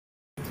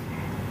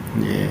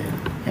Yeah,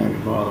 can't be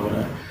bothered with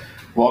that.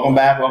 Welcome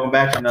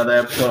back to another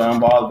episode of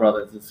Unbothered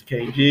Brothers. It's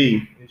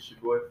KG. It's your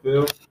boy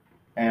Phil.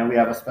 And we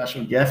have a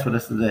special guest with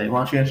us today. Why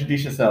don't you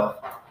introduce yourself?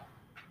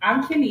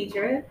 I'm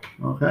Kenidra.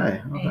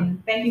 Okay.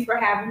 And thank you for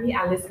having me.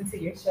 I listened to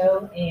your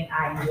show and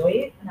I enjoy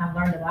it and I've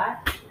learned a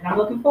lot. And I'm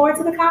looking forward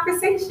to the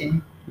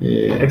conversation.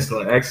 Yeah.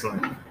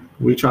 Excellent.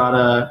 We try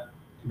to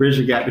bridge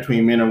the gap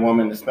between men and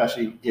women,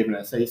 especially giving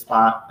a safe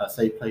spot, a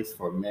safe place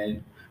for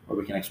men where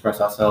we can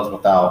express ourselves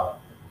without,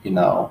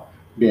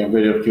 being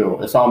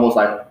ridiculed. It's almost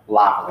like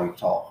locker room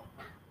talk.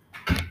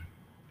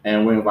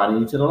 And we're inviting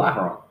you to the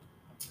locker room.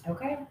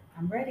 Okay,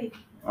 I'm ready.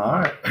 All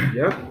right.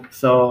 Yep.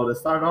 So to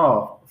start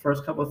off,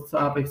 first couple of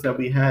topics that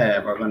we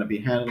have are going to be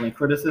handling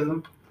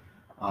criticism,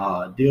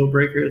 deal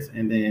breakers,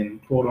 and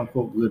then quote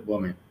unquote good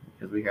women,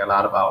 because we hear a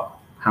lot about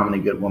how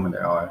many good women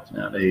there are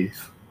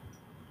nowadays.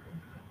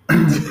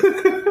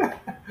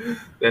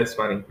 That's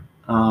funny.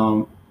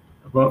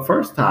 But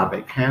first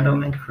topic,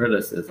 handling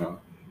criticism.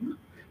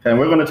 And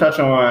we're going to touch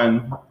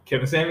on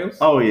Kevin Samuels?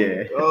 Oh,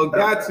 yeah. Oh,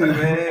 got to,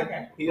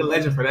 man. He a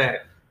legend for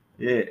that.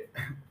 Yeah.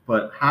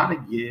 But how to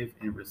give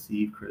and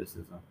receive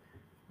criticism.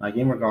 Like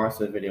in regards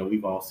to the video,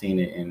 we've all seen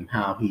it and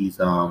how he's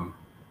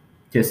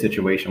his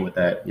situation with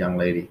that young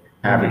lady,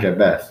 average at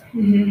best.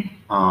 Mm-hmm.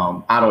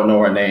 I don't know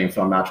her name,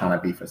 so I'm not trying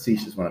to be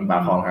facetious when I'm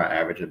about calling her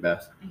average at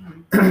best.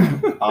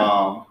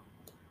 Mm-hmm.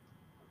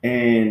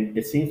 And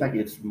it seems like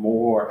it's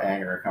more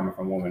anger coming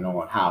from women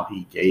on how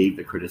he gave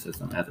the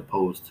criticism as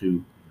opposed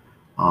to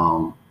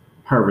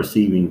her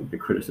receiving the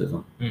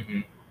criticism. Mm-hmm.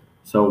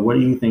 So what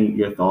do you think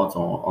your thoughts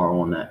are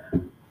on that?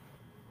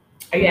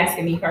 Are you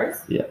asking me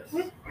first? Yes.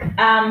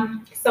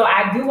 So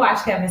I do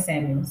watch Kevin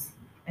Samuels,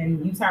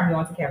 and you turned me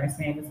on to Kevin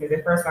Samuels because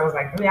at first I was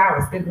like 3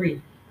 hours, good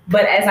grief.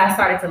 But as I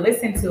started to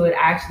listen to it,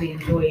 I actually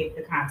enjoyed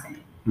the content.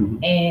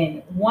 Mm-hmm.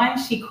 And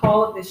she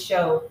called the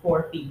show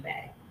for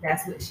feedback.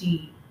 That's what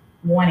she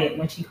wanted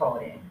when she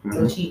called in. Mm-hmm.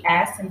 So she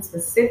asked him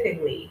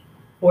specifically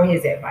for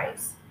his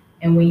advice.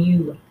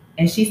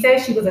 And she said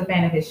she was a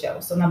fan of his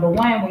show. So number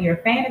one, when you're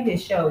a fan of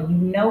his show, you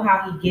know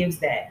how he gives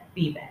that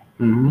feedback.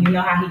 Mm-hmm. You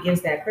know how he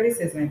gives that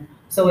criticism.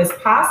 So it's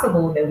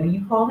possible that when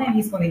you call in,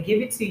 he's going to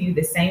give it to you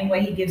the same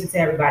way he gives it to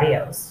everybody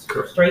else.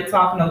 Sure. Straight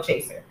talk, no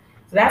chaser.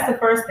 So that's the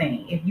first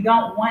thing. If you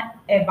don't want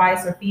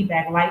advice or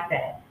feedback like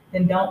that,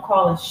 then don't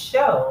call a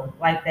show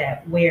like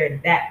that where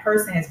that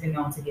person has been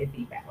known to give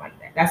feedback like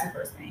that. That's the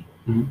first thing.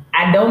 Mm-hmm.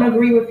 I don't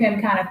agree with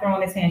him kind of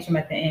throwing a tantrum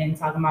at the end,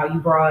 talking about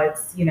you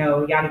broads, y'all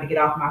need to get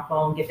off my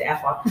phone, get the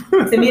F off.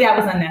 To me, that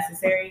was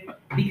unnecessary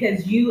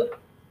because you,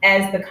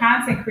 as the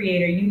content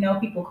creator,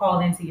 people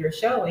call into your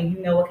show and you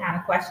know what kind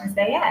of questions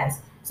they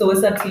ask. So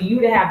it's up to you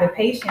to have the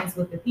patience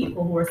with the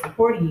people who are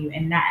supporting you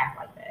and not act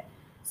like that.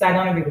 So I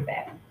don't agree with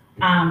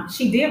that.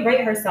 She did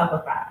rate herself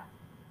a 5.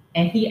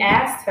 And he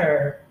asked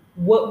her,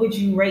 what would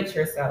you rate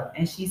yourself?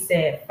 And she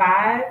said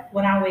 5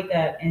 when I wake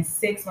up and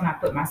 6 when I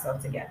put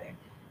myself together.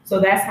 So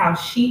that's how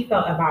she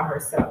felt about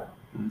herself.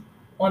 Mm-hmm.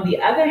 On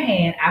the other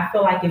hand, I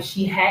feel like if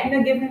she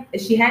hadn't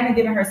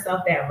given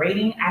herself that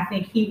rating, I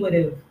think he would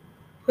have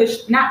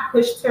not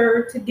pushed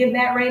her to give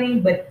that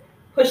rating, but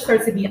pushed her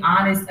to be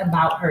honest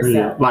about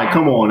herself. Yeah,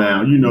 come on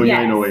now, you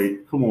ain't no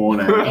 8. Come on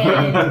now.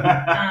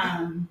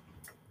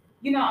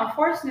 And,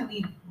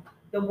 unfortunately,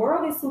 the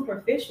world is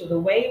superficial. The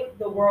way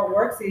the world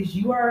works is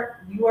you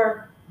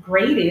are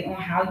graded on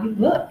how you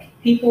look.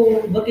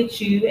 People look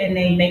at you and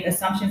they make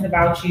assumptions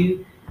about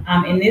you.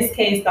 In this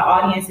case, the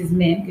audience is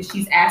men because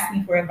she's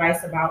asking for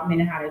advice about men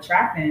and how to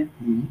attract them.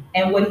 Mm-hmm.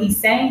 And what he's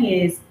saying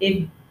is,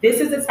 if this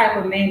is the type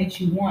of man that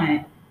you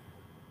want,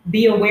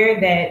 be aware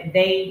that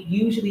they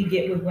usually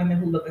get with women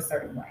who look a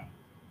certain way.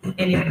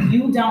 And if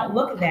you don't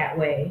look that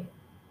way,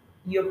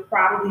 you're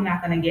probably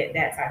not going to get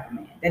that type of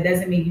man. That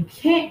doesn't mean you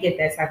can't get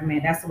that type of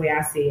man. That's the way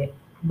I see it.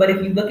 But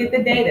if you look at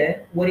the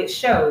data, what it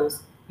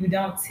shows, you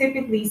don't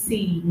typically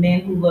see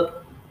men who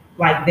look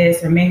like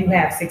this or men who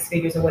have 6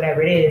 figures or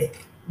whatever it is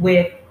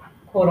with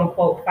quote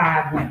unquote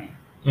 5 women.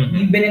 Mm-hmm.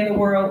 You've been in the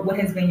world. What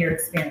has been your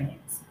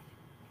experience?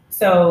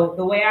 So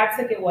the way I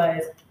took it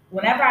was,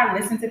 whenever I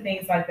listen to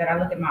things like that, I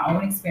look at my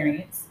own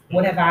experience.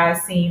 What have I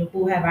seen?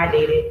 Who have I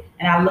dated?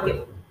 And I look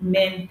at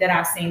men that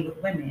I've seen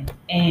with women.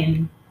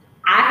 And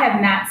I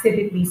have not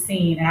typically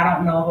seen, and I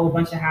don't know a whole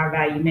bunch of high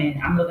value men.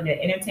 I'm looking at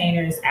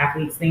entertainers,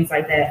 athletes, things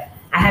like that.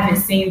 I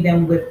haven't seen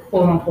them with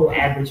quote unquote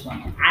average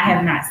women. I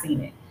have not seen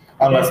it.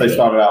 Unless they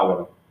started out with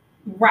them.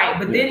 Right.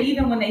 But then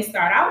even when they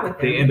start out with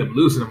them, they end up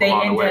losing them.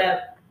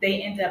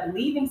 They end up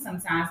leaving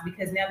sometimes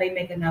because now they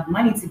make enough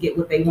money to get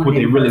what they want. What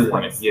they really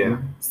wanted, yeah.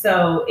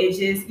 So it's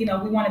just, we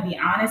want to be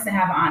honest and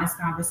have an honest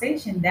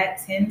conversation. That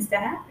tends to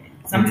happen.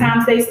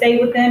 Sometimes they stay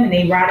with them and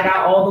they ride it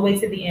out all the way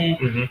to the end.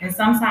 Mm-hmm. And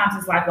sometimes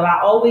it's like, well, I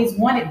always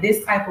wanted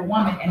this type of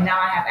woman and now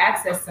I have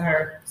access to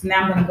her. So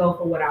now I'm going to go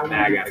for what I want.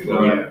 Now I got to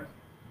go. Yeah.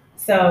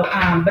 So,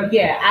 but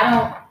yeah, I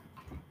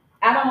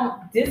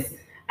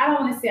don't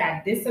want to say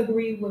I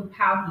disagree with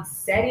how he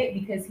said it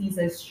because he's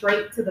a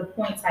straight to the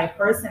point type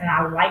person. And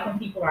I like when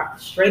people are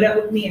straight up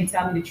with me and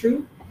tell me the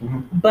truth.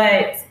 Mm-hmm.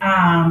 But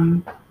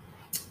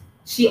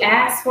she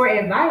asked for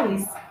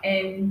advice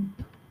and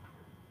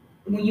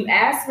when you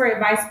ask for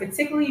advice,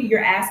 particularly if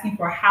you're asking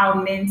for how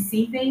men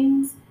see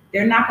things,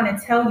 they're not going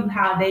to tell you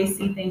how they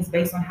see things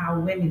based on how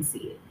women see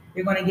it.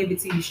 They're going to give it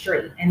to you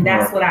straight. And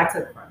that's what I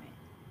took from it.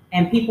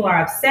 And people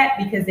are upset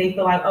because they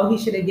feel like, oh, he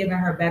should have given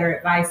her better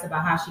advice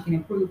about how she can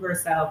improve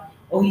herself.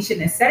 Or he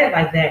shouldn't have said it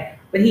like that.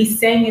 But he's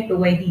saying it the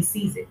way he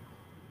sees it.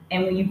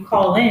 And when you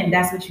call in,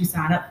 that's what you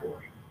sign up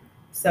for.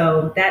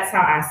 So that's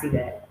how I see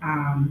that.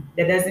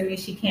 That doesn't mean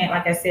she can't,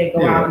 like I said,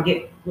 go out and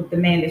get with the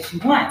man that she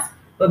wants.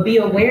 But be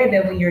aware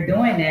that when you're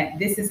doing that,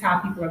 this is how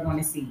people are going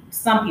to see you.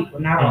 Some people,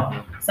 not all.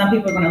 Some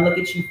people are going to look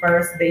at you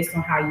first based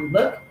on how you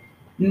look.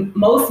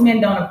 Most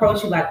men don't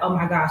approach you like, oh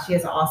my gosh, she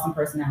has an awesome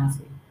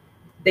personality.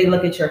 They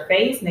look at your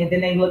face and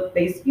then they look,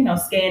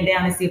 scan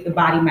down and see if the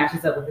body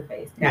matches up with the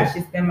face. That's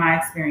just been my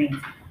experience.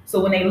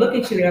 So when they look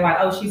at you, they're like,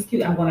 oh, she's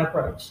cute, I'm going to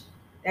approach.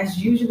 That's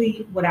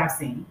usually what I've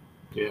seen.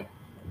 Yeah.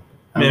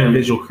 Men are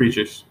visual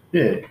creatures.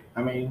 Yeah.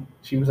 I mean,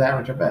 she was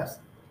average at best,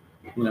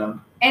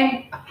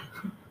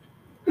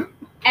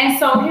 And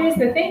so here's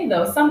the thing,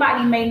 though.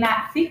 Somebody may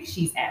not think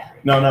she's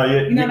average. No,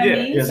 you know what I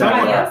mean? Yeah,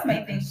 somebody else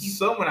may think she's.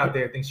 Someone out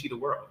there thinks she's the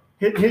world.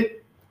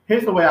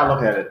 Here's the way I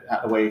look at it,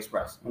 the way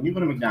expressed. When you go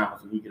to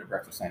McDonald's and you get a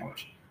breakfast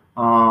sandwich,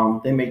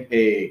 they make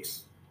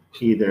eggs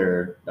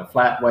either the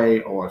flat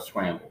way or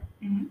scrambled.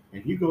 Mm-hmm.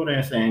 If you go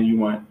there saying you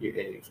want your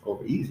eggs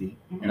over easy,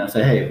 and I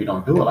say, hey, if we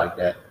don't do it like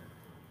that,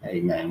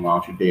 hey man, why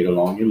don't you date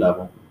along your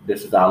level?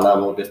 This is our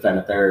level, this, that, and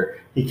the third.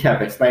 He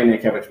kept explaining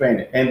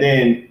it. And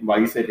then, while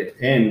you said the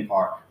end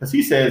part, because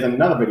he says in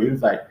another video, he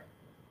was like,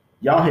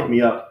 y'all hit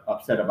me up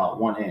upset about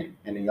one end.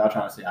 And then y'all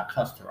trying to say I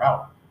cussed her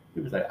out. He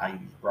was like, I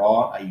use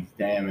broad, I use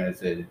damn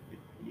as in,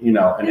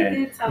 and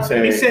then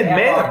he said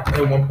man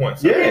at one point.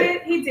 So.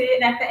 He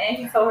did. And at the end,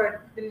 he told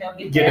her,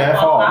 get that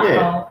off my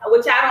phone,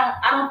 which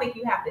I don't think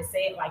you have to say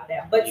it like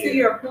that. But to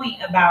your point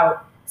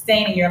about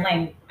staying in your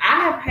lane,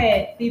 I have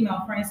had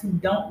female friends who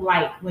don't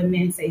like when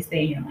men say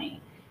stay in your lane.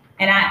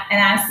 And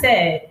I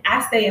said,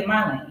 I stay in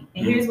my lane.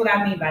 And here's what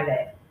I mean by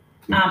that.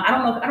 I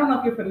don't know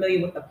if you're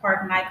familiar with the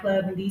Park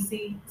nightclub in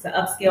DC. It's an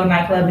upscale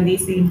nightclub in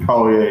DC.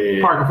 Oh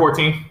yeah. Park and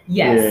 14.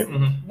 Yes. Yeah.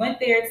 Mm-hmm. Went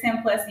there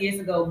 10 plus years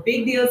ago.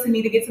 Big deal to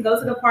me to get to go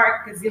to the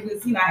park because it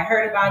was, I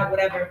heard about it,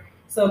 whatever.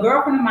 So a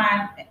girlfriend of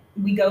mine,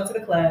 we go to the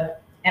club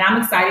and I'm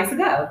excited to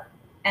go.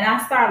 And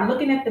I start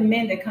looking at the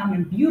men that come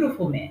in,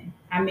 beautiful men.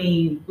 I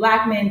mean,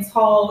 black men,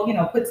 tall,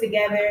 put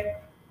together.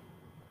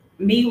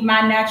 Me with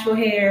my natural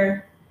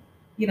hair,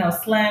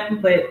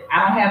 slim, but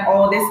I don't have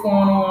all this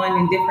going on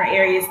in different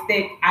areas,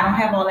 thick. I don't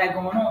have all that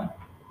going on.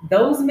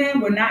 Those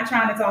men were not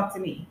trying to talk to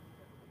me.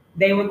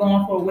 They were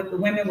going for with the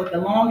women with the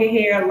longer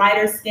hair,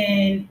 lighter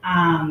skin,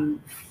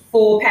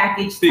 full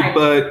package type.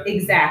 Butt.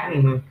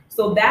 Exactly. Mm-hmm.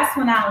 So that's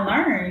when I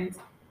learned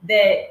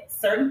that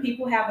certain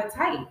people have a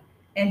type.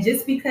 And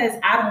just because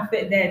I don't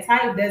fit that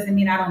type doesn't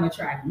mean I don't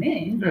attract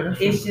men. Yeah,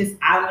 it's just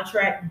I don't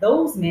attract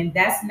those men.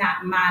 That's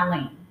not my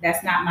lane.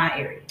 That's not my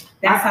area.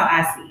 That's how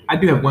I see it. I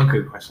do have one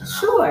quick question.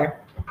 Sure.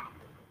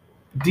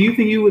 Do you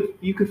think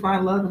you could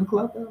find love in the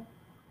club though?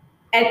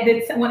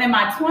 When in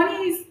my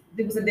 20s,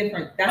 it was a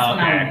different. That's when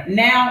I went.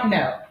 Now,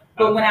 no.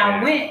 But when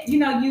I went,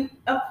 you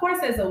of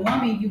course as a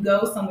woman, you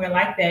go somewhere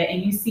like that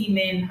and you see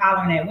men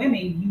hollering at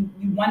women,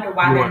 you wonder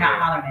why they're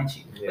not hollering at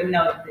you. Yeah. But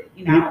no,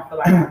 I don't feel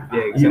like yeah,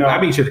 exactly.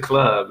 I mean to the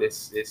club.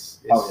 It's you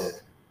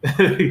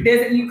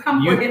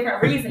come for a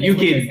different reason. You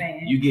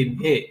getting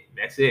hit.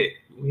 That's it.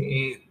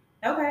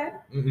 Okay.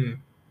 Mm-hmm.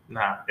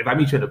 Nah, if I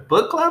meet you at a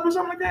book club or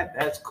something like that,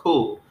 that's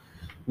cool.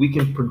 We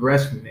can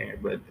progress from there.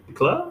 But at the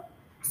club?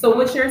 So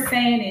what you're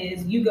saying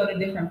is you go to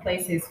different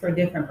places for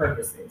different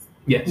purposes.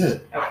 Yes. Yeah.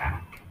 Okay.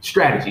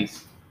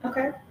 Strategies.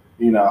 Okay.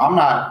 I'm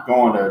not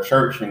going to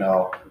church,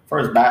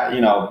 first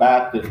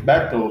Baptist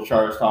Bethel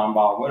church talking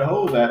about where the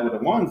hoes at with the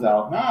ones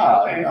out.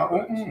 Nah,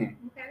 Okay.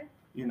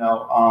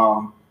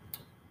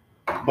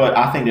 But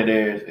I think that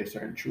there's a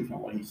certain truth in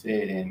what he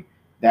said, and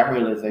that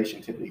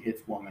realization typically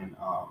hits women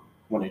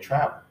when they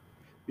travel.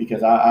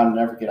 Because I'll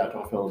never forget, I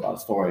told Phil about a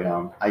story.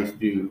 I used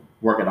to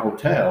work at a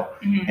hotel,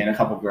 and a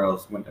couple of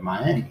girls went to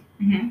Miami,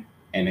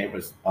 and they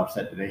was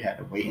upset that they had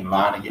to wait in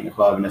line to get in the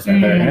club and this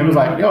and that. And it was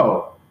like,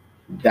 yo,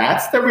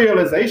 that's the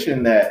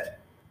realization that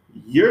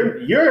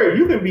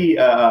you can be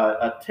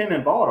a 10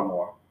 in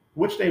Baltimore,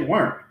 which they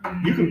weren't.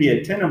 You can be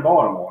a 10 in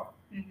Baltimore,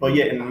 but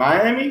yet in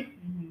Miami,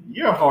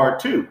 you're hard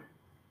too.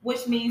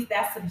 Which means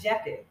that's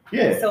subjective.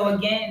 Yeah. So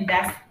again,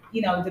 that's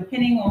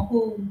depending on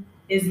who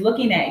is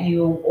looking at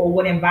you or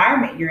what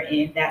environment you're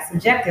in, that's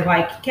subjective.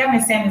 Like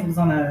Kevin Samuels was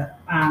on a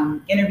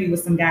interview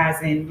with some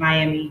guys in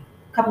Miami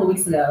a couple of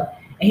weeks ago,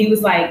 and he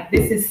was like,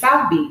 "This is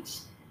South Beach.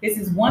 This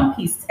is one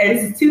piece.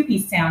 This is two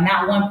piece town,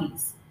 not one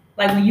piece."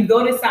 Like when you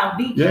go to South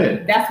Beach,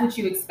 that's what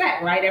you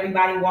expect, right?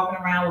 Everybody walking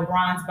around with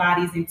bronze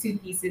bodies and two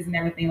pieces and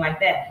everything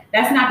like that.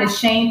 That's not to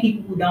shame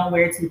people who don't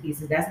wear two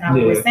pieces. That's not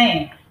what we're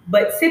saying.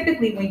 But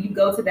typically when you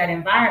go to that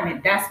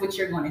environment, that's what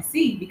you're going to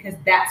see because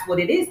that's what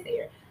it is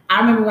there.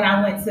 I remember when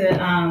I went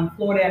to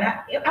Florida, and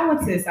I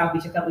went to South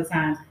Beach a couple of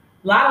times.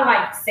 A lot of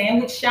like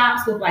sandwich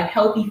shops with like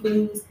healthy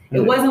foods. It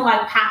wasn't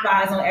like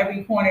Popeyes on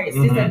every corner. It's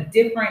just a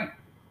different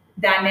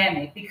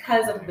dynamic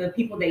because of the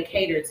people they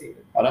cater to.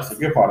 Oh, that's a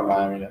good part of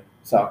Miami, then.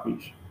 South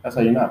Beach. That's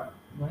how you know.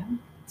 What?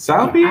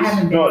 South Beach? I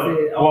haven't been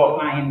to all of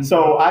Miami.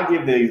 So I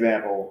give the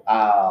example.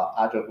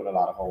 I joke with a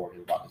lot of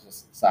coworkers about this.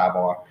 Just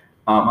sidebar.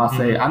 I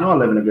say I know I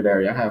live in a good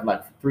area. I have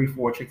like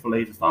 3-4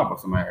 Chick-fil-A's and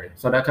Starbucks in my area.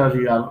 So that tells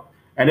you.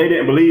 And they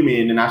didn't believe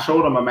me. And then I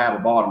showed them a map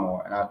of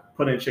Baltimore, and I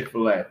put in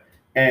Chick-fil-A.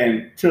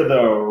 And to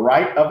the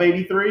right of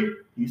 83,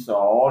 you saw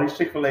all these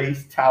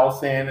Chick-fil-A's,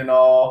 Towson and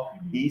all,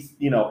 East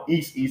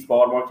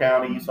Baltimore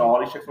County. You saw all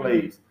these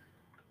Chick-fil-A's.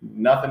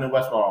 Nothing in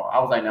West Baltimore. I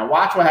was like, now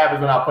watch what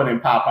happens when I put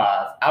in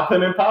Popeyes. I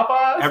put in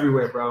Popeyes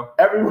Everywhere, bro.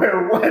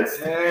 everywhere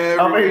west of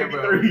Everywhere,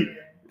 bro. 83.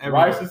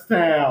 Everywhere.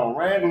 Ricestown,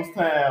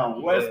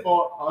 Randallstown, West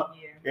Baltimore.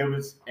 Yeah. It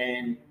was,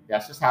 and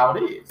that's just how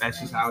it is. That's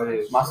just how it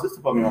is. My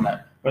sister put me on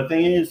that. But the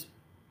thing is,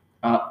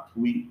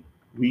 we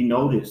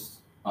notice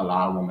a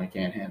lot of women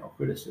can't handle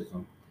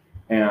criticism.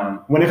 And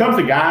when it comes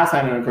to guys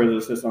handling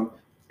criticism,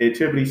 it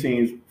typically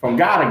seems from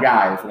guy to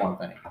guy is one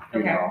thing,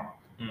 you know.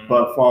 Mm.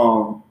 But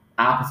from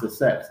opposite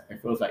sex,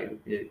 it feels like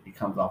it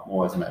comes off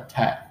more as an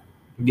attack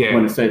Yeah.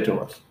 when it's said to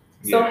us.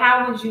 So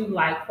how would you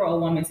like for a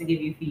woman to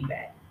give you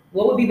feedback?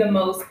 What would be the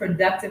most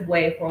productive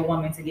way for a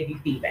woman to give you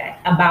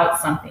feedback about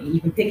something? You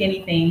can pick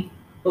anything,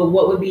 but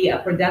what would be a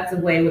productive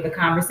way where the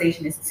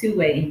conversation is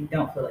two-way and you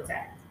don't feel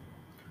attacked?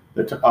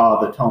 The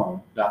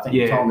tone. I think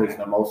the tone is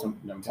the most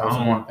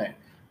important thing.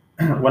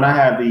 When I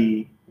have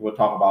we'll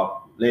talk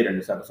about later in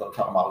this episode,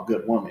 talking about a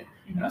good woman.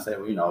 And I say,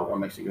 well, you know, what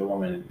makes a good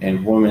woman?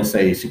 And women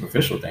say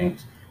superficial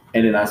things.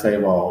 And then I say,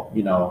 well,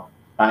 you know,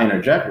 I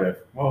interject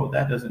with, well,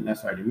 that doesn't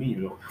necessarily mean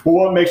you. Well,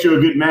 what makes you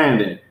a good man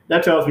then?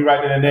 That tells me right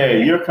then and there,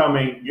 you're not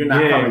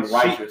coming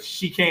righteous.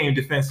 She came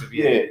defensive.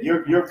 Yeah,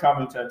 you're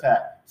coming to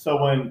attack.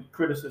 So when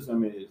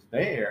criticism is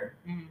there,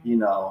 you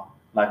know,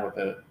 like with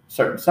a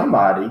certain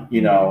somebody,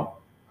 you know,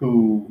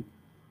 who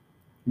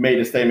made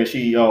a statement,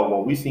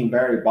 we seem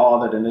very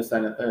bothered and this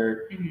and the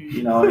third,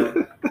 you know,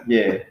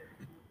 yeah.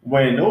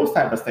 When those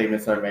type of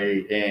statements are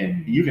made,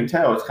 and you can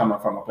tell it's coming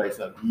from a place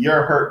of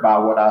you're hurt by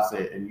what I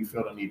said, and you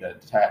feel the need to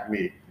attack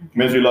me.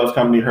 Misery loves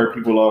company, hurt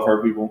people love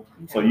hurt people.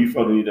 So you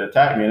feel the need to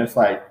attack me, and it's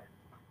like,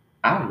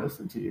 I'll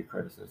listen to your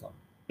criticism.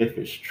 If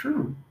it's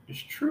true,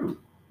 it's true.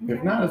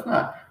 If not, it's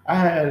not. I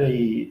had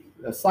a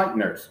psych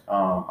nurse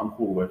I'm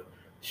cool with.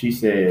 She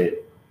said,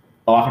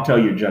 "Oh, I can tell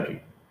you're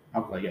judging." I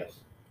was like, "Yes."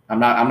 I'm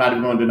not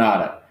even going to deny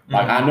that.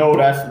 Like I know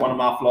that's one of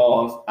my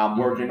flaws. I'm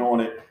working on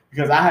it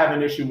because I have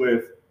an issue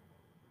with.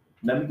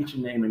 Let me get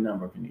your name and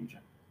number, Kenija.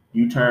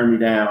 You turn me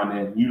down,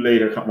 and you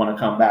later want to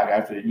come back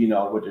after, you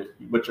know,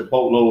 with your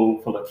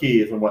boatload full of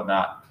kids and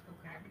whatnot.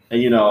 Okay.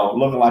 And, you know,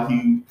 looking like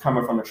you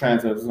coming from a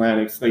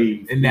transatlantic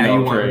slave. And now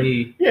you want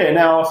me. Yeah,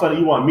 now all of a sudden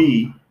you want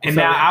me. And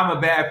now I'm a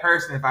bad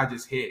person if I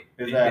just hit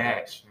and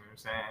dash. You know what I'm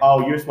saying?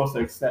 Oh, you're supposed to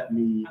accept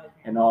me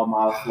and all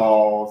my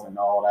flaws and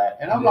all that.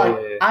 And I'm like,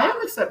 I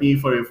am accepting you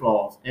for your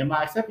flaws. And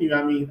by accepting you,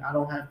 I mean, I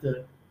don't have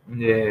to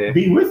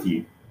be with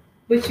you.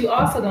 But you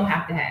also don't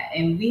have to have,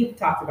 and we've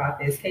talked about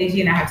this, KG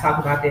and I have talked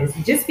about this,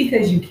 just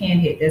because you can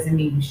hit doesn't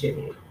mean you should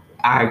hit.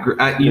 I agree.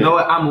 You know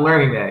what? I'm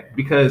learning that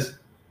because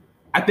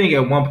I think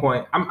at one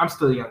point, I'm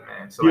still a young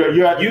man. So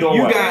you guys,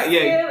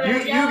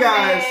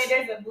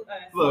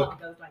 look,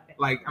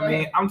 like, I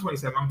mean, I'm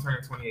 27, I'm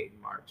turning 28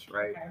 in March,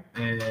 right? Okay.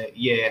 And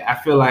I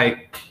feel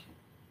like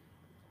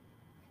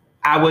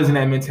I was in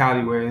that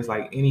mentality where it's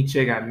like any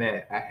chick I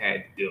met, I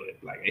had to do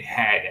it. Like it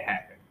had to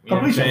happen.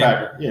 Completion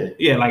factor,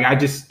 yeah. Like I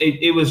just,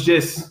 it was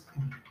just,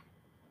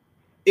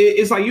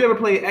 it's like you ever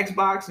play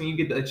Xbox and you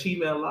get the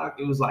achievement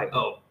unlocked. It was like,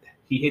 oh,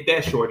 he hit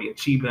that shorty,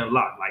 achievement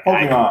unlocked. Like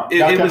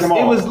it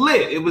was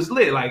lit. It was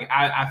lit. Like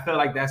I felt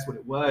like that's what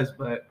it was.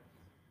 But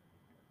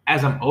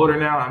as I'm older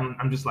now,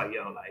 I'm just like,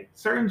 yo, like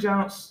certain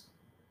jumps,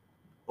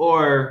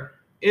 or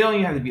it don't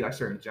even have to be like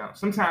certain jumps.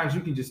 Sometimes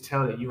you can just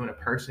tell that you and a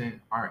person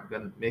aren't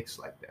gonna mix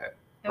like that,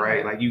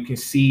 right? Like you can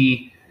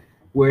see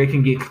where it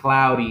can get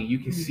cloudy. You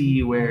can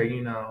see where,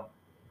 you know,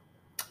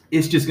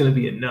 it's just going to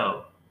be a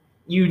no.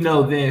 You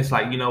know, then it's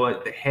like, you know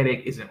what, the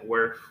headache isn't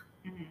worth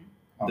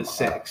the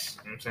sex.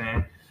 You know what I'm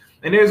saying?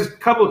 And there's a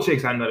couple of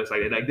chicks I noticed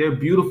like that. Like they're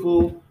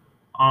beautiful,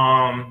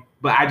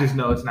 but I just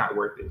know it's not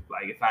worth it.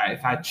 Like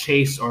if I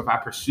chase or if I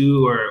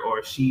pursue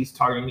or she's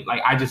targeting me,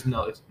 like I just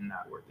know it's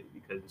not worth it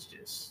because it's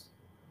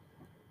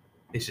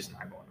just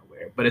not going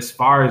nowhere. But as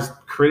far as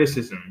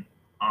criticism,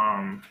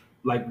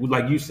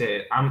 like you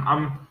said,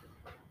 I'm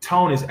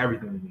tone is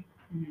everything to me.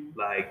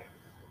 Like,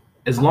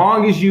 as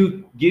long as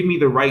you give me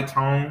the right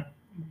tone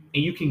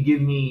and you can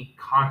give me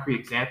concrete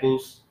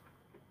examples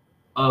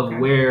of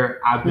where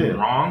I've been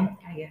wrong,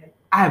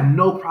 I have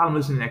no problem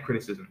listening to that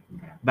criticism.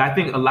 But I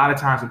think a lot of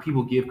times when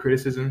people give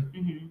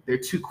criticism, they're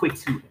too quick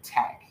to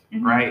attack,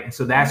 right? And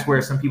so that's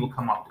where some people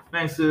come off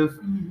defensive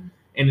and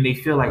then they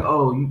feel like,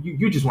 oh,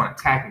 you just want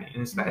to attack me.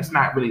 And it's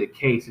not really the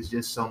case. It's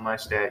just so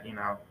much that, you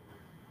know,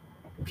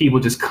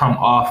 people just come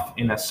off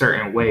in a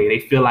certain way.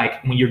 They feel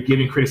like when you're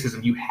giving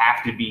criticism, you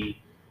have to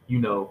be, you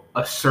know,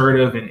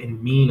 assertive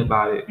and mean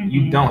about it.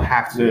 You don't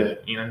have to,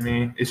 you know what I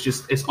mean?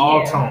 It's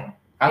all tone.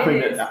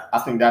 I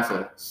think that's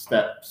a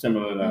step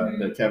similar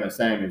to Kevin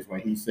Samuels when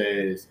he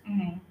says,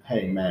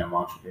 "Hey man,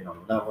 why don't you get on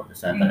the level?" The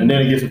same thing, and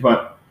then he gets to point,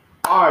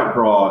 "All right,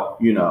 broad,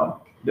 you know."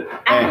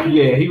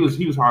 He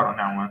was hard on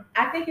that one.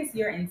 I think it's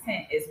your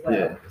intent as well.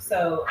 Yeah.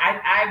 So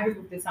I agree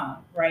with the tone,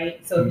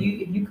 right? So if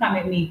you come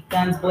at me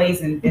guns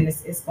blazing, then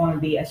it's going to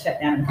be a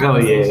shutdown. Oh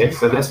yeah,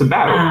 that's a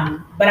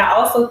battle. But I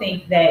also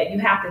think that you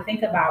have to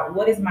think about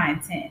what is my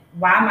intent.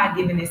 Why am I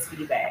giving this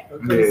feedback or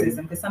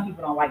criticism? Because some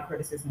people don't like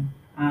criticism.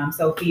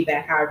 So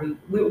feedback, however,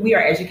 we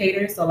are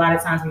educators. So a lot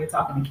of times when you're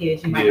talking to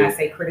kids, you might not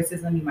say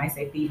criticism, you might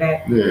say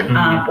feedback,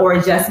 or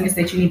adjustments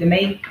that you need to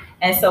make.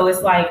 And so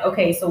it's like,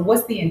 okay, so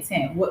what's the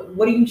intent?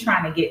 What are you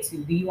trying to get to?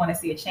 Do you want to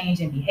see a change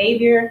in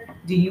behavior?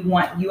 Do you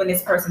want you and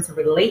this person to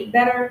relate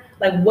better?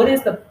 Like, what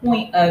is the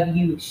point of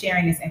you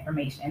sharing this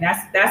information? And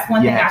that's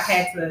one thing I've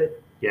had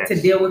to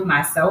deal with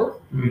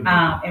myself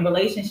in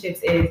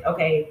relationships is,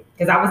 okay,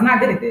 because I was not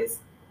good at this.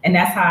 And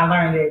that's how I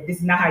learned that this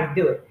is not how you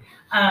do it.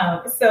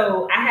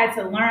 So I had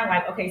to learn,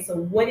 like, okay, so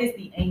what is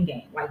the end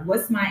game? Like,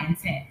 what's my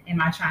intent?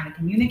 Am I trying to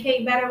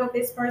communicate better with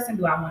this person?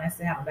 Do I want us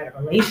to have a better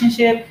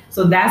relationship?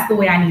 So that's the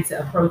way I need to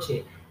approach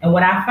it. And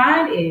what I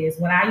find is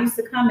when I used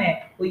to come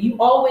at, well, you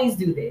always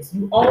do this,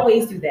 you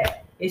always do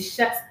that, it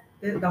shuts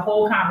the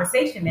whole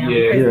conversation down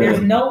because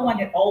there's no one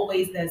that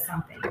always does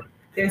something.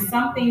 There's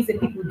some things that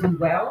people do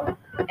well,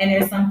 and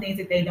there's some things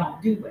that they don't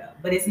do well.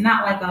 But it's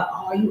not like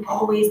you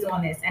always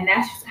doing this. And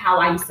that's just how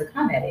I used to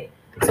come at it.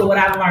 So what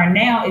I've learned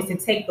now is to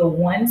take the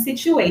one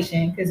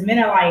situation, because men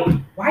are like,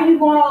 why are you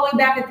going all the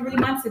way back to 3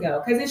 months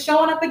ago? Because it's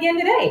showing up again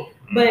today.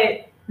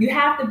 But you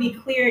have to be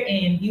clear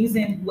in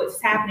using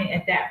what's happening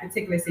at that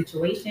particular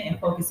situation and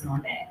focusing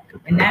on that.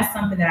 And that's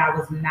something that I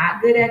was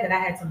not good at, that I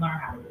had to learn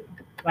how to do.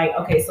 Like,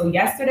 okay, so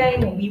yesterday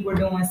when we were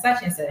doing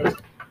such and such,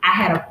 I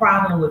had a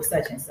problem with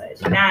such and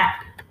such. Not,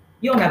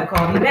 you'll never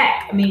call me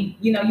back. I mean,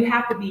 you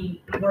have to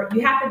be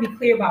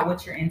clear about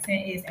what your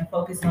intent is and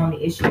focus on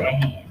the issue at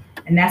hand.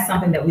 And that's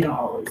something that we don't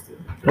always do.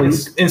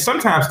 And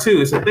sometimes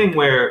too, it's a thing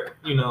where,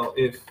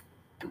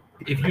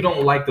 if you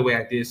don't like the way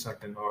I did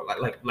something, or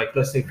like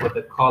let's say for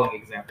the calling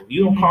example,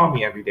 you don't call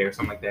me every day or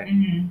something like that.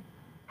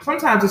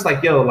 Sometimes it's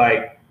like,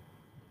 like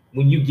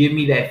when you give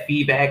me that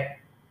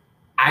feedback,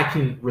 I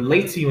can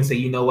relate to you and say,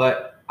 you know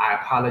what, I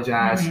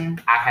apologize.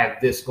 I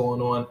have this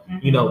going on.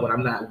 When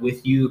I'm not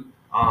with you,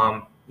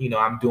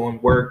 I'm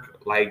doing work,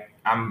 like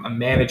I'm a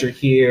manager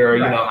here,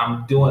 or,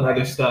 I'm doing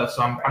other stuff.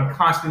 So I'm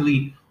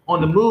constantly on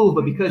the move,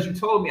 but because you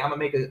told me, I'm gonna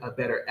make a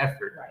better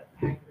effort.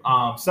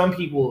 Some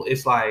people,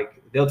 it's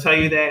like they'll tell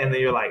you that, and then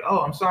you're like, "Oh,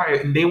 I'm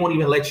sorry," and they won't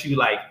even let you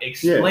like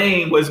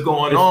explain what's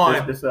going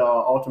on. This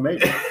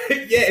ultimatum.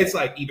 It's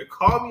like either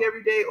call me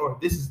every day, or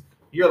this is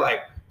you're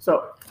like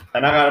so.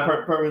 And I got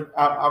a purpose.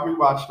 I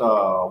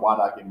rewatched Why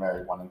Not Get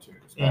Married 1 and 2.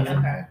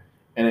 Okay.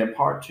 And in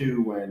part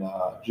 2, when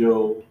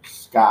Jill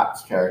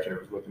Scott's character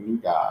was with a new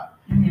guy,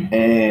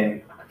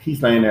 and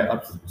he's laying there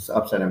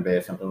upset in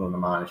bed, something on the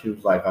mind, and she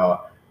was like,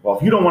 well,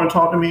 if you don't want to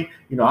talk to me,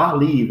 I'll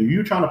leave. If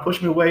you're trying to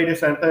push me away,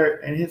 this and third.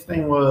 And his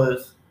thing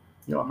was,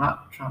 I'm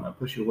not trying to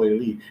push you away to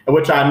leave. And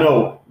which I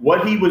know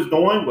what he was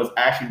doing was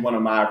actually one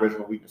of my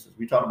original weaknesses.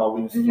 We talked about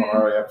weaknesses on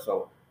our earlier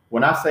episode.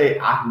 When I say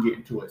I can get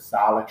into a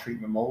silent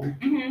treatment mode,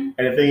 and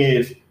the thing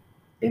is,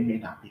 it may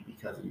not be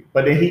because of you.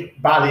 But then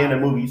by the end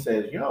of the movie, he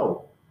says,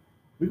 yo,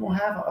 we're going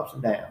to have our ups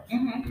and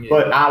downs.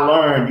 But I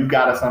learned you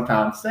got to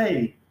sometimes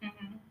say,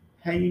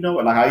 hey, you know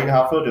what? Like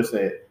how Phil just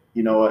said,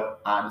 you know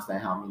what? I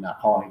understand how me not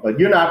calling, but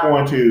you're not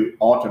going to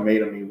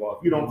ultimatum me. Well,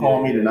 if you don't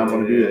call me, then I'm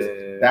going to do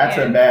this. That's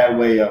a bad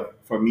way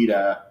for me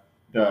to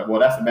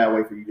that's a bad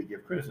way for you to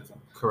give criticism.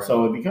 Correct.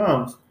 So it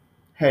becomes,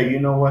 hey, you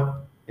know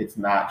what? It's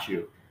not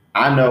you.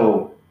 I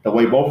know the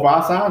way both of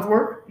our signs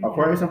work,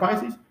 Aquarius and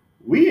Pisces,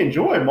 we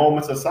enjoy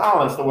moments of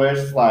silence the way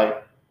it's just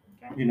like,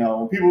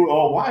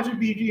 people, why'd you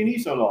BG&E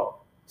so long?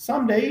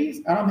 Some days,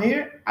 and I'm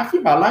here, I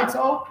keep my lights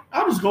off.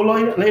 I'll just go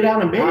lay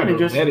down in bed and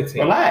just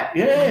meditate. Relax.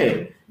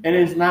 Yeah. And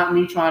it's not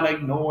me trying to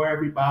ignore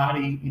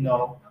everybody,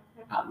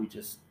 we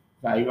just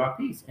value our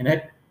peace. And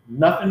that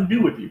nothing to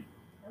do with you.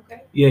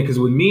 Okay. Yeah, because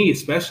with me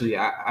especially,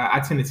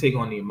 I tend to take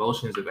on the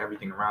emotions of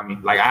everything around me.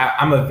 Like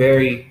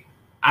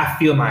I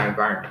feel my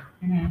environment.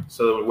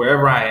 So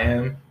wherever I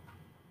am,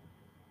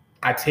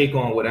 I take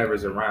on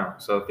whatever's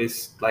around. So if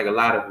it's like a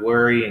lot of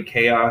worry and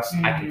chaos,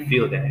 I can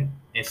feel that.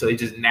 And so it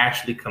just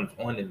naturally comes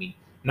onto me.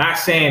 Not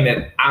saying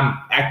that I'm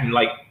acting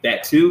like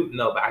that too.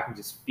 No, but I can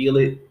just feel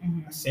it,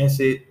 I sense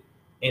it.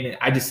 And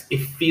I can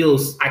feel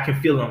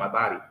it on my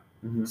body.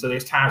 So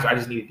there's times where I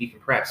just need to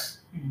decompress.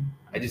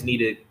 I just need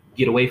to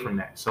get away from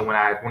that. So when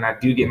I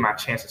do get my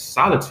chance of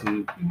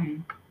solitude,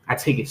 I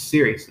take it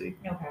seriously.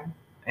 Okay.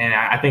 And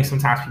I think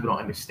sometimes people don't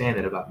understand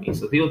that about me.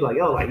 So people be like,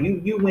 yo, like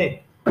you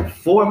went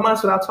 4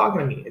 months without talking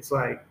to me. It's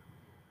like.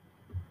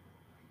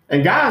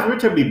 And guys, we're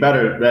to be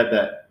better at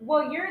that.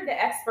 Well, you're the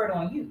expert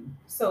on you.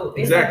 So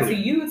it's up to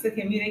you to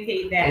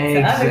communicate that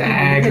to other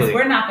people, because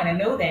we're not going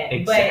to know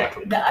that.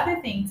 But the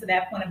other thing to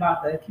that point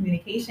about the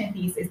communication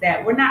piece is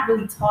that we're not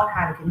really taught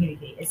how to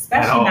communicate,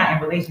 especially not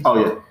in relationships.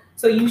 Oh, yeah.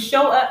 So you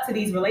show up to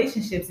these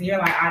relationships and you're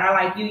like, I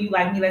like you, you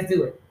like me, let's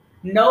do it.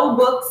 No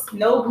books,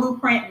 no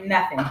blueprint,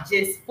 nothing.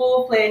 Just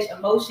full-fledged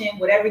emotion,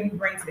 whatever you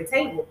bring to the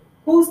table.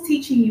 Who's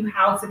teaching you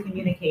how to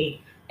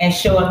communicate and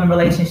show up in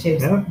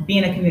relationships,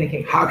 being a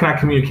communicator? How can I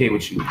communicate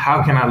with you?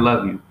 How can I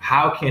love you?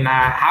 How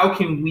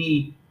can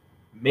we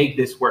make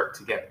this work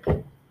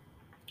together?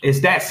 It's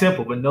that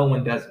simple, but no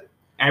one does it.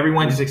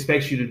 Everyone just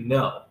expects you to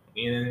know.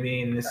 You know what I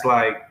mean? It's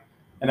like,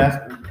 and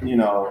that's, you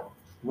know,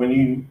 when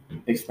you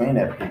explain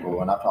that to people,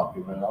 when I talk to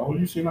people, they're like, oh,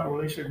 you see my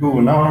relationship?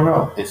 Google.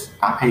 No.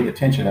 I paid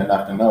attention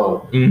enough to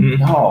know.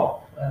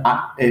 No,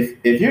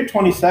 if you're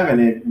 27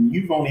 and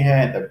you've only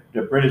had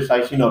the British,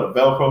 like, you know, the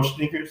Velcro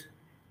sneakers,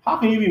 how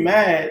can you be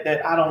mad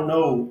that I don't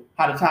know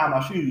how to tie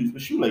my shoes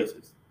with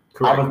shoelaces?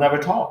 Correct. I was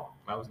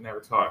never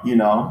taught. You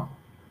know?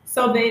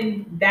 So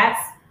then that's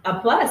a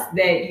plus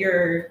that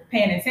you're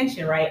paying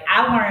attention, right?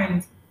 I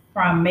learned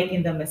from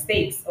making the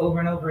mistakes over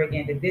and over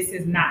again that this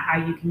is not how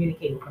you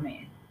communicate with a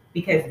man,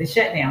 because the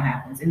shutdown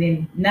happens and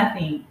then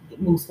nothing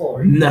moves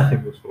forward.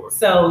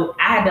 So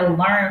I had to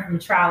learn from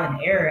trial and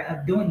error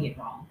of doing it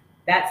wrong.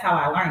 That's how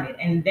I learned it.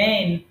 And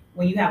then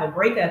when you have a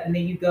breakup and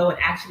then you go and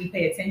actually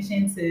pay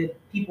attention to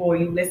people, or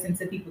you listen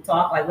to people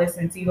talk, like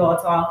listening to you all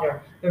talk,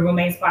 or the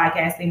Roommates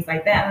podcast, things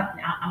like that,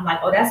 I'm like,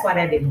 oh, that's why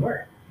that didn't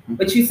work.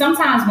 But you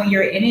sometimes when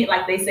you're in it,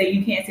 like they say,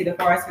 you can't see the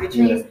forest for the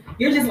trees.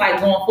 You're just like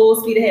going full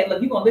speed ahead.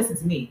 Look, you're going to listen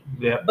to me.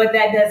 But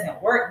that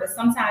doesn't work. But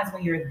sometimes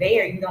when you're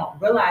there, you don't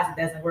realize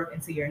it doesn't work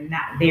until you're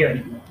not there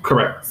anymore.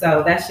 Correct.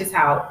 So that's just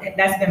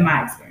that's been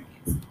my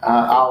experience.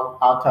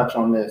 I'll touch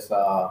on this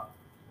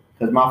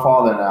because my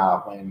father and I,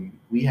 when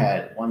we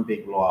had one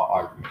big blowout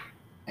argument,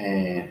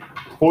 and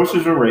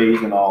voices were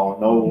raised and all,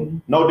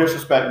 no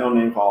disrespect, no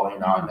name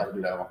calling. I never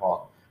do that with my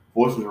father.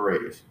 Voices were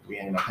raised. We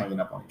ended up hanging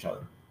up on each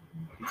other.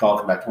 He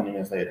called him back 20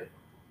 minutes later.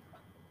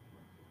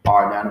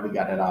 All right, now that we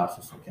got that out of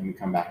the system, can we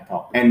come back and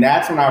talk? And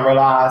that's when I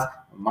realized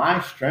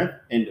my strength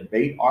in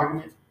debate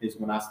arguments is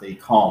when I stay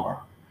calmer,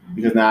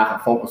 because now I can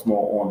focus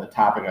more on the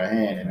topic at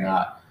hand and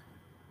not,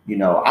 you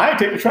know, I ain't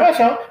take the trash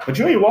out, but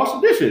you ain't wash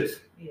the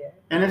dishes. Yeah.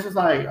 And it's just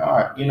like, all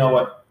right, you know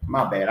what?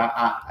 My bad.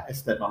 I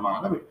stepped my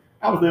mind. Back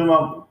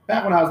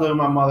when I was living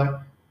with my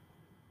mother,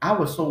 I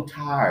was so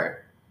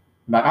tired.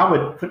 Like, I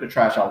would put the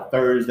trash out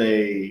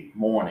Thursday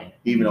morning,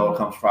 even though it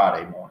comes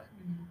Friday morning.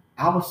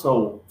 I was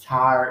so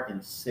tired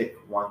and sick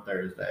one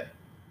Thursday.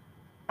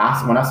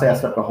 When I say I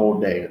slept the whole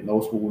day,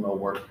 no school, no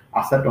work,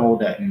 I slept the whole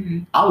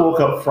day. I woke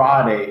up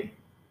Friday,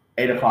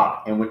 8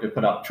 o'clock, and went to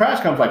put up.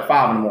 Trash comes like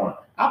 5 in the morning.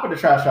 I put the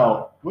trash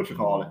out, 8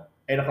 o'clock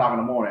in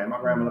the morning, and my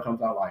grandmother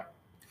comes out like,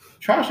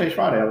 trash day's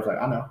Friday. I was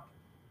like, I know.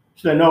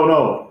 She said,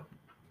 no,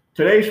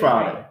 today's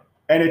Friday.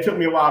 And it took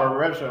me a while to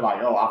register,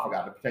 like, oh, I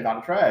forgot to take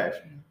out the trash.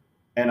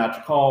 And I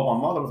called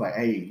my mother, was like,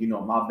 hey, you know,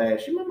 my bad.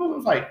 My mother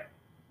was like,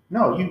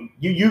 no, you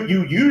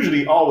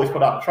usually always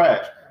put out the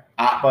trash.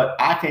 But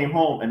I came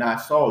home and I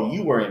saw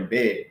you were in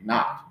bed,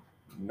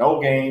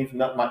 no games,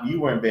 nothing. You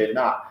were in bed,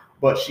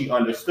 But she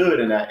understood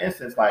in that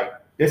instance, like,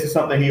 this is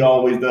something he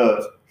always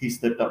does. He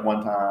slipped up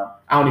one time.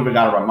 I don't even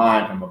got to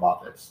remind him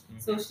about this.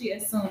 So she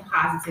assumed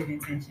positive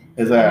intentions.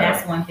 Exactly. And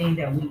that's one thing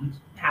that we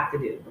have to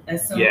do.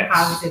 Assume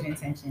positive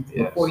intentions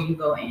before you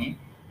go in.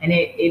 And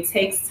it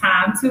takes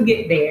time to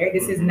get there.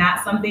 This is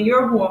not something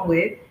you're born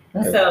with.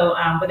 Right. So,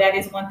 but that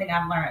is one thing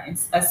I've learned.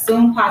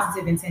 Assume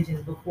positive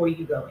intentions before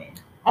you go in.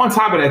 On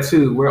top of that,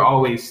 too, we're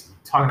always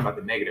talking about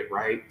the negative,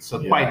 right?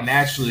 So quite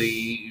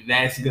naturally,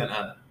 that's going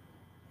to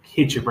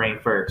hit your brain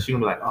first. You're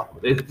going to be like, oh,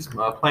 this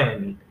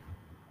playing me.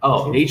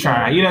 Oh, they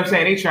trying. You know what I'm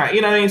saying? They trying. You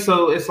know what I mean?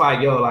 So it's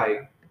like, yo,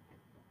 like,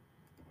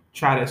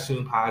 try to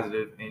assume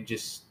positive. And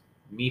just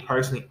me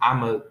personally,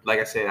 like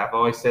I said, I've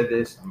always said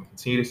this. I'm going to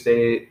continue to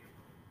say it.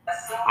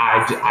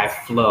 I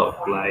flow.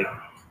 Like,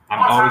 I'm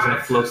always in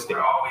a flow state.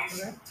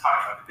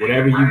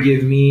 Whatever you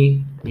give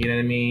me, you know what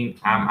I mean?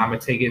 I'm gonna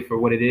take it for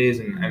what it is,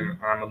 and I'm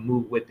gonna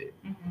move with it.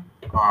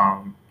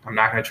 I'm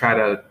not gonna try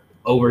to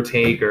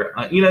overtake or,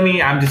 you know what I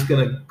mean? I'm just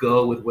gonna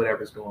go with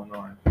whatever's going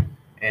on.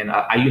 And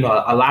you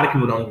know, a lot of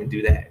people don't even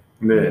do that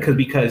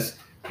because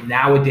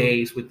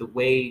nowadays, with the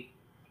way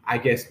I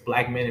guess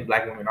black men and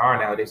black women are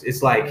nowadays,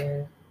 it's like.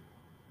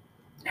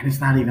 And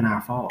it's not even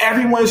our fault.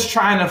 Everyone's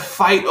trying to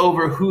fight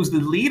over who's the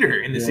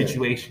leader in the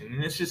situation.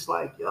 And it's just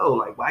like, yo,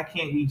 like, why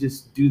can't we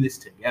just do this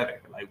together?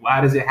 Like,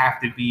 why does it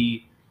have to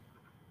be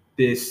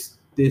this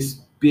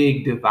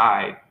big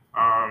divide?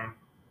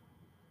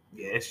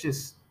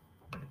 It's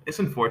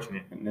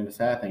unfortunate. And then the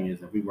sad thing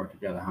is, if we work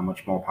together, how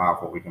much more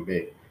powerful we can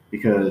be.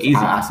 Because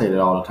I say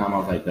that all the time. I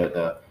was like,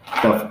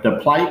 the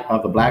plight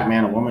of the black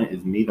man and woman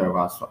is neither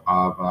of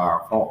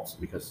our faults,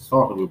 because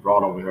historically we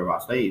brought over here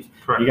about slaves.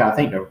 Correct. You got to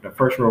think the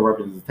first real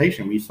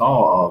representation we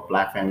saw of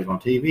black families on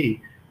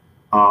TV,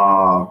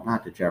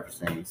 not the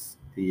Jeffersons,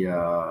 the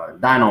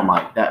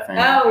Dynamite, that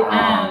family.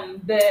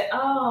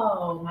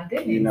 Oh my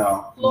goodness, you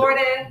know,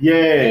 Florida.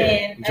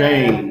 And,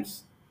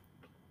 James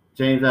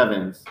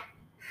Evans.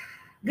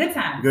 Good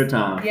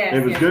times. Yes,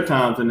 it was good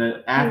times, and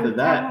then after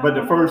that, but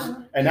the first,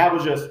 and that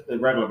was just the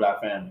regular black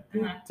family.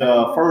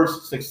 The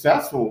first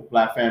successful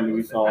black family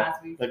we saw,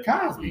 the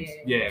Cosbys.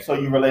 Yeah. So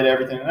you relate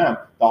everything to them.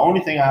 The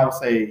only thing I would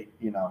say,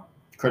 you know,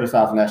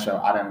 criticizing that show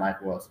I didn't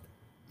like was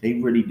they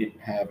really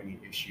didn't have any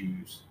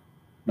issues,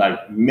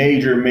 like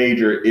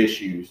major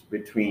issues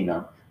between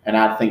them. And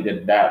I think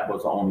that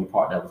was the only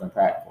part that was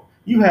impractical.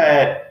 You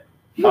had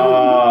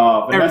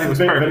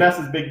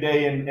Vanessa's big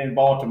day in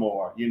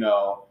Baltimore, you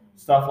know,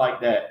 stuff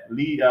like that.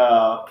 They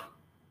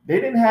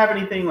didn't have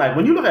anything like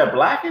when you look at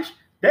Blackish,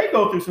 they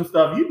go through some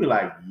stuff. You'd be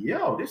like,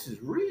 yo, this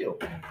is real.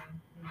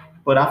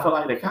 But I feel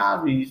like the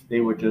Cosbys,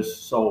 they were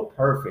just so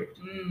perfect.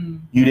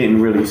 You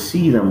didn't really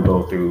see them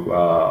go through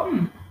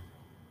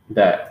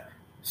that.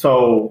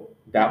 So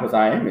that was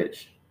our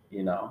image,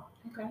 you know.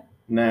 Okay.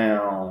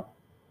 Now,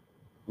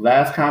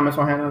 last comments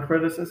on handling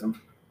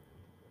criticism?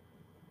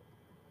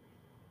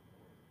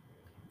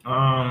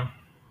 No,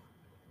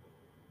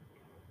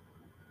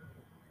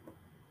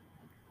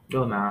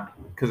 nah,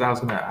 because I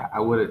didn't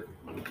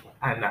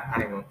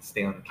want to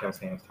stay on the Kel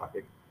Sands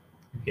topic.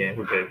 Yeah,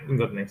 we're good. We can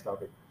go to the next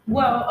topic.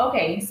 Well,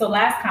 okay. So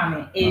last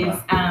comment is,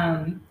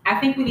 I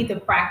think we need to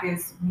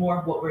practice more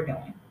of what we're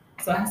doing.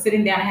 So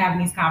sitting down and having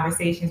these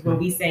conversations where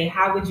we say,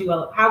 how would you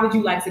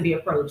like to be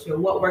approached, or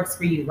what works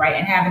for you, right?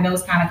 And having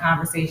those kind of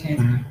conversations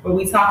where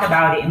we talk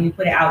about it and we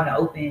put it out in the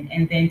open,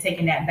 and then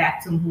taking that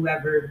back to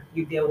whoever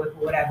you deal with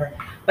or whatever.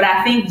 But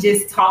I think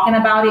just talking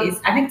about it is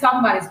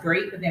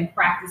great, but then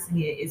practicing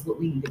it is what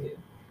we need to do.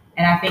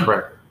 And I think,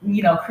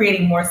 you know,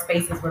 creating more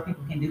spaces where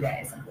people can do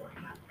that is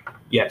important.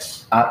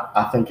 Yes.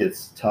 I think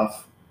it's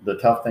tough. The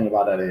tough thing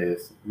about that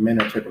is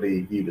men are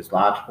typically viewed as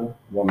logical,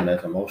 women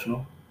as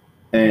emotional.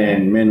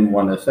 And men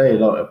want to say,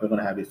 look, if we're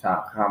going to have these type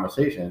of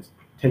conversations,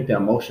 take the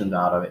emotions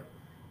out of it.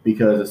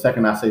 Because the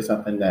second I say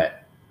something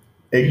that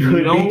it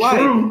could be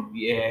true,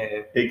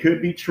 it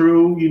could be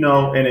true, you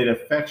know, and it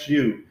affects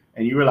you.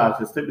 And you realize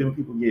that typically when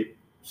people get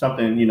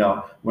something, you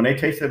know, when they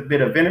taste a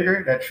bit of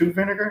vinegar, that true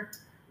vinegar,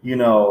 you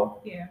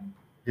know,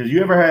 because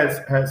you ever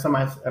had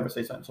somebody ever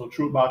say something so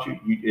true about you,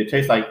 it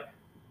tastes like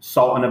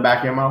salt in the back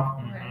of your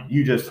mouth.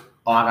 You just,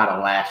 I got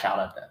to lash out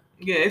at that.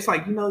 Yeah, it's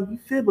like, you know, you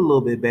fib a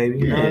little bit, baby.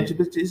 You know,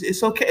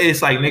 it's okay.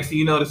 It's like next thing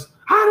you notice,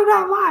 I did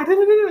not lie.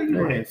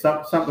 Like,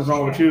 something's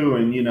wrong with you,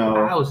 and you know,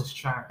 I was just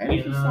trying. And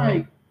it's just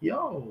like,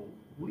 yo,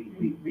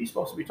 we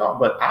supposed to be talking.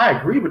 But I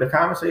agree with the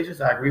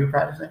conversations. I agree with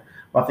practicing.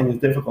 But I think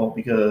it's difficult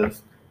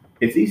because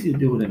it's easy to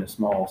do it in a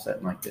small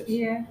setting like this.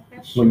 Yeah,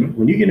 that's true.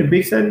 When you get in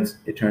big settings,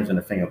 it turns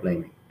into finger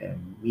blaming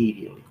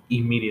immediately.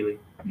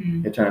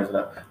 It turns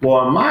into,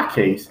 well, in my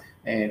case,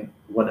 and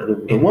what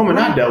the woman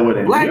I dealt with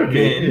in Black your men.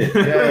 case,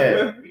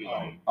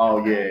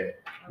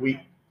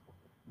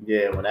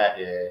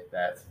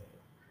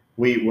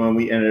 when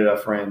we entered a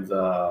friend's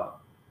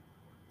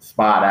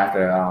spot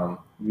after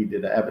we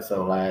did the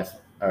episode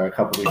a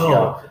couple weeks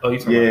ago. You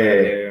talking about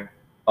that,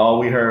 all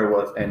we heard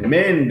was, and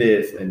men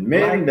this and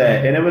men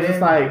that, and it was just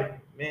like,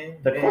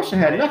 the question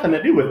had nothing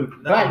to do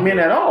with black men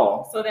at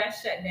all. So that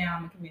shut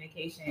down the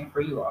communication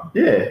for you all.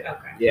 Yeah.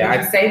 Okay. Yeah.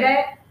 Did you say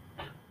that?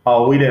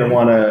 Oh, we didn't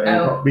want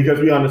to, because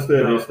we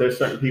understood this. There's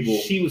certain people.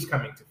 She was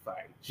coming to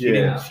fight. She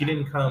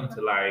didn't come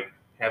to like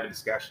have a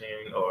discussion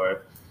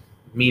or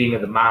meeting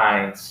of the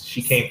minds.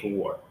 She came for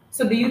war.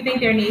 So do you think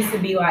there needs to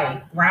be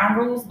like ground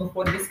rules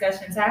before the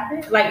discussions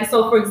happen? Like,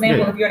 so for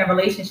example, if you're in a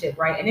relationship,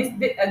 right?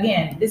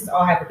 And this is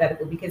all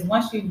hypothetical, because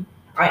once you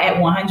are at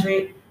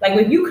 100, like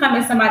if you come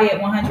at somebody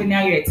at 100,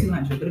 now you're at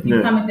 200. But if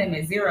you come at them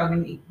at 0,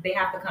 then they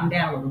have to come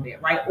down a little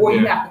bit, right? Or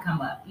you have to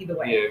come up, either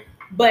way. Yeah.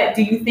 But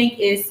do you think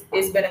it's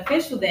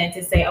beneficial then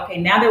to say, okay,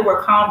 now that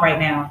we're calm right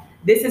now,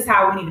 this is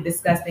how we need to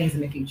discuss things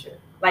in the future?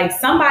 Like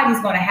somebody's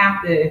going to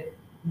have to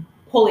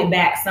pull it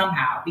back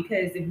somehow,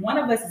 because if one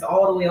of us is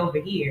all the way over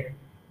here,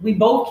 we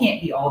both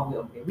can't be all the way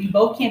over there. We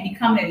both can't be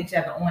coming at each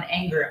other on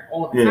anger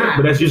all the time.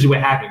 But that's usually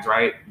what happens,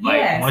 right?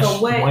 Yeah. Like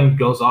once one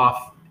goes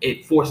off,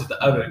 it forces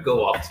the other to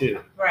go off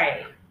too.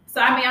 Right. So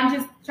I mean, I'm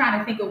just trying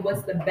to think of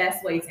what's the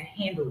best way to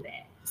handle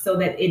that, so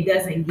that it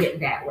doesn't get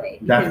that way.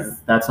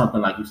 That's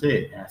something, like you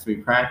said, as we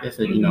practice.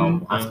 And you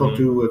know, I spoke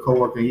to a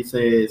coworker. He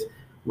says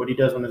what he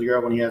does with his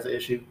girl when he has an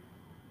issue.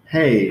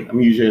 Hey, I'm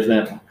using your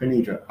example,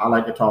 Kenidra. I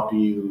like to talk to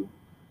you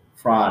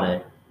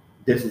Friday.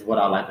 This is what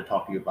I like to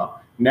talk to you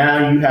about.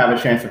 Now you have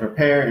a chance to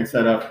prepare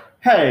instead of,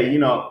 hey, you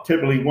know,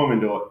 typically women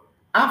do it.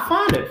 I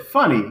find it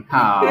funny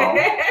how,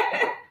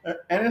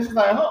 and it's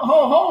like,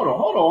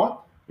 hold on.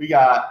 We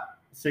got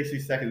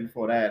 60 seconds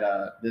before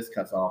that, this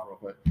cuts off real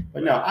quick.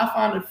 But no, I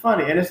find it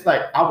funny. And it's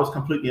like, I was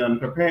completely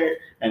unprepared.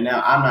 And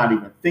now I'm not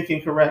even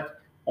thinking correct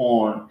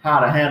on how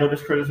to handle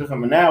this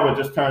criticism. And now it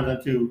just turns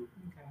into,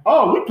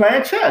 oh, we're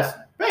playing chess.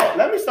 Bet,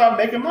 let me start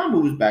making my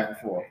moves back and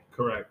forth.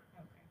 Correct.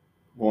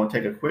 We're going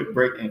to take a quick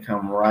break and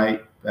come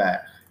right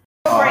back.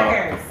 All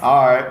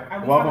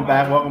right. Welcome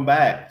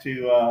back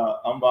to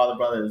Unbothered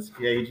Brothers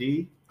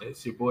KG.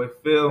 It's your boy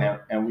Phil.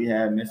 And we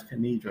have Miss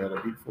Kenidra,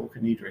 the beautiful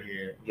Kenidra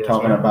here,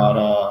 talking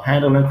about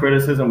handling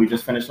criticism. We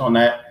just finished on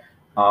that.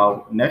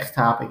 Next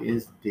topic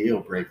is deal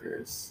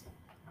breakers.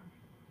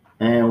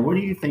 And what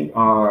do you think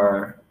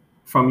are,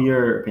 from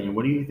your opinion,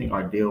 what do you think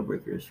are deal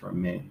breakers for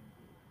men?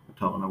 I'm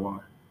talking to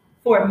women.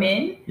 For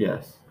men?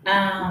 Yes.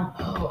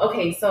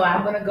 Okay, so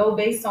I'm gonna go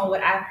based on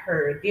what I've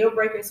heard. Deal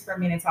breakers for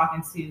men and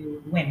talking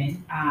to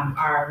women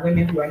are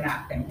women who are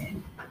not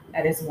feminine.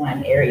 That is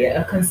one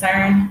area of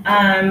concern.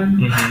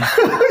 And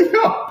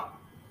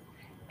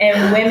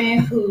women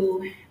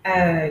who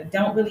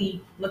don't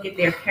really look at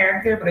their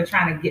character, but are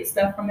trying to get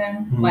stuff from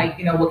them. Mm-hmm. Like,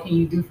 what can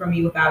you do for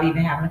me without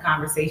even having a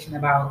conversation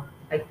about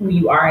like who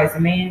you are as a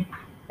man?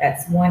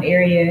 That's one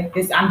area.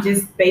 I'm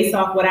just based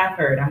off what I've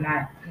heard. I'm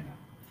not,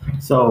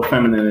 So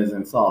feminine is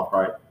in soft,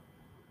 right?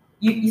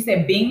 You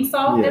said being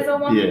soft as a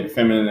woman? Yeah,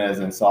 feminine as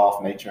in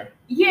soft nature.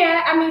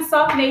 Yeah, I mean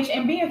soft nature,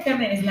 and being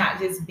feminine is not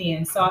just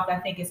being soft. I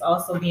think it's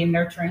also being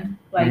nurturing.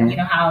 Like,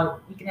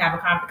 how you can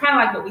have kind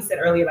of like what we said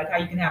earlier, like how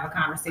you can have a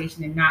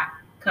conversation and not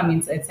come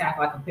into attack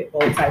like a pit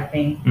bull type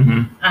thing.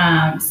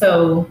 Mm-hmm.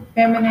 So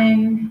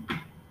feminine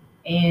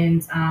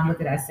and what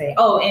did I say?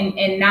 Oh,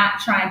 and not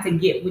trying to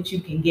get what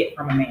you can get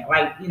from a man.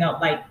 Like,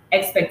 like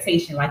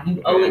expectation, like you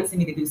owe it to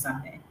me to do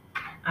something.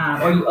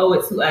 Or you owe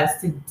it to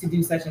us to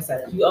do such and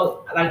such. You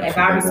owe, like, if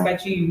I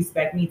respect you, you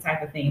respect me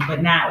type of thing.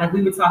 But not, like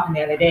we were talking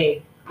the other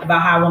day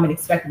about how a woman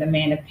expected a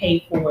man to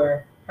pay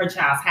for her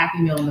child's Happy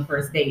Meal on the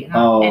first date. In my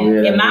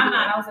mind,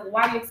 I was like,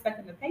 why do you expect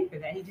him to pay for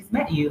that? He just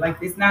met you. Like,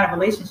 it's not a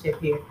relationship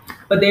here.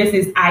 But there's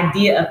this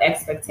idea of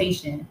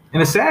expectation.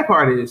 And the sad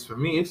part is, for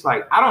me, it's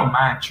like, I don't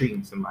mind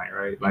treating somebody,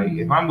 right? Like,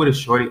 if I'm with a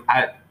shorty,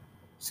 I'm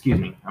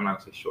not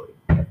gonna say shorty.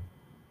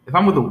 If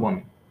I'm with a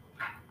woman,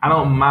 I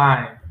don't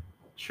mind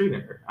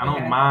treating her. I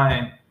don't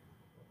mind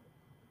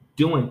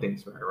doing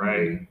things for her,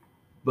 right? Mm-hmm.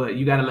 But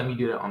you gotta let me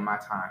do that on my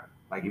time.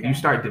 Like, if you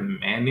start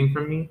demanding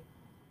from me,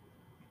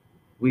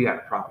 we got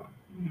a problem.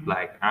 Mm-hmm.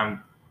 Like, and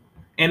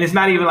it's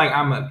not even like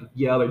I'm gonna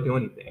yell or do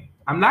anything.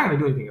 I'm not gonna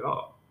do anything at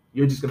all.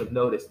 You're just gonna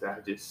notice that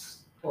I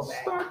just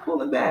start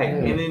pulling back.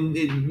 Mm-hmm. And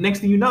then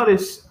next thing you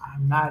notice,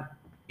 I'm not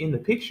in the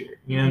picture.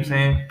 You know what I'm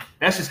saying?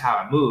 That's just how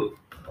I move.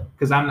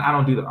 Because I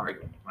don't do the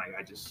arguing. Like,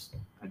 I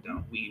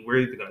don't. We're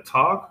either gonna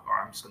talk or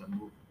I'm just gonna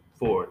move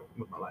forward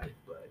with my life.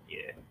 But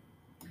yeah.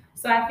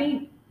 So I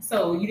think,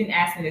 so you didn't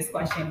ask me this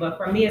question, but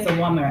for me as a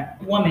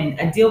woman,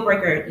 a deal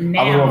breaker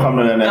now. I was gonna come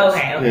to that next.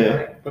 Okay.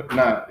 Yeah, but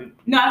not.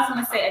 No, I was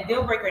gonna say a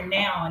deal breaker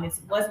now, and it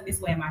wasn't this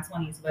way in my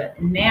 20s,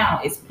 but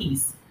now is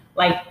peace.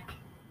 Like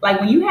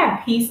when you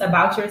have peace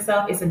about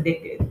yourself, it's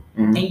addictive,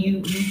 mm-hmm. and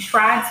you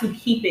try to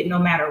keep it no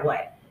matter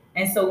what.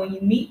 And so when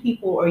you meet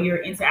people or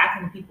you're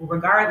interacting with people,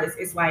 regardless,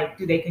 it's like,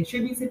 do they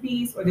contribute to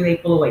peace or do they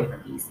pull away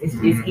from peace? It's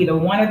either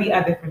one or the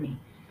other for me.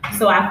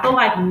 So I feel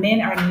like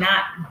men are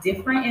not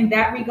different in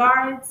that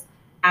regards.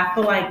 I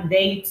feel like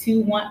they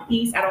too want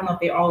peace. I don't know if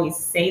they always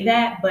say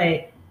that,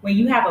 but when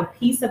you have a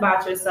peace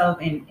about yourself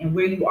and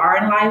where you are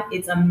in life,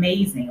 it's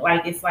amazing.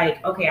 Like, it's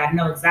like, okay, I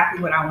know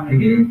exactly what I want to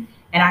do,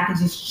 and I can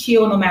just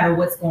chill no matter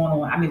what's going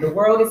on. I mean, the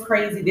world is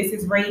crazy. This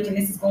is raging.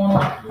 This is going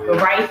on. But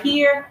right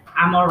here,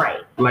 I'm all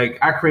right. Like,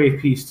 I crave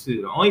peace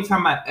too. The only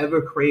time I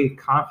ever crave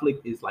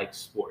conflict is like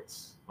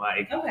sports.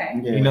 Like,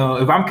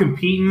 if I'm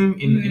competing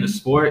in a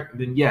sport,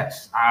 then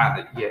yes,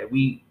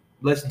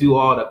 let's do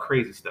all the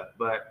crazy stuff.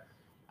 But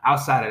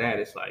outside of that,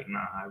 it's like,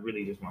 nah, I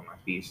really just want my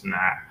peace. And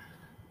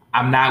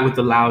I'm not with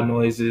the loud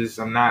noises.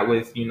 I'm not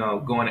with,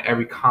 going to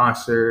every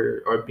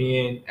concert or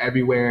being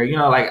everywhere.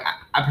 Like,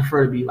 I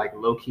prefer to be like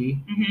low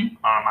key.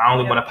 Mm-hmm. I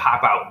only want to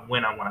pop out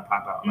when I want to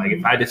pop out. Mm-hmm. Like,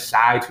 if I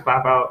decide to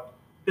pop out,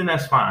 then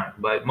that's fine.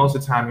 But most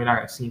of the time, you're not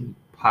going to see me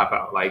pop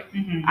out. Like,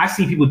 I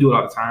see people do it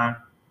all the time.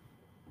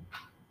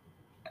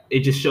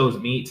 It just shows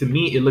me, to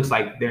me, it looks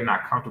like they're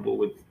not comfortable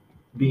with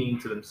being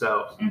to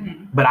themselves.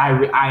 Mm-hmm. But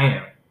I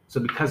am. So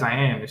because I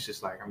am, it's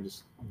just like,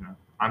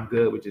 I'm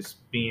good with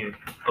just being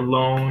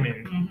alone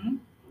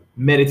and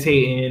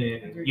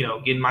meditating and,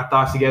 getting my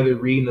thoughts together,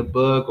 reading a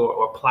book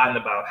or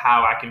plotting about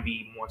how I can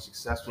be more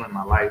successful in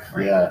my life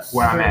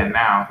where I'm at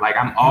now. Like,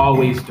 I'm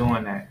always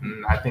doing that.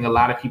 And I think a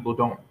lot of people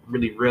don't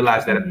really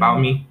realize that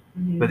about me,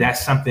 but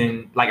that's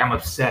something, like, I'm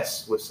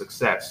obsessed with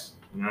success.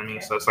 You know what I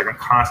mean? So it's like I'm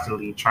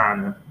constantly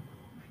trying to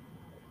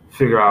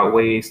figure out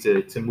ways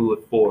to move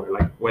it forward,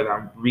 like whether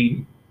I'm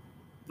reading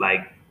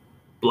like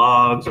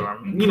blogs or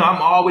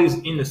I'm always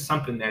into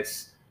something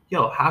that's,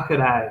 how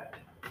could I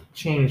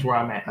change where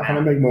I'm at now? How can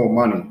I make more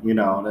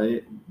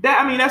money?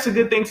 That's a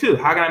good thing too.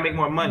 How can I make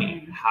more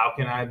money? How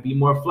can I be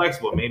more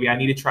flexible? Maybe I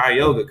need to try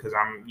yoga because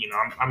I'm you know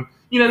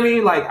what I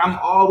mean? Like, I'm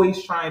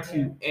always trying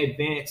to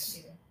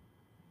advance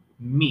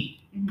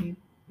me. Mm-hmm.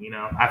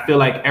 I feel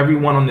like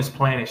everyone on this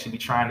planet should be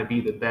trying to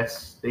be the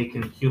best they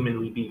can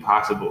humanly be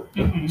possible,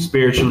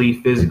 spiritually,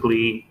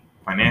 physically,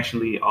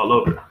 financially, all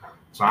over.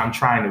 So I'm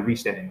trying to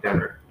reach that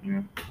endeavor.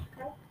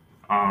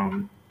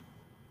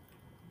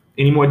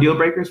 Any more deal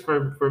breakers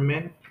for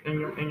men in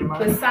your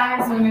mind?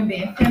 Besides women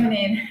being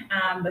feminine,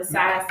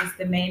 besides this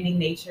demanding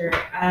nature,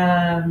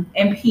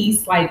 and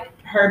peace, like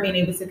her being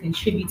able to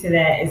contribute to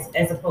that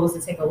as opposed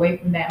to take away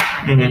from that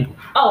kind of thing.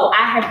 Oh,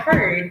 I have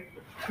heard,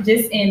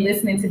 just in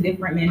listening to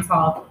different men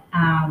talk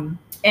and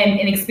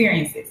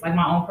experiences, like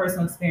my own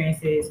personal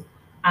experiences,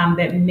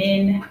 that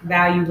men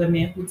value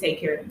women who take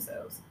care of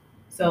themselves.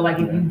 So like,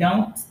 if you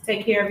don't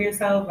take care of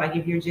yourself, like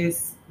if you're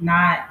just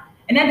not,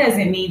 And that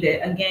doesn't mean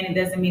that, again, it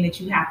doesn't mean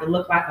that you have to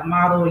look like a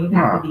model or you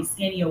have to be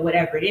skinny or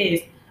whatever it is.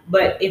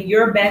 But if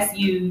your best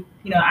you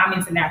know, I'm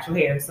into natural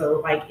hair. So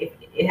like if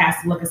it has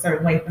to look a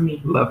certain way for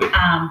me. Love it.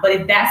 But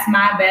if that's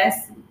my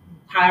best,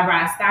 however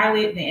I style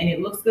it, and it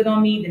looks good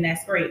on me, then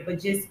that's great.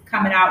 But just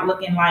coming out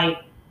looking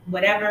like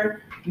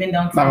whatever, then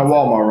don't. Like a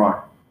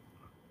Walmart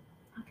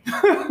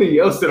run.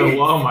 Yo said a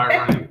Walmart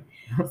run.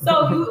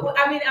 So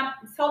I'm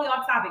totally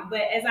off topic,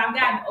 but as I've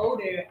gotten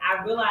older,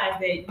 I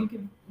realized that you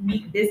can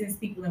meet business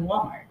people in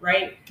Walmart,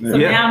 right? So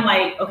now I'm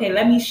like, okay,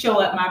 let me show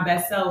up my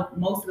best self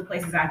most of the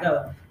places I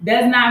go.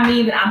 Does not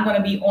mean that I'm going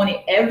to be on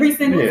it every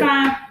single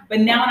time, but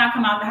now when I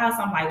come out the house,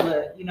 I'm like,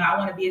 look, you know, I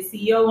want to be a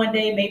CEO one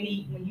day.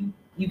 Maybe when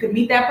you could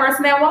meet that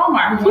person at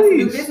Walmart who wants to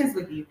do business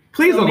with you.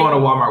 Please don't go to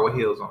Walmart with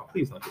heels on.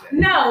 Please don't do that.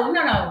 No.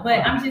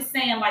 But I'm just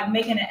saying, like,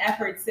 making an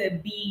effort to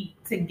be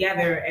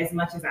together as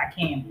much as I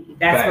can be.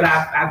 That's what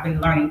I've been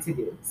learning to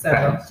do.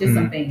 So just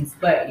some things,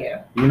 but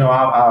yeah. You know,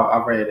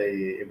 I read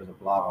it was a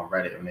blog on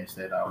Reddit, and they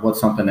said, what's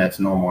something that's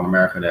normal in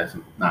America that's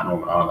not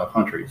normal in other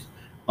countries?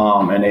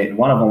 And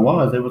one of them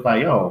was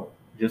like, yo,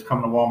 just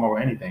come to Walmart or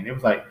anything. It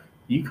was like,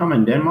 you come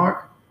in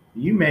Denmark,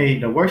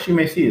 the worst you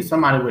may see is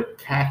somebody with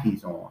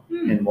khakis on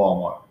in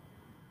Walmart.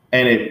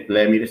 And it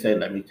led me to say,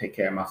 let me take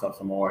care of myself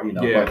some more, you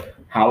know. But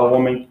how a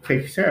woman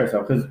takes care of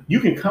herself, because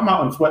you can come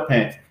out in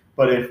sweatpants,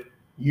 but if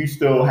you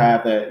still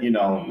have that, you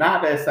know,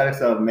 not the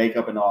aesthetics of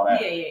makeup and all that,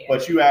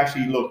 but you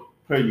actually look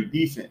pretty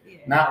decent,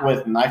 not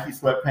with Nike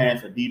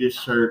sweatpants, Adidas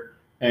shirt,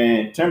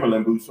 and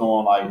Timberland boots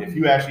on. Like, if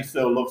you actually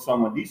still look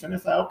somewhat decent,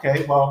 it's like,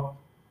 okay, well,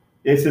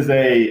 this is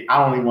I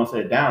don't even want to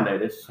say a down day.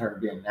 This is her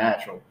being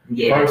natural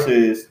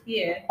versus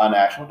a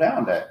natural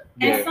down day.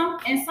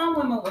 And some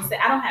women will say,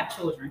 I don't have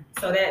children,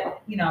 so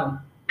that, you know,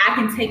 I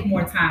can take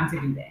more time to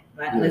do that.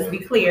 Like, let's be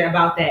clear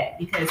about that,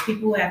 because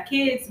people who have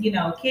kids, you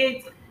know,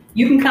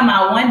 you can come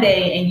out one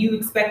day and you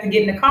expect to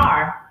get in the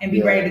car and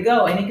be ready to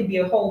go, and it could be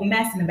a whole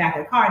mess in the back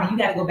of the car, and then you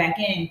got to go back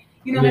in.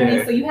 You know what I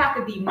mean? So you have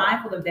to be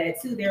mindful of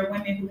that too. There are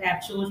women who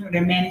have children,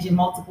 they're managing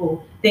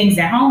multiple things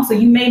at home. So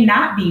you may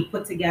not be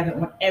put together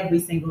on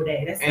every single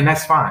day.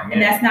 That's fine. And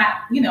that's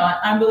not, you know, an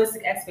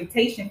unrealistic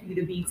expectation for you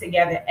to be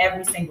together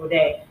every single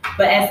day.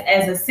 But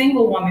as a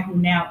single woman who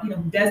now, you know,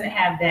 who doesn't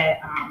have that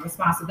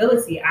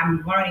responsibility,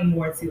 I'm learning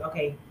more to,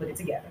 okay, put it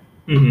together.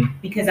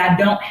 Because I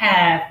don't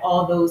have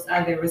all those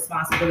other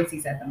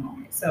responsibilities at the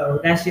moment. So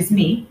that's just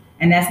me.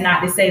 And that's not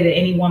to say that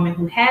any woman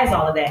who has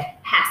all of that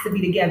has to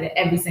be together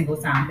every single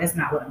time. That's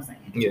not what I'm saying.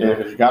 Yeah,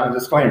 because you got a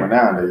disclaimer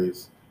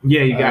nowadays.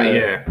 Yeah, you got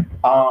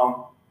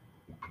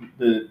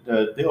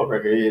The deal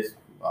breaker is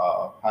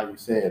how you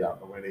say it,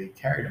 the way they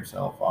carry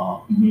themselves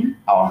out in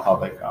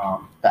public,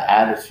 the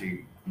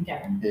attitude.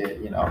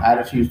 You know,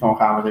 attitudes on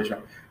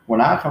conversation.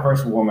 When I converse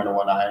with a woman or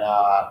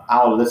whatnot,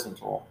 I'll listen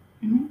to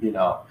them. You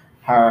know,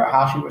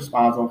 how she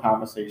responds on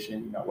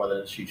conversation. You know,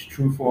 whether she's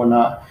truthful or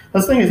not. But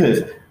the thing is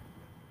this.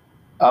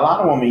 A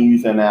lot of women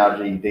use the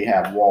analogy, they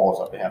have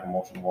walls up, they have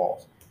emotional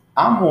walls.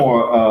 I'm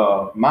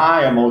more,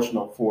 my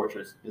emotional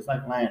fortress is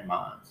like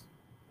landmines.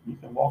 You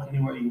can walk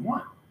anywhere you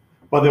want.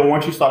 But then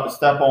once you start to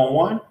step on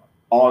one,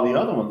 all the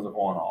other ones are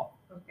going off.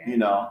 You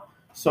know?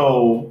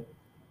 So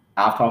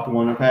I've talked to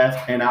one in the past,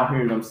 and I'll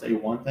hear them say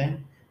one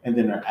thing, and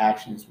then their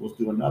actions will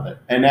do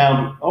another. And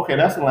now, okay,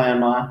 that's a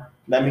landmine.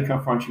 Let me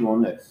confront you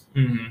on this.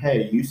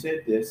 Hey, you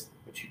said this,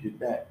 but you did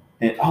that.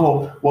 And,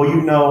 oh, well,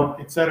 you know,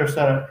 et cetera, et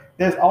cetera.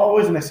 There's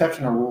always an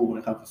exception or rule when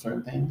it comes to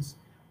certain things,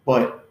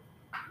 but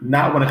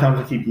not when it comes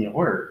to keeping your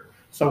word.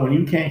 So when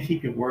you can't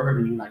keep your word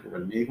and you like to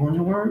renege on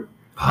your word,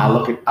 I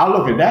look at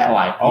that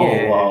like,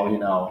 well, you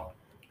know,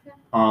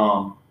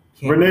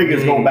 renege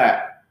is go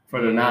back for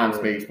the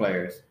non-space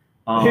players.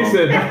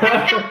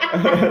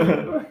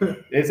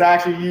 It's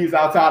actually used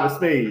outside the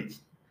stage.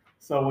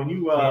 So when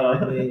you I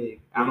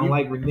don't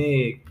like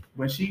renege.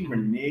 When she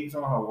reneges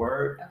on her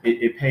word,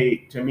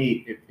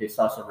 it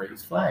starts to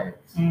raise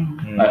flags.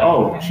 Like,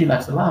 oh, she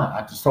likes to lie.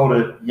 I just told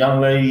a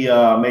young lady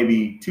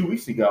maybe 2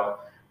 weeks ago,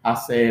 I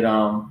said,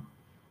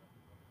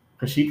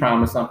 because she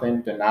promised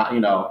something to not, you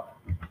know,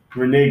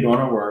 reneged on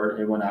her word.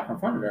 And when I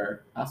confronted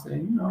her, I said,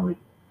 you know, it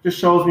just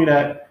shows me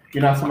that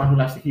you're not somebody who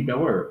likes to keep their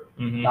word.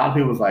 A lot of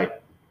people was like,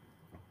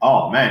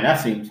 oh man, that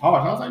seems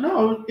harsh. I was like,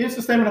 no, it's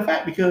a statement of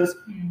fact, because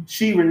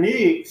she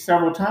reneged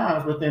several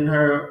times within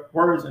her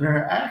words and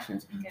her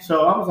actions.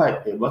 So I was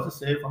like, it wasn't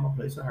said from a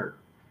place of hurt.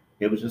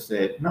 It was just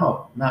said,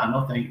 no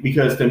thank you.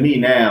 Because to me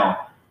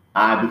now,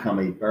 I become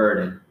a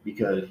burden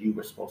because you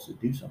were supposed to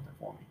do something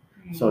for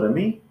me. So to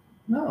me,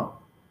 no,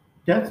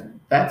 that's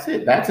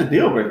it. That's a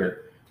deal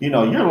breaker. You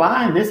know, you're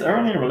lying this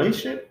early in a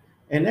relationship,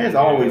 and there's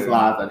always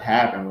lies that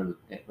happen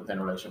within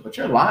a relationship, but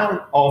you're lying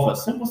off of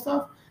simple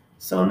stuff.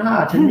 So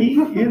to me,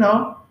 you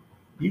know,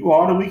 you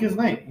are the weakest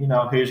link. You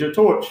know, here's your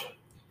torch.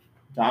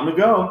 Time to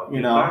go.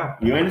 You know,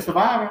 you ain't a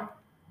survivor.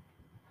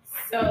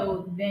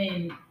 So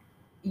then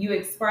you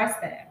express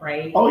that,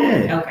 right? Oh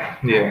yeah. Okay.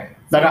 Yeah.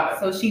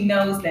 So she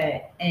knows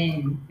that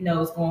and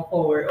knows going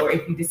forward, or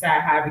if you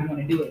decide however you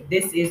want to do it,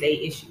 this is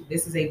a issue.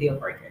 This is a deal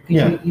breaker.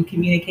 Because you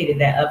communicated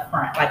that up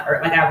front. Like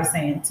I was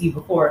saying to you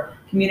before,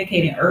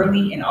 communicating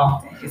early and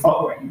often is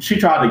important. She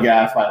tried to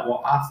gaslight.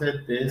 Well, I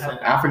said this, and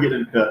I forget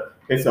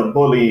it's a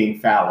bullying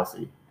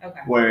fallacy.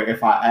 Okay. Where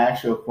if I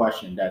ask you a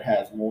question that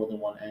has more than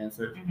one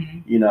answer,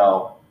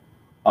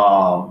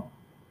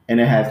 and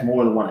it has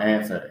more than one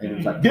answer, and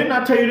it's like, didn't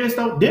I tell you this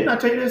though? Didn't I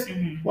tell you this?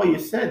 Well, you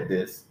said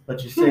this,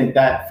 but you said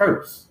that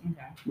first,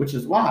 which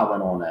is why I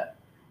went on that.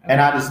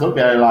 And I just looked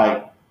at it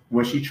like,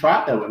 when she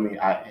tried that with me,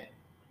 I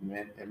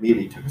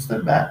immediately took a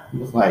step back. It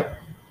was like,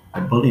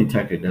 a bullying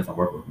tactic doesn't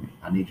work with me.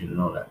 I need you to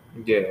know that.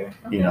 Yeah.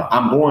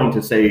 I'm going to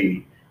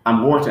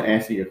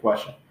answer your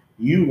question.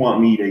 You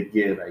want me to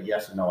give a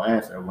yes or no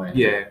answer when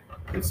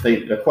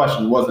the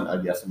question wasn't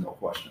a yes or no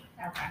question.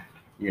 Okay.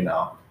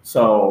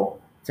 So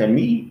to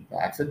me,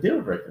 that's a deal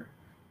breaker.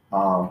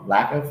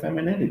 Lack of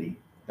femininity,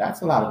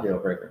 that's a lot of deal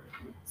breaker.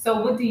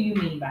 So what do you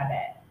mean by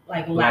that?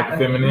 Like lack of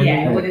femininity?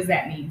 Yeah, what does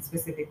that mean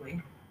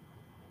specifically?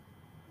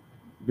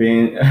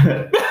 Being you look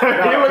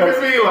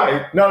at me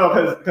like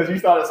because you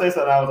started to say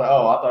something, I was like,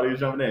 oh, I thought he was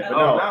jumping in. But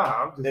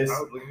I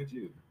was looking at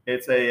you.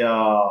 It's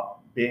a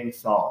being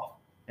soft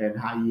and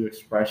how you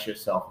express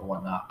yourself and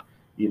whatnot.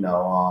 I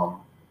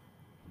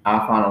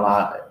find a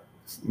lot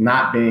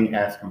not being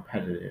as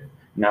competitive.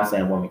 I'm not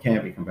saying women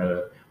can't be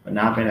competitive, but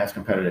not being as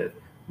competitive.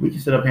 We can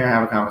sit up here and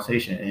have a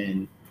conversation,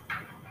 and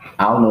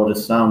I'll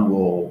notice some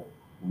will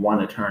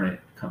want to turn it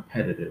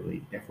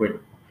competitively.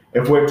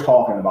 If we're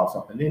talking about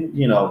something, then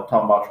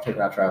talking about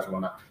taking out trash or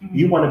whatnot,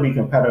 you want to be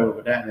competitive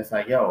with that, and it's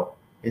like, yo,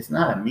 it's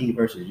not a me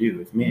versus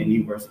you, it's me and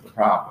you versus the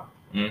problem.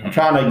 I'm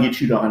trying to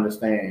get you to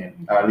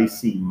understand, or at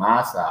least see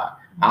my side.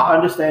 I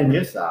understand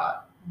your side,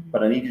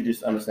 but I need you to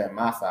just understand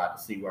my side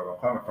to see where I'm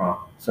coming from,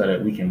 so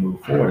that we can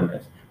move forward in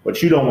this.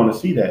 But you don't want to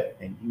see that,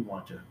 and you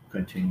want to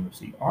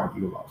continuously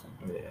argue about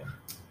something. Yeah.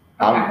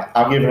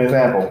 I'll give an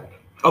example.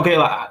 Okay,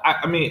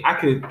 I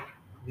could,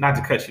 not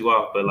to cut you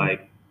off, but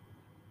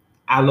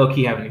I low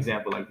key have an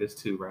example like this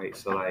too, right?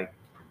 So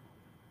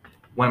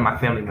one of my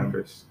family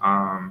members,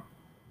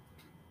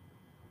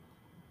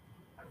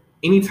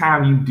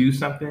 anytime you do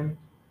something,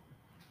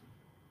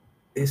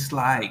 it's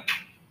like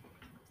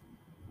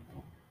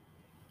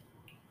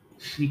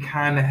she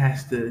kind of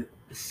has to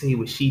say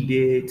what she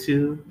did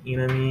too. You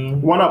know what I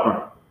mean?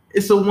 One-upper.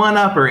 It's a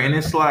one-upper, and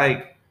it's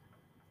like,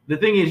 the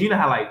thing is,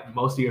 how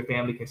most of your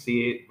family can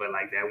see it, but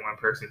that one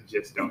person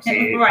just don't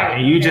see it. Right.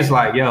 And you just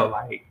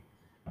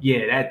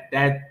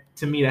that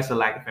to me, that's a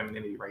lack of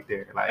femininity right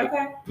there.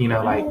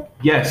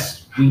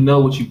 Yes, we know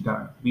what you've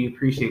done. We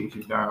appreciate what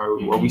you've done,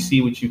 or we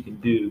see what you can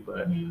do.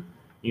 But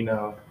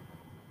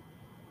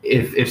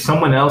if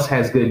someone else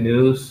has good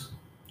news,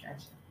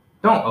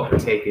 don't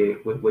overtake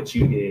it with what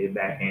you did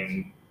back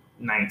in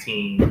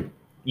 19,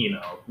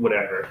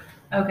 whatever.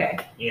 Okay.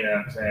 You know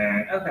what I'm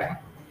saying? Okay.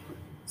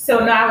 So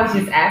no, I was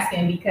just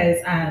asking because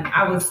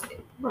I went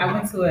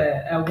to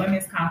a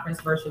women's conference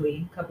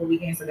virtually a couple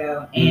weekends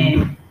ago,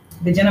 and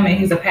the gentleman,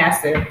 who's a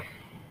pastor,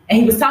 and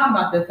he was talking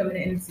about the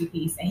femininity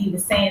piece, and he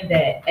was saying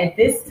that at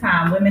this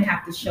time, women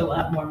have to show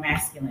up more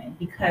masculine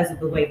because of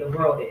the way the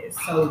world is.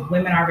 So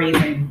women are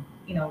raising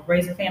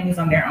families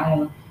on their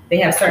own. They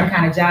have certain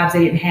kind of jobs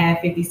they didn't have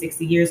 50,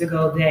 60 years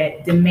ago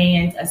that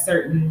demand a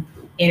certain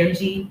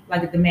energy,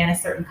 demand a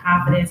certain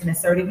confidence and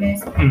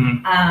assertiveness.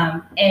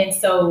 And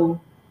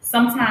so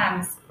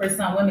sometimes for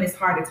some women, it's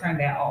hard to turn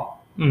that off.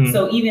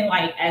 So even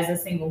as a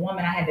single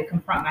woman, I had to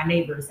confront my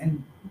neighbors,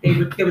 and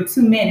there were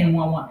two men and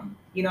one woman.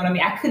 You know what I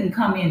mean? I couldn't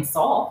come in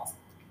soft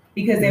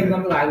because they were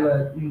going to be like,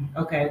 look,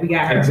 okay, we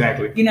got her.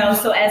 Exactly.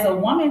 So as a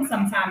woman,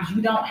 sometimes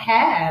you don't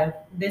have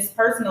this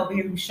person over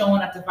here who's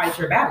showing up to fight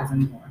your battles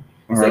anymore.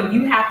 So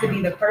you have to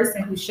be the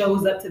person who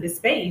shows up to the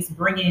space,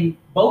 bringing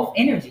both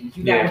energies.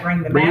 You got to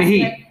bring the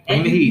masculine,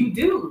 and you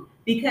do,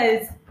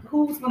 because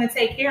who's going to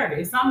take care of it?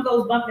 If something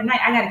goes bump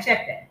tonight, I got to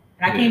check that,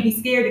 and I can't be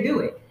scared to do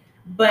it.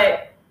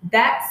 But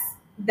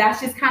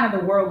that's just kind of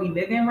the world we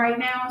live in right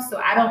now.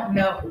 So I don't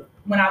know.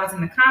 When I was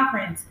in the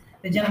conference,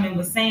 the gentleman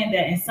was saying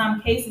that in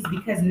some cases,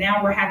 because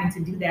now we're having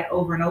to do that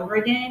over and over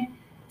again,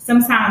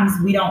 sometimes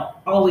we don't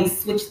always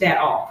switch that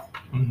off.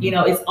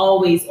 It's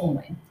always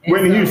on.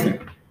 Whitney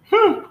Houston.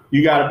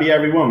 You got to be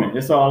every woman.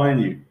 It's all in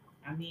you.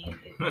 I mean,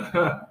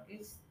 I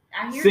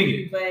hear Sing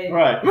you, it. but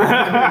right.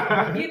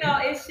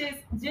 It's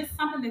just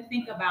something to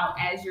think about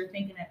as you're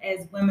thinking of,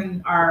 as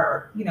women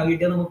are, you're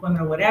dealing with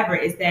women or whatever,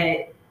 is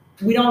that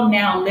we don't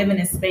now live in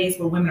a space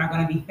where women are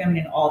going to be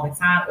feminine all the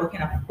time or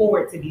can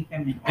afford to be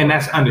feminine. And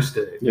that's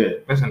understood. Yeah.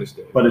 That's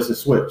understood. But it's a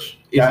switch.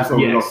 That's what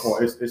we look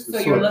for. It's the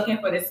switch. You're looking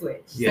for the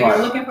switch. Yes. So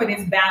you're looking for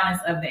this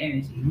balance of the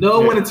energy. Know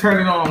when to turn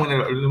it on, when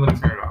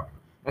to turn it off.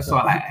 That's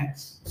all I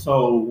ask.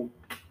 So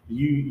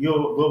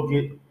we'll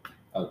get,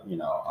 a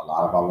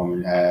lot of our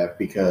women have,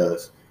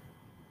 because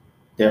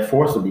they're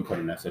forced to be put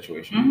in that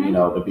situation,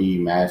 to be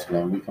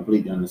masculine. We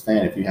completely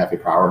understand if you have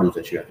your priorities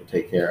that you have to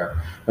take care of.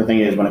 The thing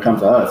is, when it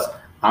comes to us,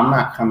 I'm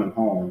not coming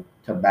home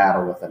to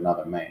battle with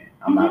another man.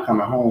 I'm not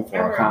coming home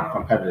for a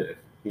competitive.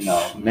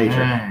 nature.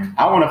 Man.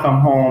 I want to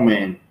come home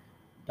and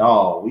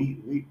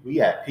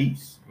we at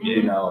peace.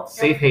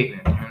 Safe haven.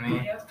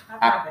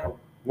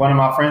 One of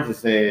my friends has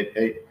said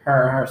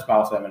her and her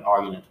spouse have been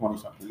arguing in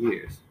 20-something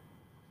years.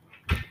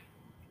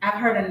 I've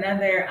heard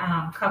another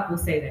couple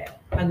say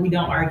that, like, we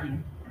don't argue,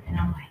 and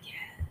I'm like,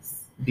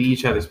 yes. Be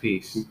each other's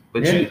peace.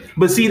 But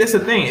see, that's the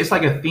thing. It's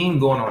like a theme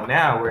going on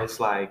now where it's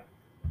like,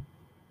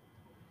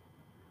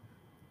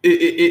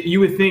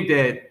 you would think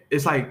that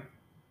it's like,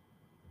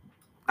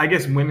 I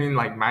guess women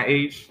like my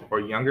age or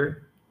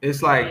younger,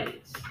 it's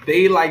like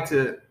they like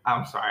to.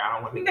 I'm sorry, I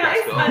don't want to. No,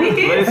 it's funny.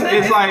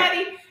 It's like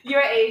funny.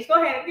 Your age.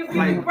 Go ahead.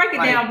 Break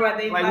it down,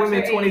 brother. Like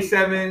women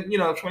 27,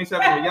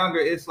 27 or younger.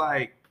 It's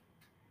like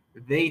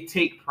they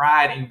take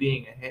pride in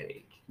being a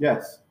headache.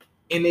 Yes.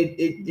 And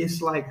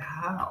it's like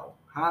how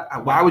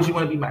why would you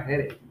want to be my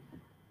headache?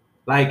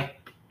 Like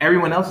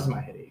everyone else is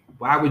my headache.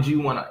 Why would you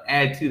want to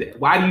add to that?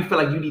 Why do you feel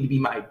like you need to be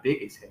my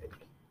biggest headache?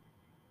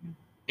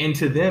 And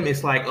to them,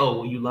 it's like, oh,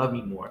 well, you love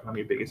me more. I'm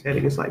your biggest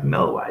headache. It's like,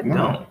 no, I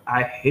don't.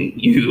 I hate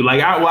you.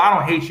 Like, I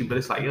don't hate you, but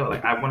it's like, yo,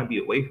 like, I want to be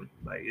away from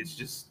you. Like, it's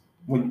just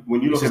when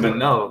you look at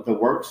the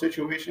work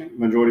situation,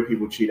 majority of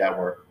people cheat at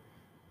work.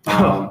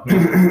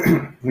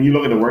 When you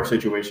look at the work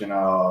situation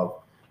of,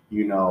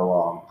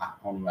 I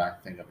only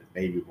think of it,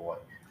 baby boy.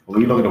 But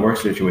when you look at the work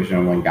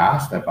situation, when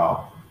guys step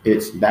out,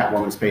 it's that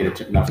woman's paid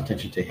enough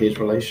attention to his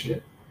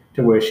relationship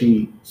to where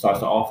she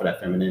starts to offer that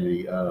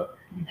femininity of,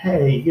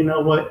 hey, you know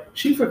what?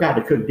 She forgot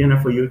to cook dinner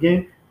for you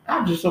again.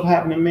 I just so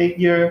happen to make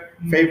your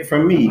favorite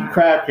from me,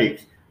 crab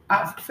cakes.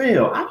 I just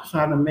so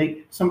happen to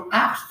make some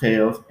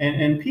oxtails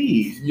and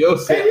peas. Yo,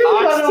 say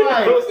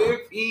oxtails and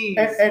peas.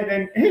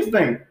 And here's the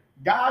thing.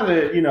 Guys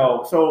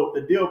are, so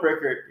the deal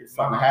breaker is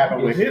starting to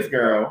happen with his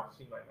girl.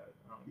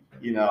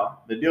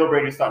 The deal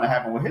breaker is starting to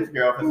happen with his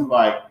girl because it's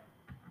like,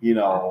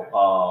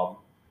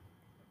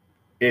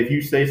 if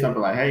you say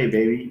something like, hey,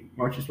 baby,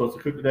 weren't you supposed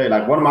to cook today?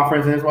 Like one of my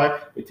friends and his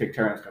wife, they take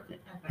turns cooking.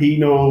 Okay. He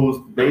knows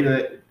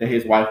that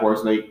his wife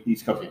works late,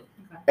 he's cooking.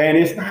 Okay. And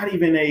it's not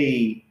even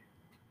a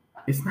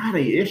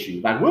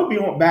issue. Like we'll be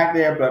back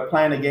there, but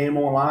playing a game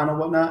online or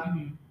whatnot.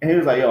 Mm-hmm. And he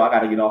was like, yo, I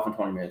got to get off in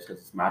 20 minutes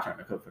because it's my turn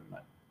to cook for the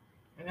night.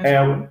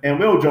 And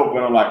we'll joke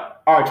with him like,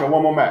 all right, yo,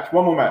 one more match.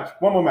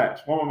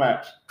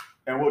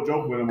 And we'll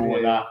joke with him and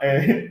whatnot.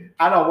 And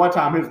I know one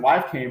time his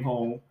wife came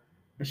home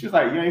and she's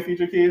like, you ain't feed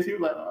your kids? He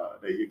was like,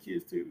 they're your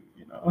kids too,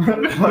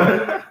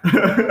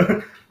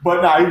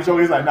 but nah, he was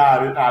always like, nah,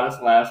 this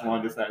last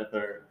one, this, that, and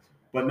third.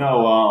 But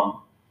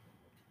no,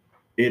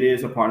 it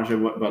is a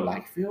partnership. But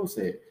like Phil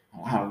said,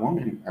 a lot of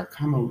women are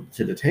coming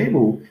to the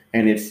table,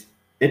 and it's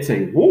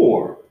a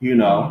war,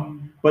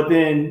 But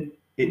then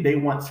they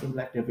want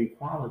selective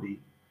equality,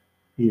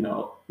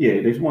 Yeah,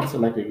 they want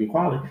selective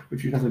equality,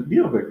 which is a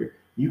deal breaker.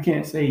 You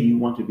can't say you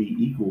want to be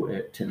equal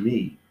to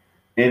me,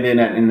 and then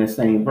in the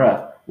same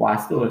breath, well, I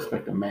still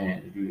expect a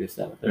man to do this,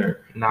 that, and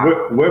third. Nah.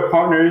 We're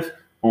partners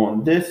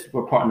on this.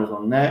 We're partners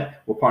on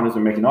that. We're partners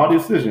in making all the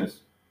decisions.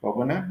 But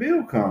when that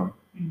bill comes,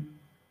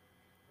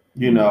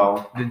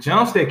 the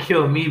jumps that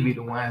kill me be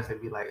the ones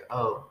that be like,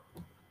 oh,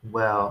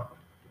 well,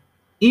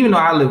 even though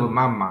I live with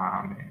my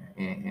mom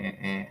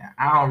and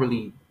I don't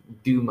really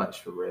do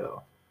much for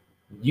real,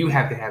 you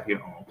have to have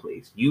your own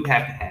place. You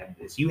have to have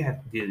this. You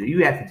have to do this.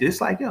 You have to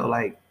just like, yo,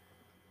 like,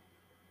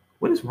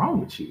 what is wrong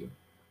with you?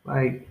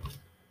 Like,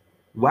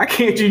 why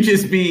can't you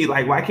just be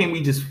like, why can't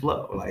we just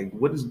flow? Like,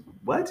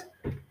 what?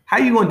 How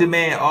you gonna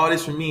demand all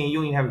this from me and you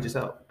don't even have it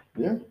yourself?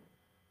 Yeah.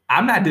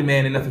 I'm not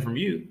demanding nothing from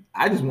you.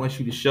 I just want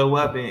you to show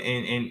up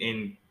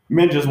and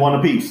men just want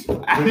a piece.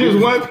 I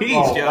just want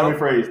peace, yo. Let me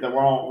phrase that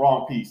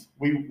wrong piece.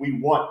 We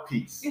want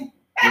peace.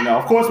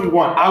 Of course we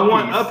want. I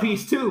want a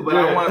piece too, but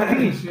I want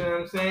peace. You know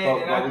what I'm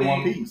saying? But we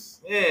want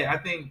peace. Yeah, I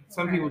think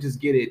some people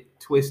just get it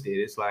twisted.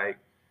 It's like.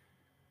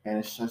 And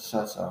it's just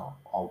such a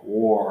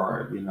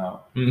war,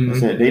 Mm-hmm.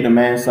 Said they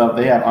demand stuff.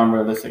 They have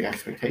unrealistic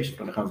expectations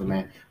when it comes to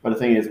men. But the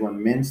thing is,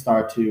 when men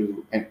start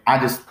to, and I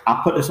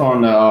put this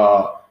on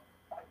the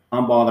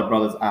Unbothered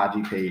Brothers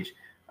IG page.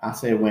 I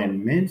said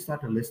when men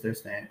start to list their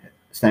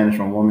standards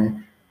from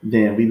women,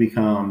 then we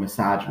become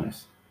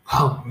misogynists.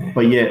 Oh man!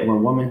 But yet,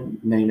 when women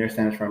name their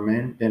standards for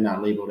men, they're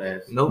not labeled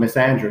as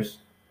misandrous,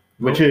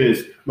 which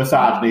is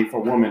misogyny for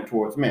women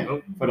towards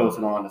men. For those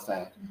who don't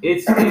understand,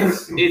 it's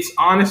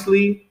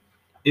honestly.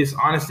 It's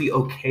honestly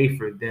okay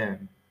for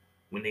them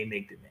when they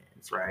make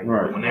demands, right?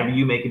 Whenever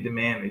you make a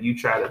demand and you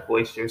try to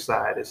voice your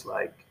side, it's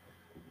like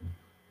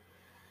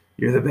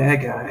you're the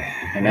bad guy.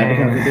 And that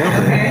becomes a deal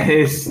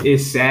breaker.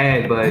 It's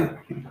sad, but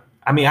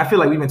I mean, I feel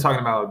like we've been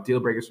talking about deal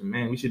breakers for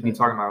men. We should be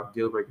talking about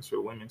deal breakers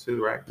for women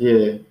too, right?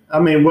 Yeah.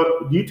 I mean,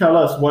 what you tell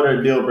us? What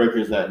are deal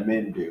breakers that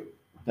men do?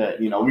 That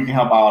we can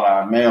help out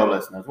our male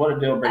listeners. What are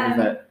deal breakers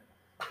that?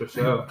 For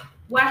sure.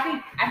 Well,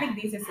 I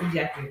think these are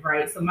subjective,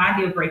 right? So my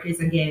deal breakers,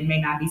 again, may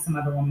not be some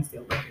other woman's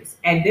deal breakers.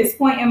 At this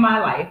point in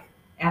my life,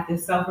 after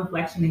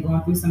self-reflection and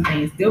going through some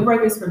things, deal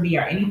breakers for me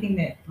are anything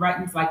that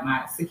threatens like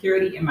my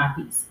security and my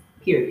peace,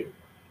 period.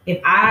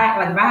 If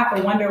I have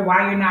to wonder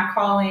why you're not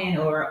calling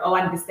or,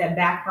 I need to step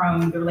back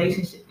from the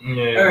relationship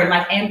or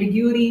like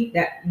ambiguity,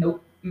 that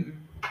nope.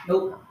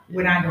 Nope.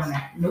 We're not doing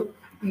that. Nope.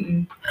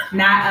 Mm-mm.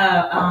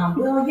 Not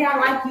well, yeah,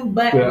 I like you,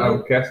 but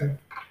nope.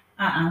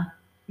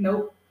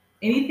 Nope.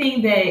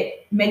 Anything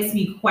that makes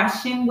me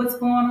question what's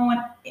going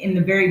on in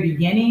the very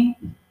beginning,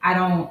 I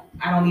don't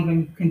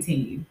even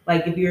continue.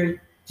 Like if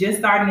you're just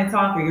starting to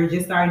talk or you're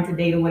just starting to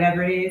date or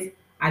whatever it is,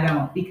 I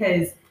don't,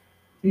 because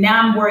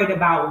now I'm worried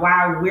about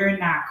why we're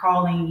not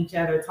calling each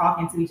other,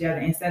 talking to each other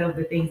instead of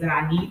the things that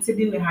I need to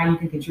do and how you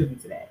can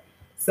contribute to that.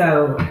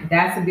 So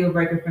that's a deal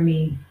breaker for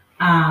me.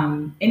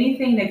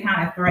 Anything that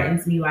kind of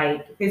threatens me,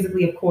 like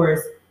physically, of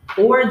course,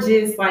 or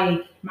just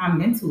like my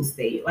mental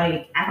state.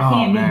 Like I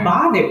can't be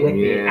bothered with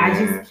it. I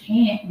just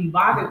can't be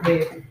bothered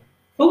with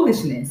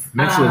foolishness.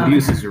 Mental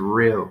abuse is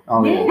real.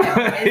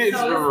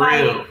 It's real.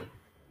 Like,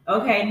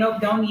 okay,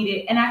 nope, don't need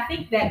it. And I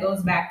think that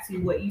goes back to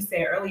what you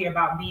said earlier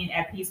about being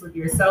at peace with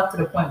yourself to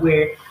the point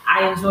where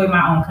I enjoy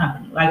my own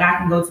company. Like I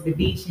can go to the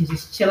beach and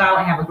just chill out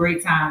and have a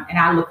great time, and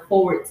I look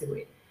forward to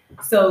it.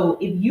 So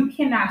if you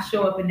cannot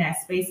show up in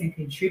that space and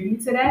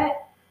contribute to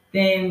that,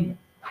 then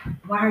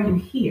why are you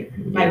here?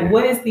 Like,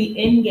 what is the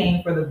end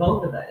game for the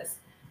both of us?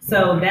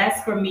 So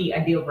that's for me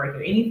a deal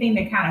breaker. Anything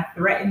that kind of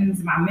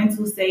threatens my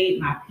mental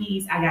state, my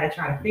peace, I got to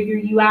try to figure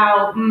you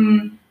out,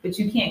 but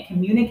you can't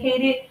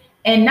communicate it.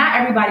 And not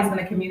everybody's going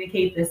to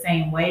communicate the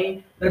same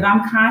way. But if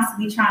I'm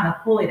constantly trying to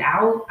pull it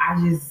out, I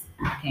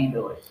can't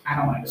do it. I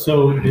don't want to do it.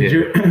 So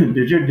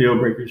did your deal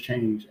breakers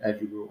change as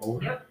you grew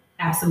older? Yep,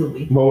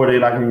 absolutely. What were they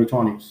like in your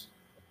 20s?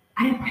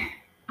 I'm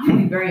going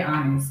to be very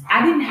honest.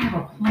 I didn't have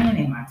a plan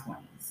in my 20s.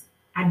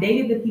 I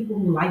dated the people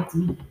who liked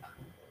me.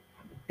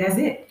 That's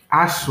it.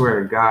 I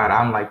swear to God,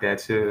 I'm like that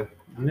too.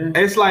 Yeah.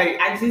 It's like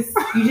I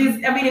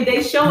mean, if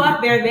they show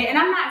up, they're there. And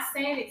I'm not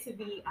saying it to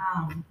be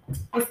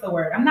what's the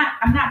word? I'm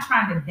not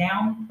trying to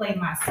downplay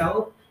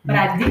myself, but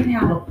I didn't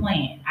have a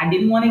plan. I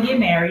didn't want to get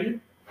married.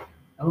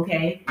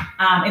 Okay.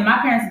 And my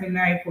parents have been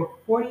married for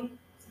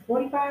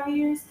 45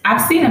 years.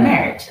 I've seen a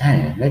marriage.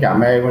 Damn, they got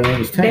married when they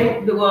was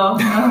 10. They were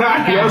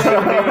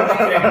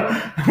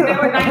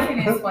 19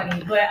 and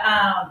 20. But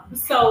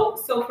so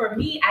for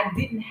me, I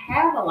didn't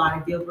have a lot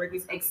of deal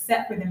breakers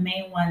except for the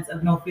main ones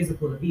of no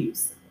physical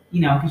abuse.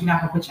 You know, because you're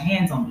not gonna put your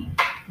hands on me.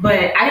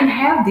 But I didn't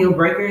have deal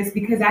breakers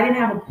because I didn't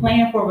have a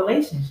plan for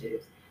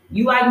relationships.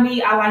 You like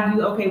me, I like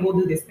you. Okay, we'll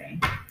do this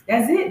thing.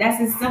 That's it.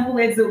 That's as simple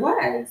as it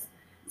was.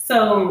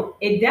 So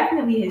it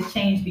definitely has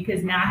changed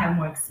because now I have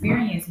more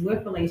experience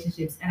with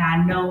relationships and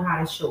I know how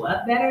to show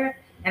up better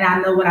and I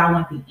know what I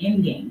want the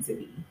end game to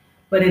be.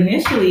 But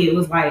initially it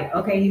was like,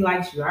 okay, he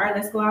likes you. All right,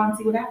 let's go out and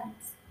see what happens.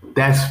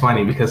 That's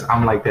funny because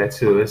I'm like that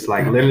too. It's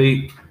like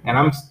literally, and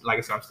I'm like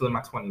I said, I'm still in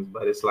my 20s,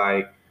 but it's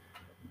like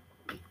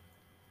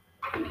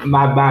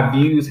my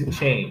views have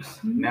changed.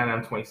 Now that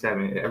I'm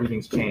 27,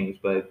 everything's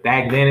changed. But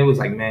back then it was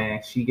like,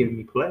 man, she giving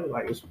me play.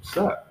 Like, what's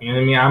up? You know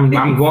what I mean?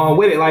 I'm going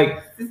with it.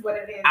 Like, this is what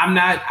it is.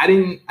 I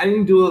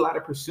didn't do a lot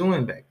of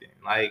pursuing back then.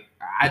 Like,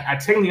 I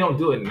technically don't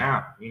do it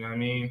now. You know what I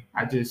mean?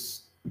 I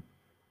just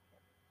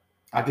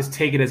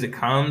take it as it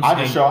comes. I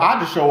just show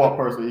up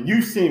personally.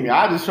 You see me.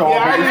 I just show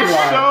up. I just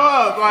show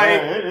up. Like,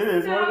 yeah, it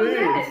is what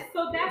it is.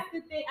 So that's the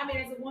thing. I mean,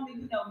 as a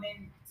woman, you know,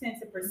 men tend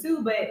to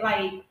pursue, but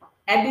like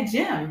at the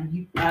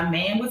gym, a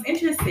man was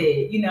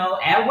interested. You know,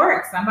 at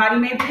work, somebody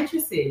may be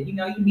interested. You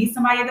know, you meet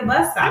somebody at the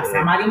bus stop,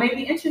 somebody may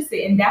be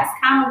interested, and that's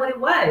kind of what it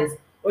was.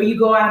 Or you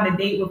go out on a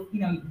date with, you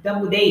know,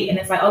 double date, and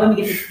it's like, oh, let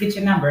me get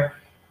your number.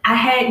 I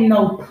had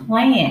no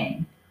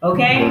plan.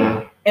 Okay.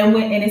 Mm-hmm.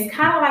 And it's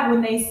kind of like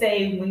when they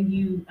say when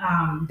you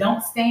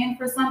don't stand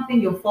for something,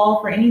 you'll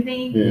fall for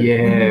anything.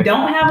 Yeah. When you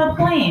don't have a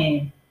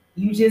plan,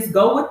 you just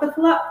go with the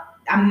flow.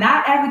 I'm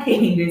not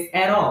advocating this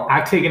at all.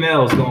 I've taken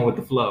L's going with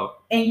the flow.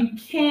 And you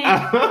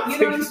can't, you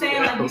know what I'm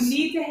saying? Like you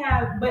need to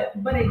have,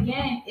 but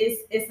again,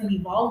 it's an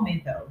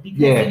evolvement though,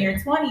 because in your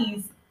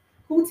 20s,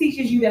 who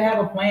teaches you to have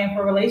a plan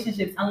for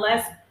relationships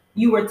unless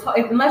you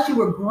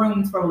were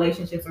groomed for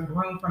relationships or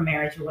groomed for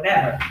marriage or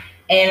whatever.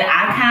 And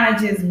I kind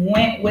of just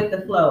went with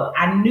the flow.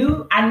 I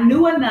knew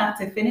enough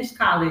to finish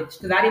college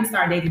because I didn't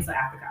start dating until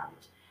after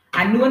college.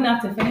 I knew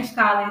enough to finish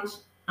college,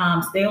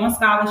 stay on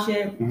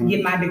scholarship,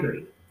 get my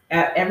degree.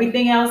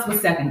 Everything else was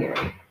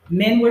secondary.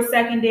 Men were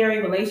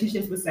secondary,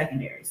 relationships were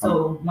secondary.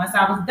 So once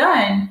I was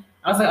done,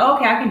 I was like, oh,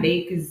 okay, I can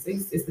date because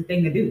it's the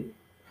thing to do.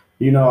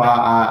 You know,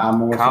 I'm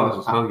more college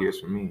was 12 years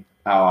for me.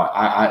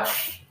 I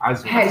my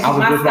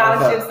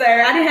scholarship,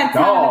 sir. I didn't have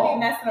time to be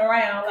messing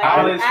around. Like,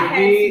 college for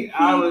me,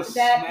 I was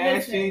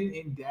smashing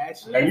and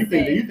dashing. You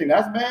think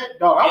that's bad?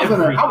 No, I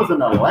was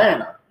in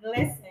Atlanta.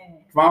 Listen.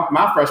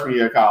 My freshman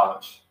year of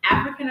college.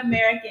 African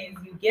Americans,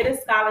 you get a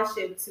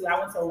scholarship to. I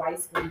went to a white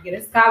school. You get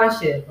a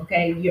scholarship.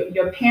 Okay,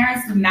 your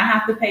parents do not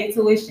have to pay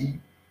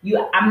tuition.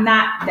 You're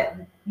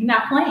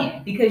not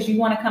playing because you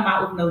want to come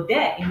out with no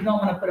debt and you don't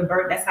want to put a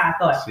burden. That's how I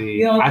thought.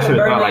 You don't put a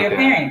burden on your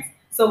parents.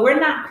 So we're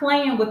not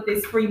playing with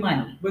this free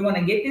money. We're going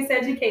to get this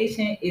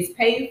education. It's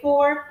paid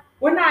for.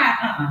 We're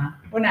not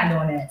doing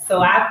that.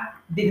 So I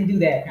didn't do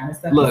that kind of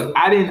stuff. Look,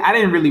 I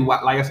didn't really,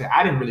 like I said,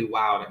 I didn't really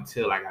wild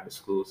until I got to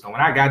school. So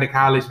when I got to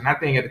college, and I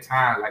think at the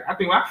time, like I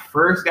think when I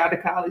first got to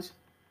college,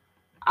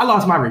 I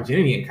lost my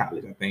virginity in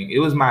college. I think it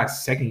was my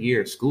second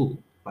year of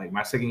school, like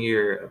my second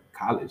year of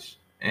college,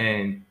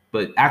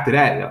 but after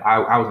that,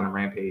 I was on a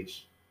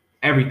rampage.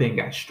 Everything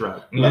got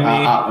struck. You know what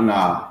I mean?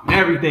 Nah.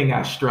 Everything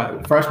got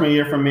struck. Freshman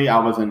year for me, I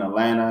was in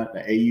Atlanta,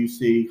 the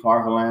AUC,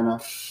 Clark, Atlanta.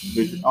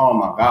 Oh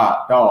my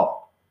God, dog.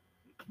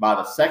 By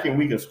the second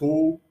week of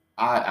school,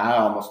 I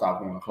almost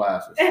stopped going to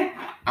classes.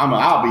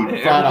 I'll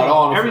be flat out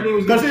honest. Everything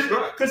was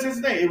because it's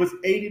the thing. It was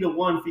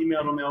 80-1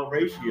 female to male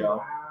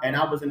ratio, and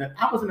I was in a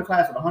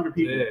class with 100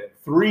 people. Yeah.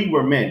 3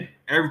 were men.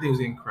 Everything was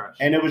in crush.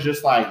 And it was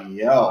just like,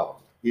 yo,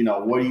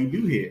 what do you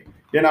do here?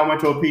 Then I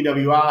went to a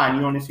PWI, and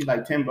you only see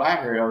like 10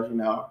 black girls,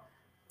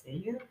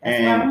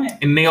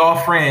 And they all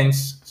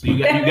friends, so you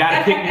got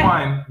to pick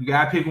one. You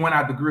got to pick one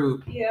out the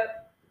group. Yep.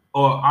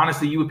 Or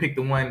honestly, you would pick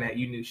the one that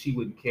you knew she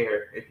wouldn't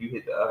care if you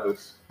hit the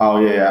others. Oh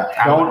yeah,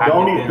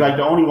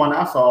 the only one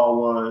I saw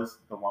was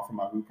the one from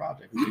my group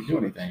project who didn't do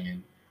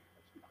anything,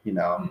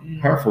 and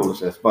her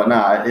foolishness. But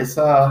nah, it's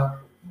I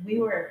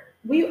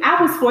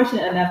was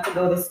fortunate enough to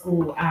go to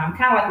school, kind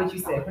of like what you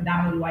said,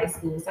 predominantly white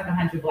school. It's like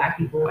 100 black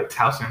people. Like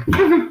Towson.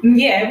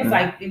 Yeah, it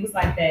was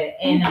like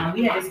that. And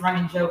we had this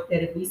running joke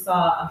that if we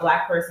saw a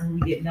black person who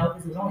we didn't know,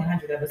 because there was only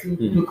 100 of us, we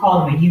would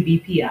call them a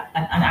UBP,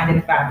 an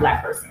unidentified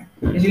black person,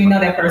 because you didn't know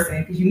that person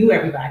because you knew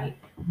everybody.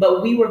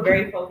 But we were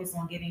very focused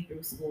on getting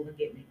through school and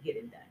getting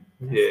it done.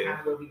 That's kind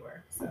of where we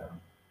were. So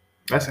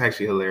that's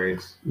actually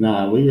hilarious.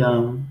 Nah,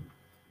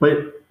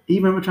 but.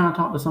 Even we're trying to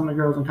talk to some of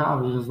the girls in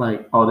college, it's just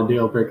like, oh, the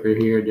deal breaker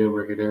here, deal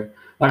breaker there.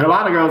 Like a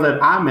lot of girls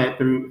that I met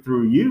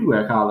through you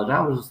at college,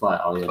 I was just like,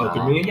 oh yeah. Oh,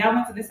 to me? Y'all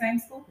went to the same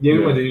school? Yeah,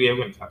 we went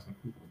to Towson.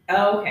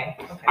 Oh, okay.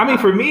 I mean,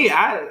 for me,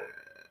 I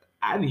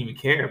didn't even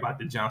care about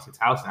the jumps at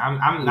Towson.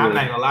 I'm not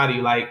gonna lie to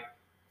you. Like,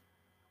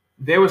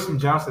 there were some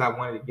jumps that I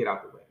wanted to get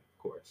out the way. Of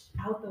course.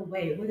 Out the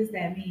way. What does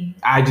that mean?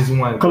 I just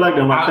wanted collect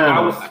them like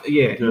that.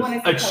 Yeah.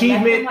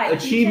 Achievement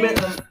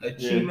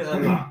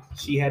unlocked.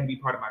 She had to be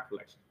part of my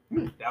collection.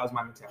 That was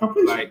my mentality.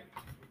 Completion. Like,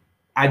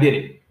 I did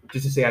it.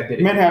 Just to say I did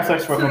it. Men have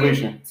sex for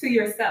completion. To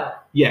yourself.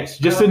 Yes.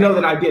 Just to know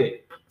that I did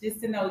it.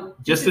 Just to know.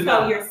 Just to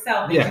tell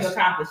yourself that you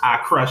accomplished it. I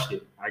crushed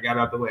it. I got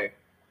out the way.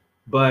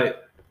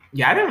 But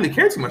yeah, I didn't really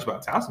care too much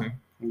about Towson.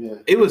 Yeah.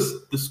 It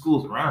was the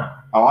schools around.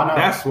 Oh, I know.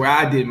 That's where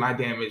I did my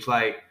damage.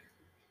 Like,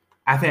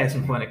 I've had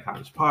some fun at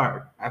College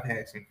Park. I've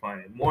had some fun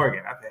at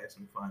Morgan. I've had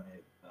some fun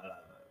at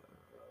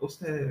what's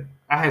that?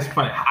 I had some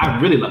fun. I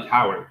really loved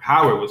Howard.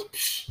 Howard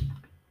was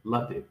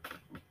loved it.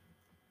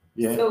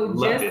 Yeah. So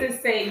just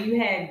to say you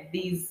had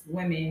these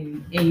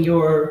women in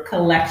your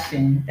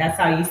collection, that's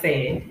how you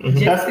say it.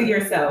 Just to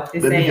yourself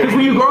to say. When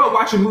you grow up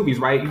watching movies,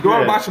 right? You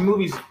grow up watching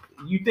movies,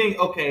 you think,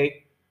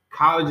 okay,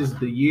 college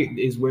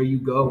is where you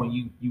go and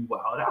you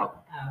wild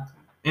out. Oh.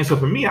 And so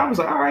for me, I was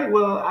like, all right,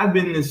 well, I've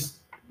been this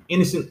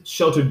innocent,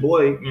 sheltered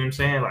boy, you know what I'm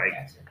saying? Like,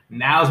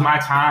 now's my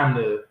time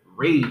to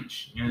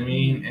rage, you know what I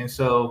mean? And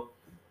so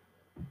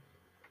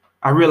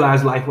I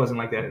realized life wasn't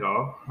like that at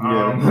all.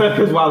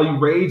 Because while you're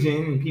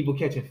raging and people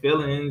catching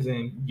feelings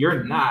and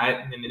you're not,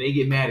 and then they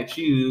get mad at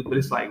you, but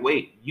it's like,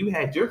 wait, you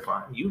had your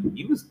fun.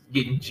 You was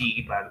getting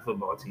G'd by the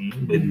football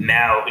team, but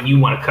now you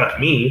want to cuff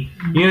me.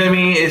 You know what I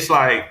mean? It's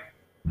like,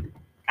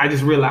 I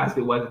just realized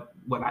it wasn't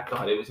what I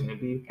thought it was going to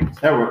be.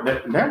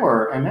 There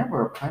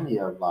were plenty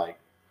of like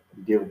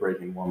deal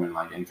breaking women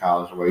like in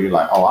college where you're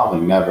like, oh, I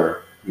would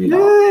never.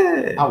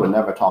 I would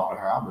never talk to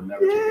her. I would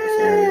never take her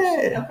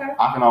serious. Okay.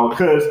 I can always,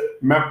 because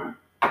remember,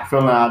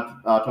 Phil and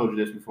I told you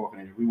this before.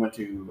 We went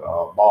to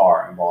a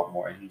bar in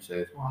Baltimore, and he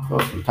says, well, I feel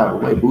some type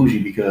of way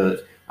bougie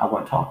because I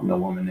wasn't talking to no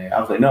woman there. I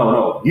was like,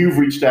 no, you've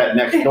reached that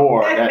next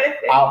door that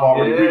I've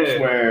already reached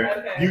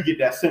where you get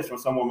that sense from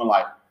some woman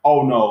like,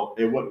 oh, no,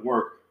 it wouldn't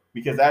work.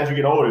 Because as you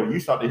get older, you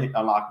start to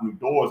unlock new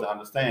doors and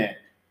understand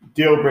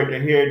deal breaker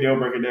here, deal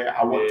breaker there.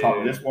 I want to talk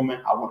to this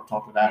woman. I want to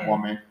talk to that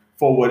woman.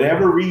 For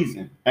whatever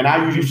reason, and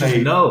I usually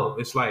say no.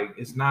 It's like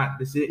it's not.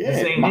 This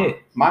ain't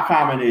it. My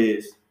comment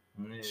is,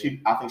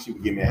 I think she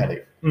would give me a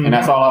headache, and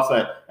that's all I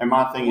say. And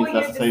my thing is,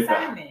 that's the same thing. Your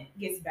discernment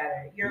gets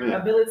better. Your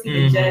ability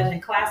to judge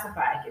and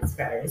classify gets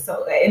better.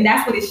 So, and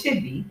that's what it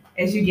should be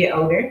as you get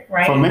older,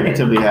 right? For men, it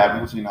typically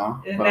happens, But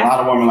a lot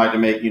of women like to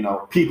make,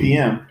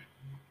 PPM.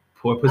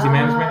 Poor pussy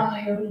management. Oh,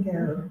 here we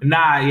go.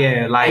 Nah,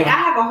 yeah, like I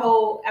have a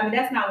whole. I mean,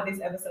 that's not what this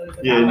episode is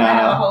about. Yeah, I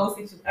have a whole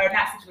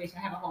situation.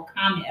 I have a whole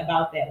comment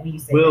about that when you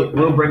say. We'll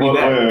bring you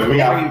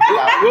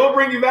back. We'll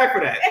bring you back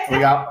for that. We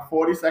got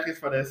 40 seconds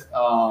for this.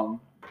 Oh,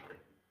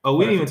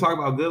 we didn't even talk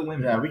about good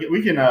women. Yeah,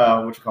 we can.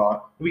 What you call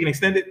it? We can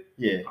extend it.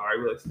 Yeah. All right,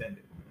 we'll extend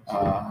it.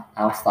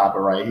 I'll stop it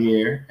right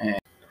here. And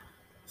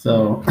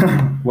so,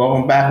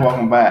 welcome back.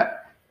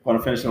 Going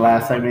to finish the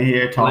last segment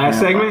here. Last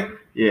segment.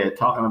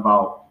 Talking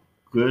about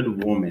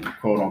good woman,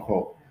 quote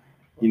unquote.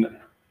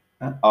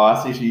 Oh,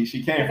 I see.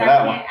 She came for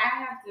that one. I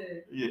have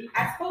to. Yeah.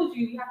 I suppose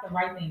you have to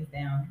write things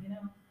down.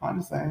 I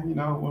understand.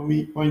 When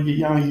you get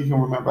young, you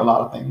can remember a lot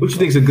of things. What you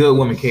think is a good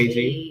woman,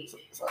 KG?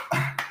 So,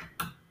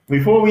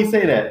 before we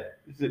say that,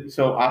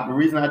 the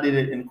reason I did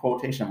it in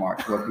quotation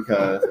marks was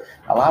because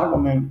a lot of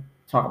women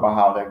talk about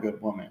how they're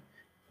good women,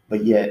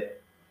 but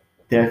yet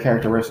their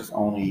characteristics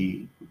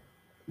only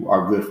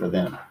are good for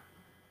them.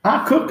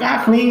 I cook,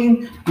 I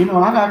clean, I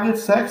got good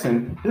sex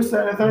and this,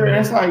 that, and the third. And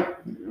it's like,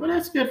 well,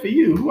 that's good for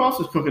you. Who else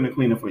is cooking and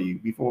cleaning for you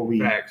before we,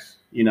 Facts.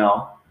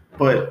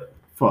 But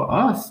for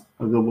us,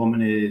 a good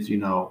woman is,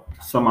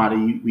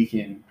 somebody we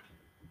can,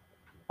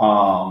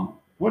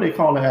 what they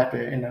call it at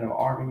the end of the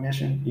army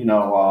mission,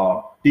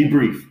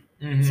 debrief.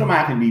 Mm-hmm.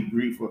 Somebody can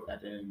debrief with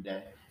at the end of the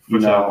day.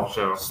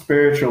 Sure.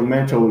 Spiritual,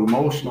 mental,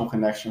 emotional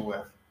connection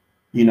with,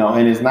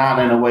 and it's not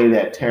in a way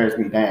that tears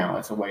me down.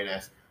 It's a way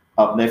that's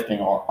uplifting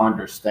or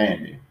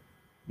understanding,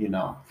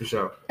 For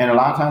sure. And a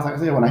lot of times, like I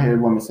said, when I hear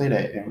women say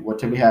that, and what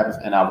typically happens,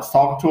 and I was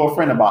talking to a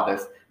friend about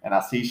this, and I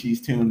see she's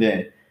tuned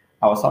in.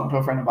 I was talking to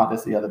a friend about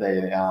this the other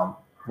day,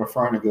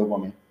 referring to a good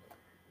woman,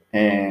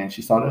 and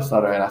she started to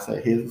stutter, and I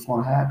said, here's what's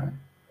going to happen.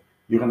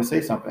 You're going to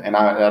say something, and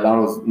I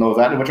know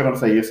exactly what you're going to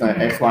say. You're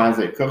saying X, Y, and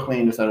Z, cook,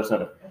 clean, et cetera, et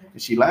cetera.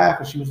 And she laughed,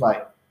 and she was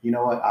like, you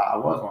know what, I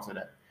was going to say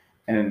that.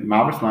 And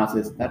my response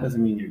is, that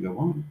doesn't mean you're a good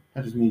woman.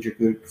 That just means you're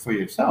good for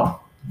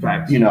yourself.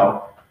 Right.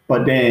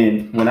 But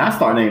then when I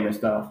start naming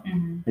stuff,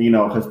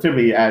 because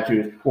typically your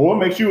attitude is, well, what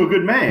makes you a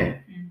good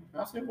man? Mm-hmm.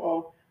 I said,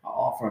 well, I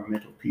offer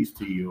mental peace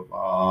to you,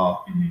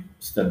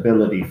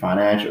 stability,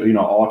 financial,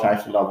 all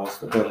types of levels of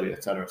stability,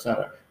 et cetera, et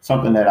cetera.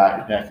 Something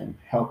that can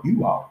help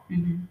you out.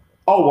 Mm-hmm.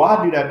 Oh, well,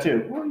 I do that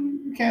too. Well,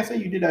 you can't say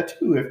you did that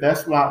too if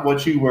that's not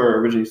what you were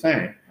originally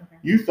saying. Okay.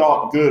 You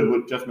thought good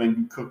would just make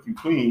you cook, you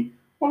clean.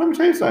 Well, let me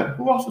tell you something.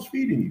 Who else is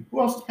feeding you?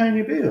 Who else is paying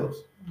your bills?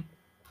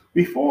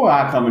 Before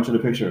I come into the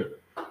picture,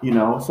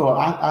 So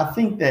I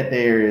think that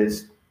there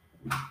is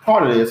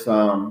part of this.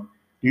 Do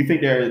you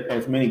think there are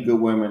as many good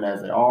women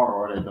as there are,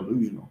 or are they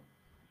delusional?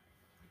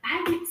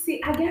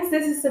 I guess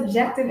this is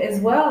subjective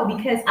as well,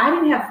 because I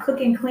didn't have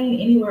cook and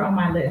clean anywhere on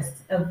my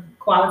list of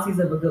qualities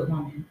of a good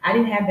woman. I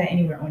didn't have that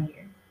anywhere on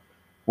here.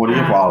 What are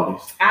your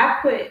qualities? I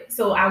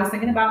was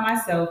thinking about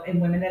myself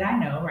and women that I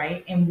know,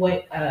 right? And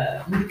what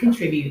we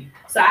contribute.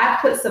 So I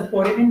put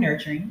supportive and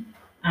nurturing.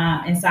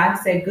 And so I've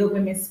said good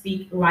women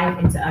speak life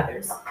into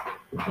others.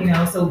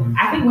 So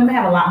I think women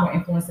have a lot more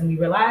influence than we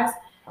realize.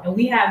 And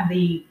we have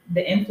the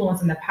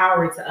influence and the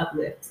power to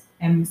uplift.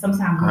 And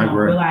sometimes we don't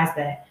realize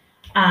that.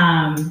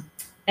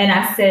 And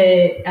I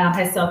said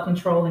has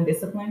self-control and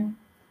discipline.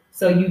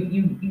 So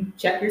you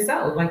check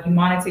yourself, like you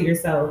monitor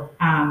yourself.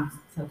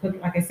 So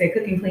like I said,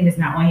 cooking clean is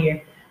not on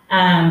here.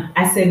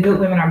 I said good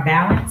women are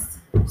balanced.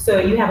 So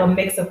you have a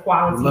mix of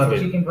qualities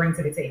that you can bring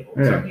to the table.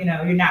 Yeah. So,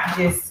 you're not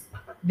just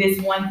this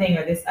one thing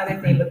or this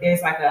other thing, but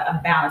there's like a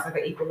balance, like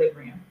an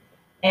equilibrium.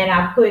 And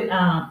I put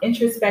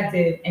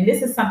introspective, and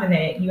this is something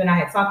that you and I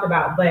had talked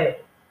about,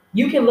 but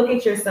you can look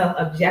at yourself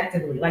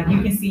objectively. Like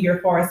you can see your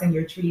forest and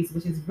your trees,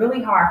 which is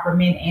really hard for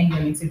men and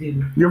women to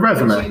do. Your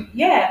resume.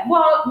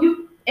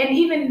 And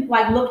even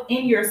like look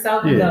in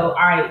yourself and go, all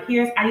right,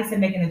 I need to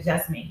make an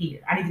adjustment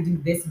here. I need to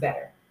do this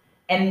better.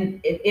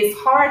 And it's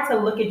hard to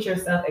look at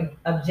yourself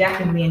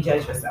objectively and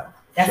judge yourself.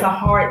 That's a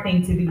hard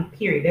thing to do,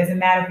 period. Doesn't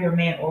matter if you're a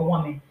man or a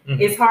woman.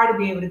 Mm-hmm. It's hard to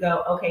be able to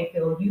go, okay,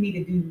 Phil, you need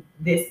to do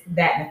this,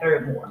 that, and the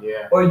third more.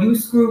 Yeah. Or you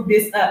screwed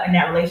this up in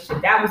that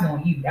relationship. That was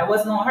on you. That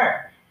wasn't on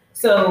her.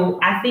 So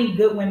I think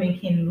good women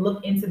can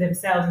look into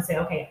themselves and say,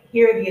 okay,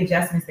 here are the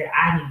adjustments that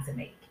I need to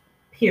make,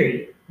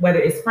 period. Whether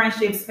it's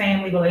friendships,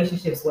 family,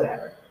 relationships,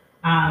 whatever.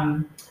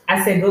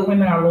 I said good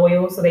women are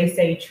loyal, so they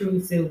stay true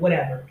to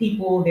whatever,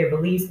 people, their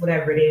beliefs,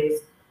 whatever it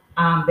is.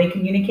 They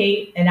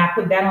communicate, and I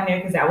put that on there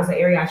because that was an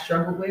area I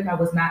struggled with. I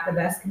was not the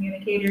best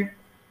communicator,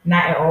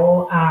 not at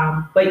all,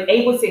 but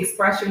able to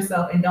express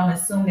yourself and don't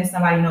assume that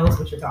somebody knows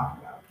what you're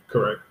talking about.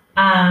 Correct.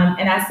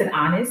 And I said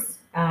honest,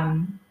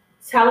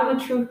 telling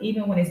the truth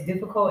even when it's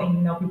difficult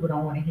and people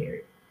don't want to hear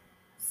it.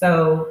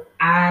 So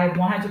I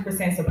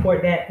 100%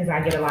 support that because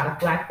I get a lot of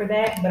flack for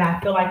that, but I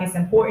feel like it's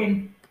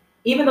important.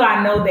 Even though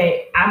I know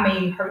that I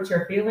may hurt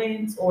your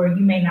feelings or you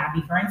may not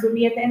be friends with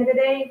me at the end of the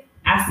day,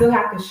 I still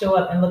have to show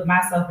up and look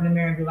myself in the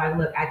mirror and be like,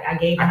 look, I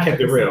gave 100%. I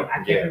kept it real. I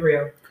kept it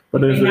real.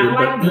 But you may not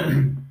like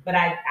me, but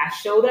I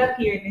showed up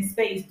here in this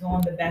space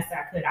doing the best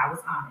I could. I was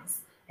honest.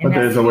 And but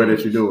there's a way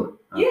that you do it.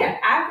 Yeah,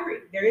 I agree.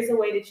 There is a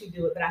way that you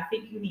do it, but I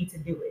think you need to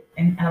do it.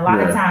 And a lot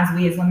of times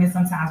we as women,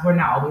 sometimes we're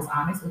not always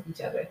honest with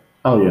each other.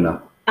 Oh,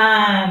 no.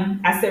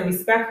 I said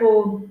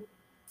respectful.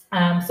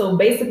 So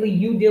basically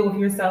you deal with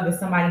yourself as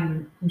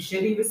somebody who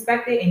should be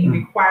respected and you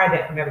require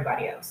that from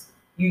everybody else.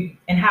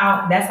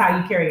 That's how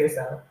you carry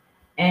yourself.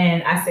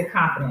 And I said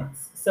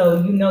confidence.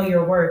 So you know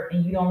your worth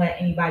and you don't let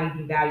anybody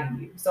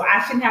devalue you. So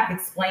I shouldn't have to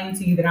explain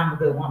to you that I'm a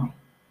good woman.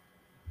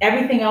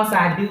 Everything else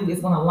I do is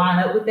going to line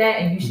up with that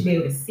and you should be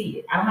able to see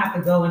it. I don't have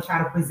to go and try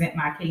to present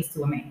my case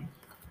to a man.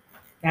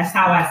 That's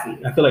how I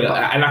see it. I feel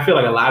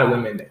like a lot of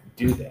women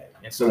do that.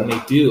 And so when they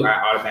do, I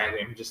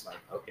automatically am just like,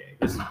 okay,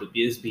 this is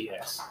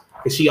BS.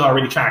 Because she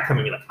already trying to come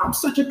at me like, I'm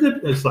such a good.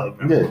 It's like,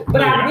 no.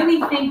 But I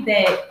really think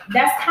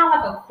that's kind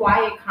of like a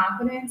quiet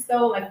confidence,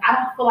 though. Like I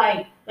don't feel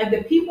like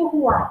the people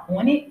who are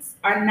on it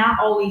are not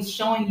always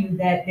showing you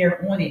that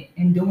they're on it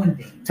and doing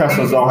things.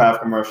 Teslas don't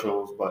have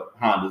commercials, but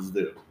Hondas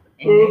do.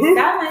 And they're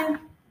selling.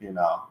 You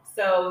know.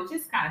 So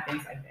just kind of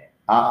things like that.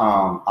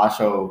 I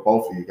showed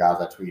both of you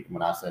guys a tweet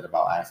when I said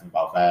about asking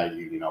about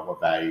value, you know, what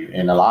value,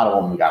 and a lot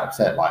of women got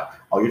upset, like,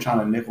 oh, you're trying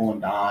to nickel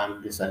and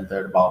dime this and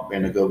third about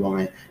being a good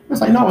woman.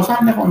 It's like, no, it's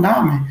not nickel and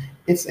dime.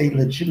 It's a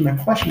legitimate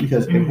question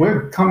because if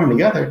we're coming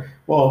together,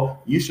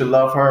 well, you should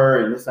love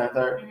her and this and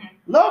third.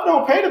 Love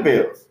don't pay the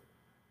bills,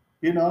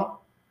 you know.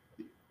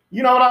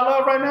 You know what I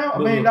love right now?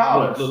 $1 million.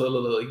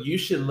 Look. You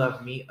should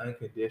love me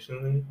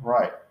unconditionally,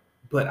 right?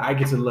 But I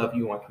get to love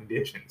you on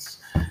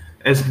conditions.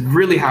 It's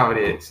really how it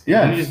is.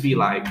 Yeah. You just be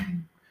like,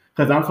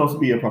 because I'm supposed to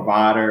be a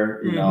provider,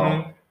 you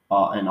know,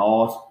 in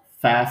all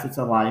facets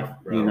of life,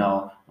 you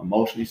know,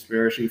 emotionally,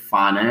 spiritually,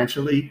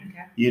 financially,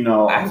 you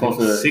know. I'm supposed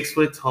to 6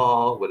 foot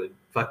tall with a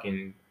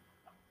fucking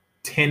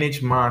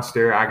 10-inch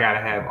monster. I gotta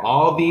have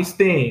all these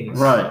things,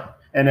 right?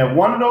 And if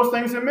one of those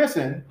things are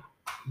missing,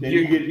 then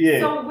you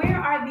get So where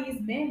are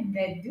these men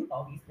that do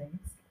all these things?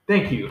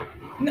 Thank you.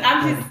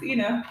 I'm just, you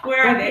know,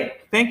 where are they?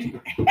 Thank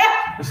you.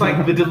 It's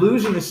like the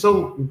delusion is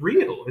so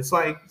real. It's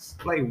like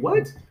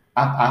what?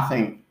 I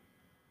think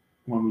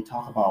when we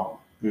talk about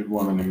good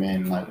women and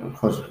men, like a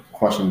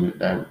question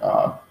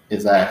that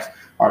is asked,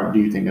 or do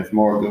you think there's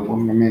more good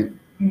women than men?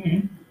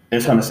 Mm-hmm.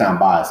 It's going to sound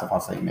biased if I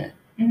say men.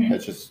 Mm-hmm.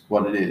 That's just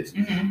what it is.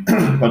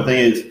 Mm-hmm. But the thing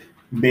is,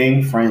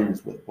 being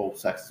friends with both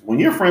sexes. When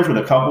you're friends with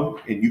a couple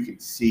and you can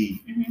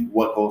see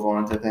what goes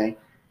on into the thing,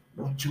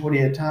 majority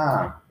of the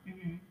time,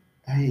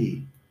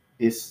 hey,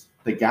 it's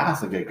the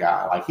guy's a good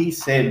guy. Like he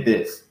said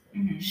this,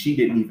 she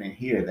didn't even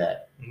hear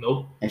that.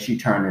 Nope. And she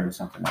turned into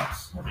something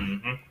else.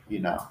 You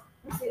know.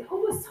 Let's see, who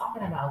was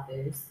talking about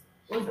this?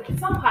 Was it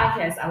some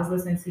podcast I was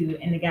listening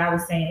to, and the guy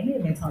was saying, it may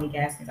have been Tony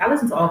Gaskins. I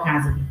listen to all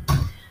kinds of people.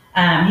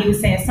 He was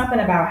saying something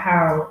about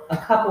how a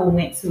couple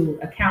went to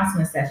a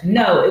counseling session.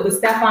 No, it was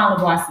Stefan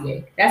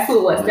Lavoisier. That's who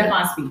it was.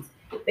 Stefan speaks.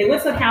 They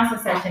went to a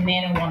counseling session,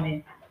 man and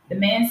woman. The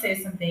man said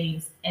some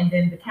things, and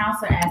then the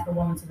counselor asked the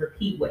woman to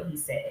repeat what he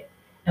said.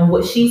 And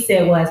what she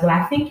said was, well,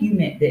 I think you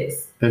meant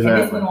this. Exactly.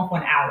 And this went on for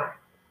an hour.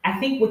 I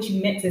think what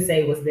you meant to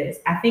say was this.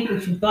 I think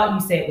what you thought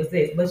you said was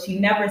this. But she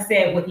never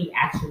said what he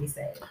actually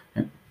said.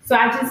 So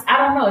I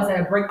don't know. Is that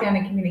a breakdown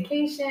in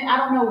communication? I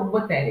don't know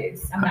what that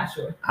is. I'm not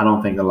sure. I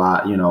don't think a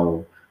lot, you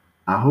know,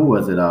 who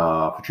was it?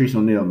 Patrice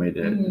O'Neal made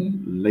the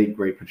late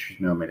great Patrice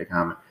O'Neal made a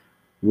comment.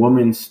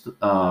 Women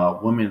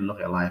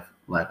look at life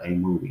like a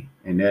movie,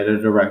 and they're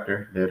the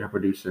director, they're the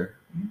producer.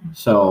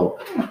 So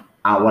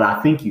what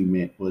I think you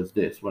meant was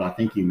this. What I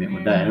think you meant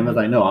was that. And I was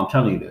like, no, I'm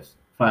telling you this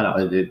flat out.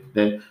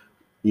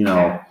 You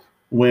know,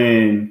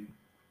 when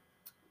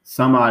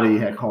somebody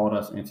had called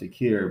us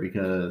insecure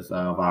because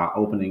of our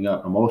opening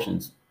up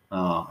emotions,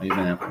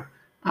 example,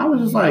 I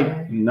was just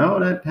like, no,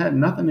 that had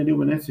nothing to do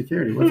with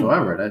insecurity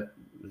whatsoever. That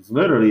is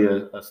literally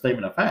a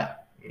statement of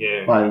fact.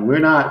 Yeah.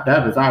 Like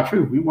that is our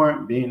truth. We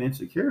weren't being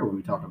insecure when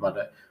we talked about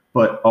that.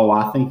 But,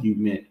 I think you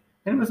meant,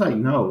 and it was like,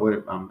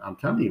 no, I'm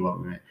telling you what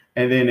we meant.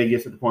 And then it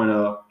gets to the point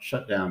of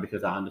shutdown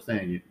because I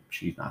understand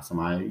she's not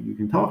somebody you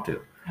can talk to.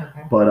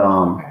 Okay. But,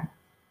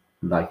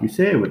 like you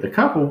said, with the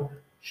couple,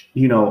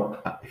 you know,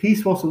 he's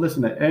supposed to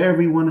listen to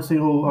every one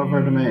single of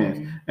her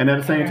demands. And at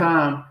the same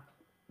time,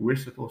 we're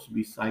supposed to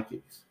be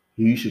psychics.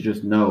 You should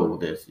just know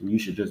this, and you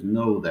should just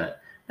know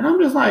that. And I'm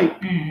just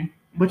like,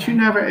 but you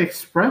never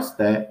expressed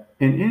that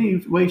in any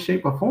way,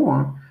 shape, or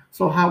form.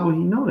 So how would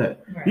he know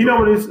that? Right. You know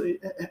what it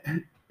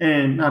is?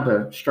 And not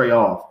to stray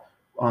off,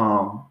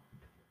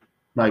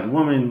 like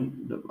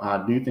women,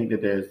 I do think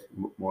that there's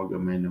more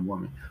good men than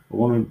women. But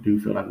women do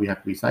feel like we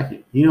have to be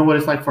psychic. You know what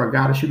it's like for a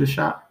guy to shoot a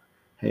shot?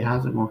 Hey,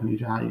 how's it going? You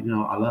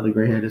know, I love the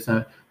gray hair. This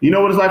time. You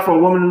know what it's like for a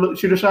woman to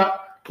shoot a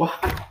shot? Well,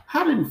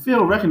 how didn't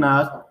Phil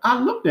recognize? I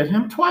looked at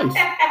him twice.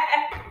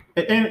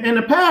 In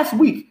the past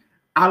week,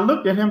 I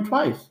looked at him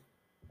twice.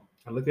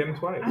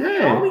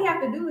 Yeah. All we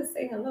have to do is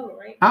say hello,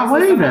 right? I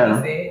waved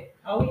at him.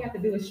 All we have to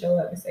do is show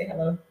up and say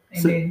hello,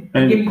 and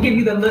then give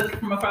you the look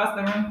from across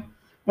the room.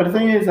 But the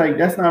thing is, like,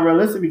 that's not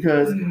realistic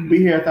because we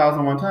hear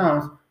 1,001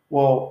 times.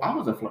 Well, I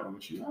wasn't flirting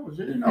with you. I was,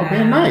 being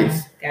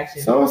nice.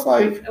 Gotcha. So it's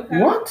like,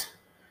 what?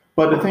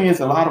 But the thing is,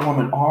 a lot of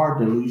women are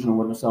delusional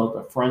with themselves.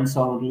 The friend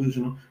zone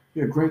delusional.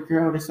 You're a great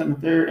girl. This and the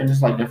third, and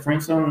it's like the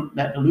friend zone.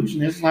 That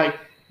delusion is like,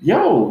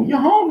 yo, your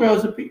homegirl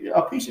is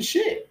a piece of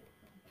shit.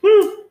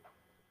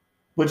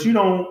 But you're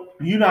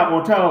not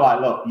gonna tell her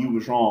like, look, you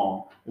was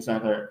wrong. This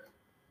and third.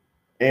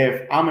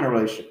 If I'm in a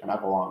relationship and I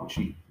go out and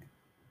cheat,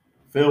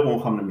 Phil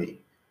won't come to me.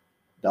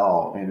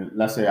 Dog, and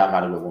let's say I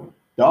got a good woman.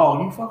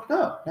 Dog, you fucked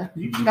up.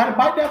 You just gotta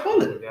bite that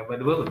bullet. Yeah, bite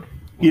the bullet.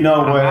 You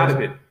know,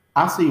 where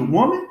I see a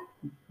woman,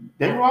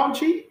 they go out and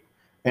cheat,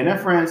 and their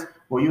friends,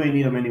 well, you ain't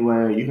need them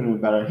anyway. You can be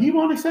better. He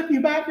won't accept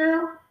you back,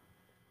 girl.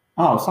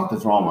 Oh,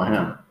 something's wrong with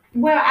him.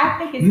 Well, I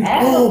think it's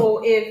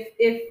admirable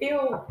if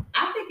Phil.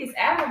 I think it's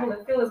admirable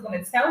if Phil is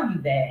going to tell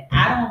you that.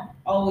 I don't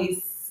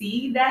always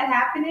see that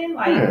happening,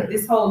 like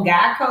this whole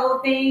guy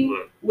code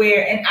thing.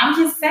 And I'm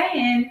just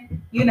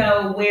saying, you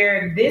know,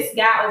 where this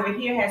guy over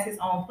here has his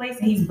own place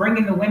and he's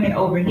bringing the women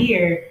over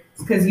here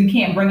because you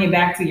can't bring it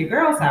back to your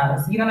girl's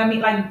house. You know what I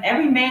mean? Like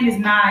every man is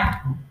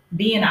not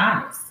being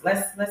honest.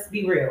 Let's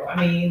be real.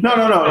 I mean, no.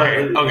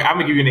 Okay, I'm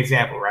gonna give you an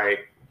example, right?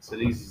 So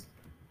this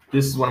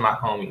is one of my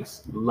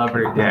homies. Love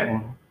her to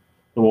death.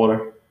 The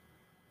water.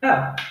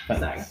 Oh,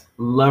 sorry.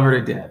 Love her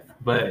to death,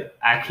 but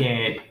I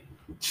can't.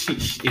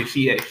 If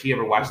she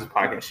ever watches this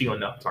podcast, she gonna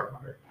know I'm talking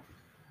about her.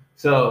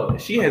 So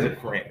she has a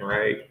friend,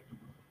 right,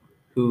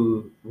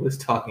 who was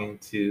talking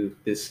to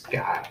this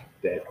guy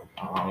that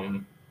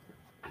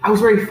I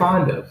was very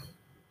fond of.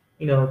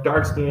 You know,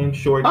 dark skinned,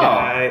 short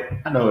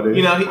guy. I know it is.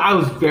 You know, I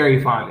was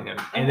very fond of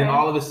him. And then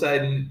all of a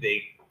sudden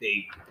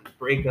they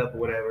break up or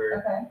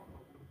whatever. Okay.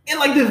 And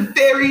like the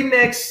very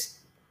next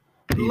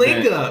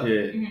link up,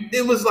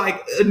 it was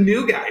like a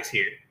new guy's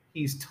here.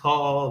 He's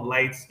tall,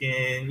 light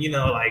skinned, you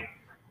know, like,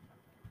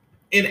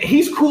 and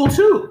he's cool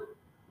too.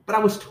 But I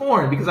was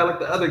torn because I like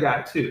the other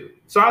guy too.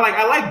 So I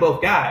like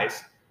both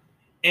guys.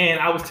 And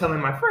I was telling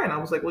my friend, I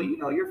was like, well, you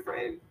know, your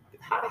friend,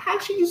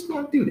 how'd she just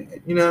gonna do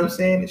that? You know what I'm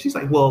saying? And she's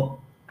like,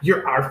 well,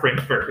 you're our friend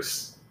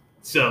first.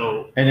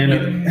 So and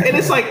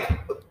it's like,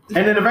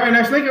 and then the very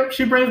next link up,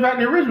 she brings back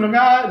the original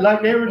guy,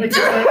 like they were like,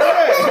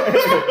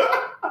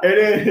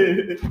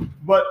 hey.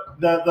 But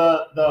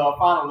the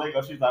final link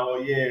up, she's like,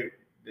 well, yeah,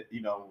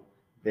 you know,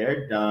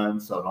 they're done,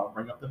 so don't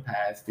bring up the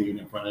past dude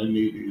in front of the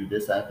new dude,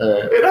 this, that,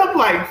 that. And I'm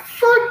like,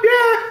 fuck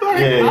that.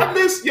 Like,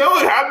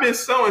 I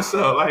miss so and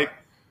so. Like,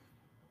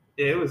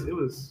 yeah, it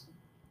was.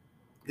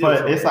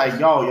 But it's like,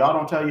 y'all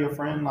don't tell your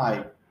friend,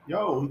 like,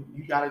 yo,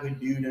 you gotta go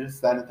do this,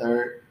 that, and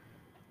third.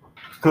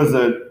 Because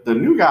the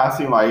new guy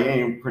seem like he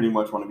ain't pretty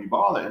much want to be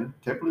balling.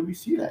 Typically, we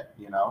see that,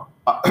 you know.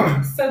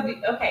 So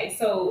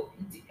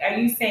are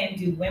you saying,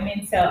 do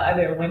women tell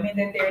other women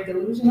that they're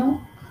delusional?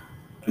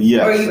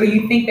 Yes. Or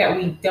you think that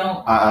we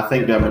don't? I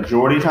think that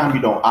majority of the time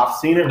you don't. I've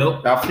seen it.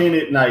 Nope. I've seen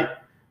it. Like,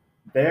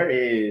 there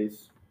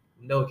is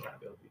no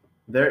accountability.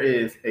 There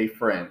is a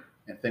friend,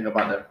 and think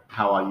about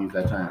how I use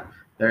that term.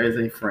 There is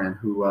a friend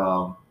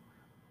who,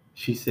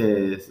 she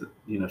says,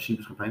 you know, she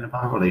was complaining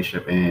about her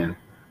relationship,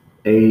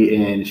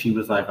 and she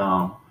was like,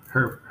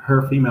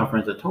 her female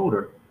friends had told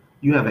her,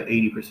 you have an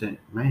 80%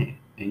 man,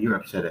 and you're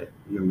upset at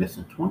you're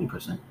missing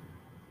 20%.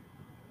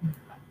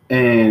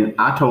 And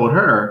I told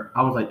her,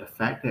 I was like, the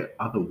fact that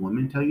other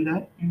women tell you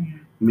that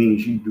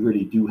means you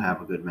really do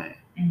have a good man.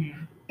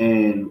 Mm-hmm.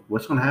 And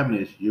what's going to happen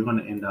is you're going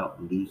to end up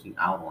losing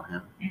out on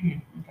him.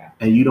 Mm-hmm. Okay.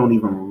 And you don't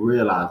even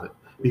realize it.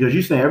 Because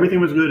you say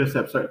everything was good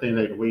except certain things,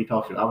 like the way you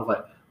talk to you. I was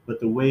like, but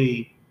the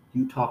way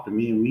you talk to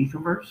me and we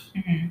converse,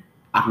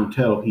 I can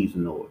tell he's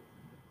annoyed.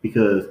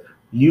 Because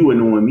you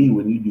annoy me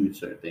when you do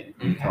certain things,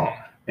 when you talk.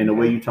 And the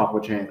way you talk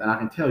with your hands. And I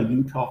can tell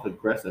you talk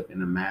aggressive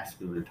in a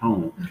masculine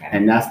tone. Okay.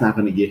 And that's not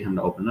going to get him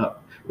to open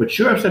up. But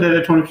you're upset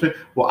at 20%.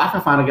 Well, I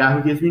can find a guy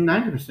who gives me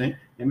 90%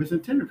 and missing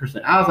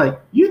 10%. I was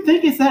like, you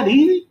think it's that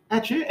easy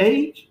at your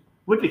age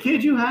with the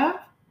kids you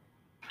have?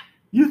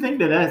 You think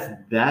that's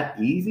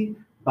that easy?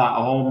 By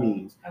all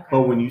means. Okay.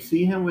 But when you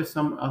see him with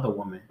some other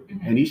woman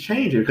and he's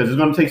changing, because it's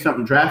going to take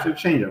something drastic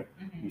to change him.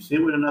 You see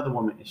him with another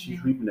woman and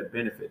she's reaping the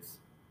benefits.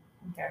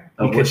 Okay.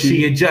 Because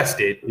she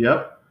adjusted.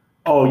 Yep.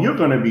 Oh, you're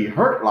going to be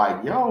hurt.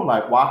 Like, yo,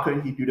 like, why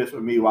couldn't he do this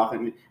with me? Why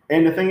couldn't he?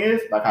 And the thing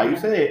is, like how you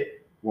said,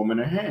 woman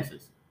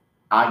enhances.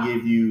 I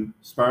give you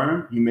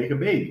sperm, you make a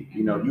baby.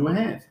 You know, you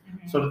enhance.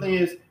 So the thing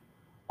is,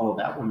 oh,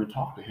 that woman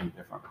talked to him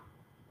different.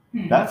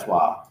 That's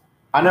why.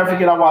 I never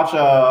forget, I watched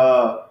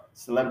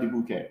Celebrity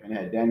Bouquet, and it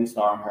had Danny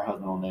Starr and her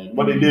husband on there.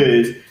 What they did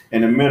is,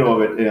 in the middle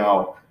of it, you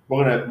know,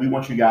 we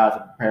want you guys to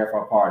prepare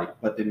for a party,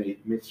 but then they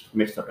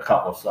mixed up a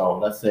couple. So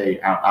let's say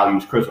I'll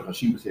use Crystal because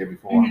she was here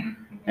before,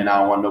 and I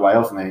don't want nobody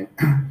else's name.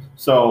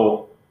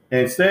 So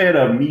instead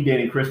of me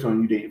dating Crystal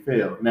and you dating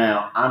Phil,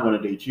 now I'm going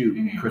to date you,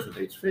 and Crystal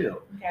dates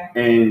Phil. Okay.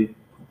 And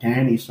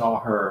Danny saw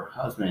her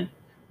husband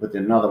with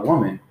another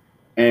woman,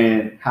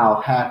 and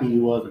how happy he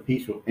was and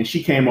peaceful. And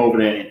she came over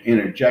there and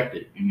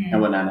interjected.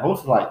 And when the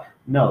host was like,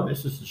 no,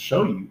 this is to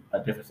show you a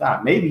different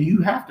side. Maybe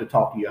you have to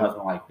talk to your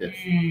husband like this.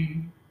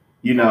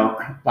 You know,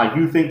 like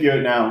you think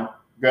you're now,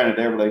 granted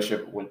their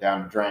relationship went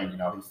down the drain, you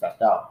know, he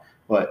stepped out.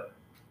 But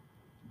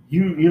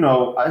you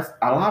know,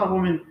 a lot of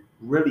women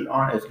really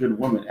aren't as good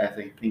women as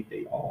they think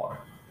they are.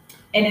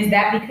 And is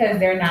that because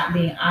they're not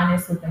being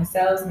honest with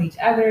themselves and each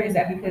other? Is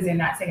that because they're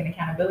not taking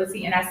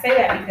accountability? And I say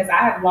that because I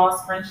have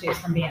lost friendships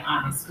from being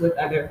honest with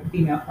other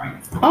female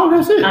friends. Oh,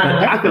 that's it.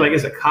 I feel like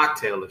it's a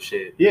cocktail of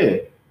shit. Yeah.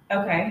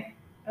 Okay.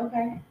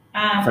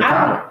 I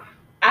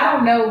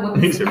don't know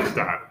what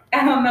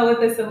I don't know what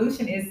the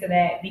solution is to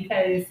that,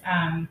 because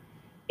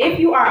if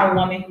you are a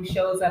woman who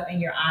shows up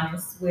and you're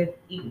honest with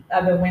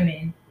other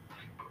women,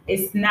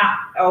 it's not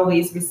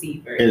always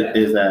received very well.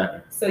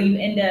 Exactly. So you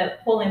end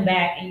up pulling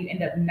back and you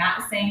end up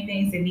not saying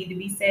things that need to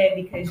be said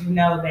because you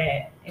know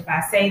that if I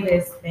say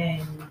this,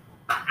 then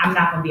I'm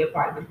not going to be a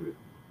part of the group.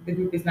 The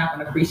group is not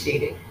going to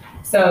appreciate it.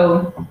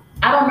 So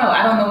I don't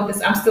know what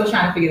this. I'm still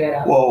trying to figure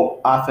that out.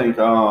 Well, I think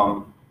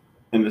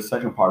in the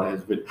second part of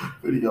his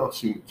video,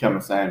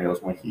 Kevin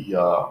Samuels, when he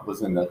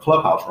was in the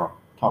clubhouse room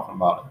talking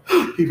about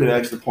it, he could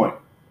ask the point.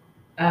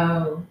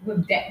 Oh,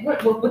 with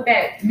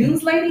that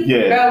news lady?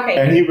 Yeah. Oh, okay.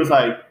 And he was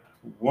like,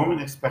 women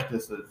expect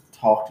us to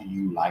talk to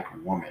you like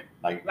women,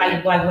 like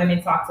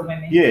women talk to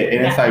women. Yeah,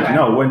 and it's like,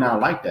 no, we're not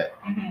like that.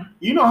 Mm-hmm.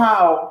 You know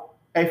how?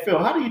 Hey Phil,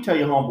 how do you tell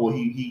your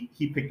homeboy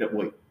he picked up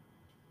weight?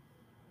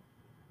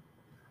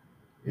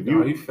 If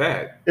you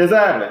fat.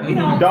 Exactly.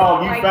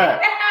 Dog, you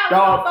fat.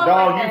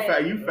 Dog, you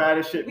fat. You fat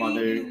as shit, my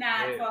dude. We do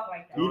not talk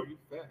like that. You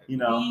fat. You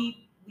know.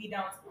 We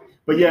don't.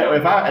 But yeah,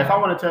 if I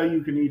want to tell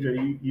you,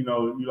 Kenija, you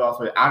lost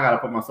weight, I gotta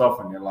put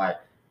myself in there. Like,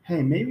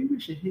 hey, maybe we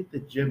should hit the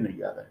gym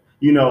together.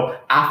 You know,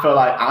 I feel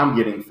like I'm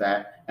getting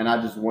fat, and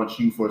I just want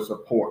you for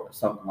support or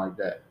something like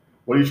that.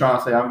 What are you trying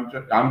to say?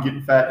 I'm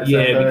getting fat?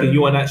 Yeah, because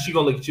you and that, she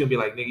gonna look at you and be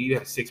like, nigga, you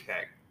have a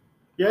 6-pack.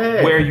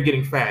 Yeah. Where are you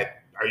getting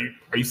fat?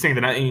 Are you saying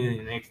that I ain't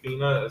the next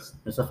thing us?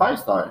 It's a fight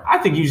starter. I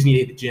think you just need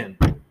to hit the gym.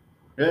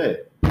 Yeah.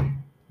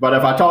 But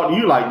if I talk to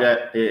you like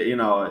that,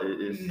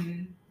 it's.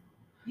 Mm-hmm.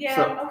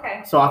 Yeah.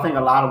 Okay. So I think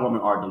a lot of women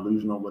are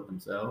delusional with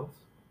themselves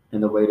in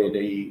the way that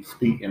they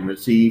speak and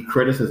receive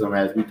criticism,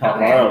 as we talked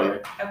about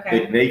earlier.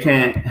 Okay. They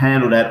can't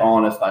handle that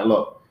honest, like,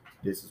 look,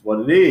 this is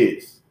what it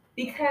is.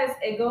 Because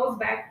it goes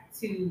back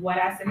to what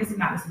I said. This is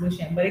not the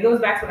solution, but it goes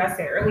back to what I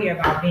said earlier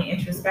about being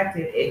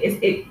introspective.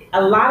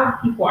 A lot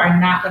of people are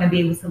not going to be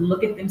able to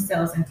look at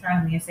themselves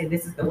internally and say,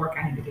 this is the work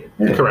I need to do.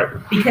 Yeah.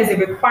 Correct. Because it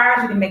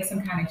requires you to make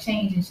some kind of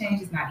change, and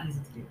change is not easy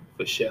to do.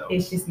 For sure.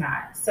 It's just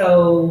not.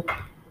 So,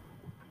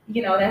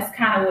 that's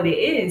kind of what it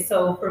is.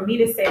 So for me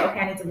to say, okay,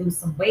 I need to lose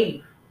some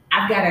weight,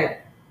 I've got to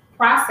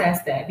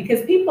process that,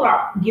 because people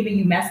are giving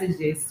you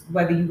messages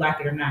whether you like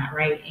it or not,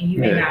 right? And you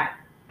may not.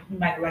 You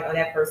might be like, oh,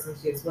 that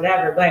person's just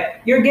whatever.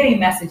 But you're getting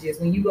messages.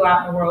 When you go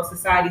out in the world,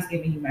 society's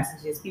giving you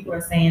messages. People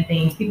are saying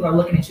things. People are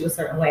looking at you a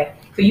certain way.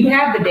 So you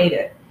have the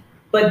data.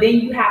 But then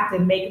you have to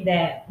make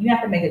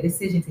a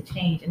decision to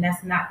change. And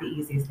that's not the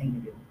easiest thing to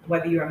do,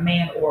 whether you're a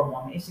man or a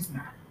woman. It's just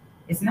not.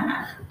 It's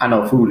not. I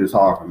know food is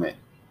hard for me.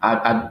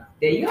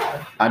 There you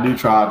go. I do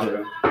try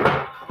to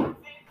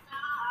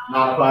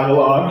not apply the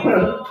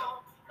law.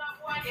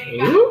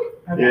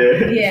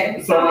 Okay.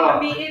 Yeah. So, I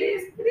mean, it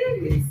is.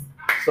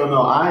 So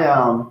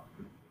no,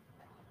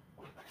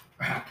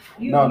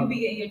 you be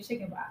getting your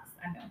chicken box.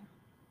 I know.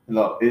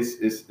 Look,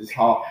 it's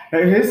hard.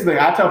 Here's the thing.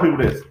 I tell people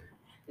this.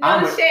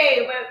 No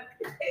shade,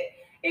 but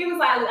he was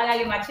like, I gotta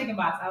get my chicken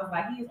box. I was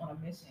like, he's on a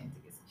mission to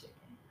get some chicken.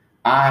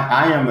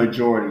 I am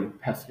majority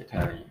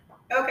pescatarian.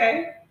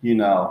 Okay.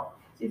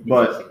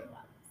 But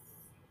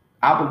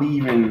I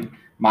believe in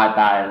my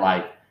diet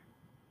like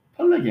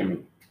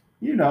polygamy.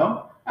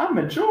 I'm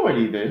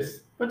majority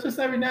this, but just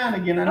every now and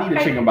again I need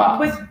a chicken box.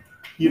 But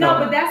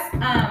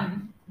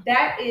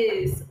that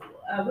is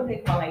what they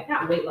call, like,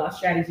 not weight loss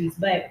strategies,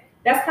 but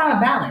that's kind of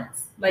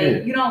balance.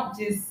 Like, you don't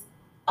just,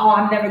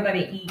 I'm never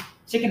going to eat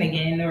chicken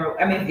again,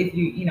 or I mean, if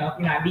you're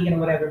not vegan or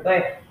whatever.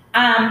 But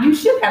you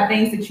should have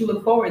things that you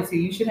look forward to.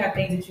 You should have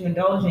things that you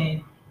indulge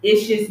in.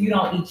 It's just you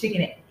don't eat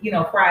chicken,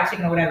 fried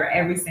chicken or whatever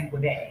every single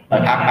day.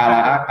 Like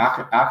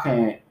I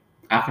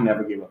can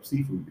never give up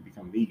seafood to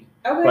become vegan.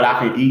 Okay. But I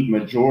can eat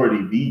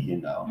majority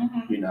vegan though.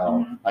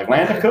 Mm-hmm. Like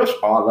Land of Kush,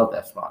 I love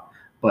that spot.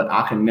 But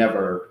I can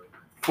never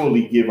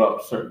fully give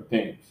up certain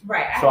things.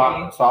 Right. So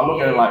I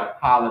look at it like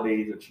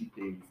holidays or cheat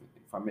days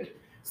if I make it.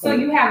 So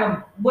you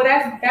have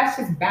that's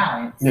just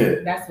balance.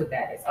 Yeah. That's what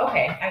that is.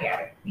 Okay, I got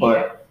it.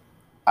 But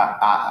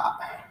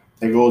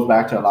it goes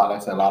back to a lot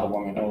of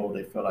women,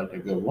 they feel like they're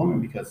a good woman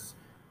because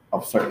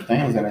of certain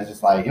things, and it's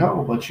just like,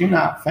 but you're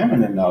not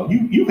feminine though.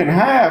 You can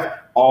have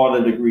all the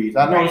degrees.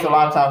 I notice a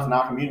lot of times in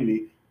our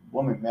community,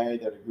 women marry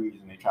their degrees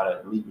and they try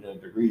to leave their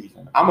degrees.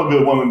 And I'm a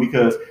good woman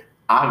because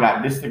I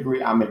got this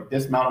degree, I make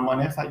this amount of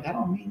money. It's like, that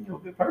don't mean you're a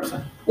good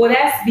person. Well,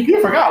 that's because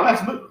you forgot.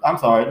 I'm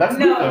sorry. Lex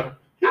Luthor.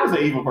 He was an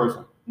evil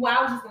person. Well,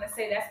 I was just going to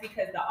say that's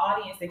because the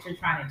audience that you're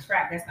trying to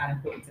attract, that's not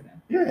important to them.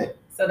 Yeah.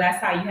 So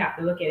that's how you have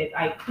to look at it.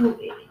 Like,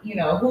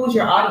 who's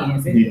your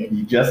audience?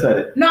 You just said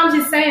it. No, I'm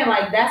just saying,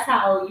 like, that's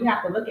how you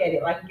have to look at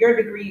it. Like, your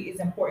degree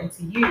is important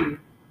to you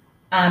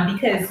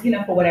because,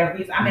 for whatever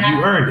reason. I mean,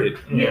 you earned it.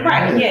 Yeah,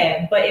 right,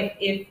 yeah. But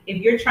if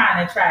you're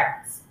trying to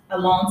attract a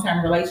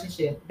long-term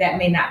relationship, that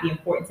may not be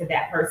important to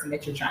that person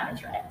that you're trying to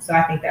attract. So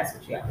I think that's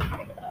what you have to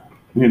think about.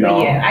 But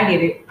yeah, I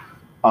get it.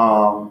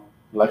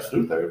 Lex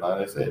Luthor,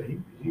 like I said,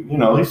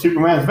 he's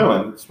Superman's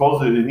villain.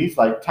 Supposedly, he's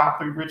like top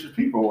 3 richest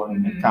people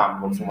in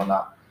comic books and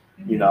whatnot.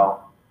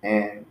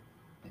 And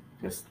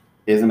just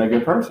isn't a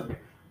good person.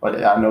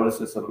 But I notice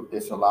it's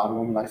a lot of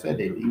women, like I said,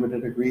 they leave with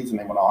their degrees and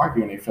they want to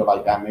argue and they feel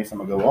like that makes them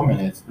a good woman.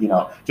 It's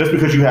just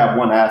because you have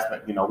one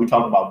aspect. We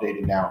talked about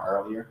dating down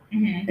earlier,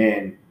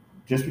 and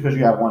just because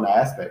you have one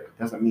aspect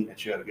doesn't mean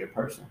that you're a good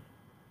person.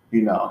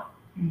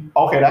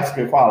 Okay, that's a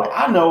good quality.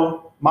 I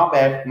know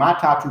my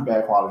top 2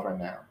 bad qualities right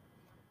now.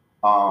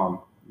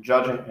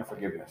 Judging and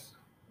forgiveness.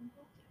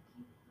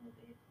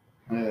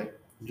 Yeah,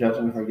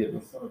 judging and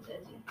forgiveness. So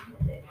judging.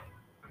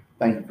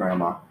 Thank you,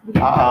 Grandma.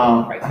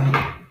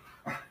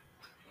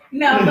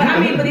 No,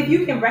 but if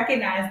you can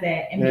recognize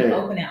that and be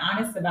open and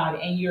honest about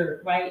it, and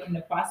you're right in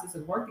the process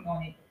of working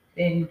on it,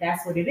 then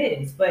that's what it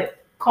is.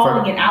 But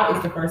calling it out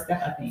is the first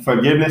step, I think.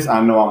 Forgiveness,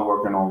 I know I'm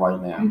working on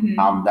right now.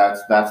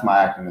 That's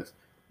my activeness.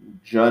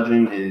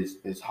 Judging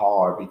is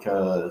hard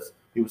because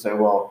people say,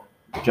 well,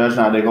 judge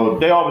not,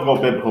 they always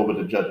go biblical with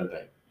the judging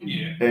thing.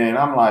 Yeah. And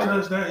I'm like,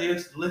 judge that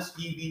is, let's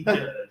be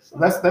judged.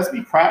 Let's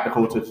be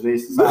practical to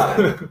today's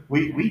society.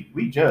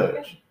 we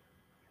judge.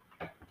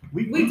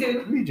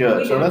 We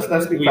judge. So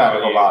let's be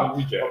practical about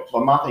it.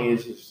 But my thing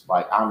is just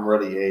like, I'm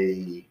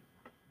really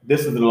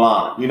this is the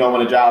line. You know,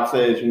 when a job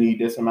says you need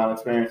this amount of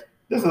experience,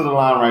 this is the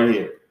line right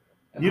here.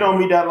 You don't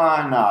meet that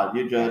line, nah,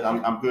 you judge.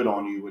 I'm good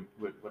on you with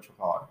what you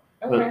call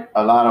it. Okay.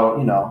 But a lot of,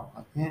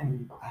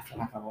 again, I feel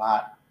like a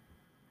lot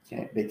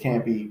they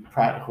can't be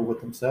practical with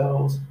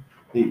themselves.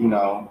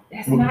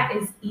 That's not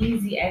as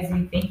easy as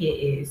we think it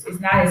is. It's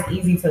not as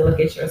easy to look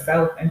at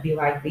yourself and be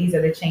like, these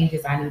are the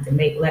changes I need to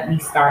make. Let me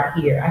start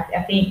here.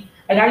 I think,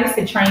 like, I used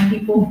to train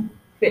people,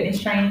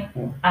 fitness training.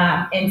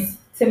 And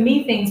to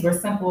me, things were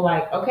simple,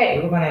 like,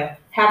 okay, we're going to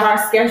have our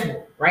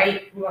schedule,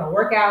 right? We're going to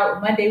work out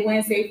Monday,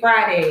 Wednesday,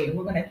 Friday.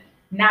 We're going to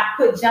not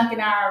put junk in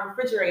our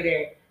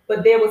refrigerator.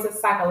 But there was a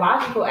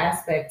psychological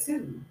aspect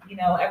too.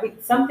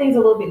 Some things a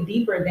little bit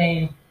deeper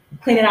than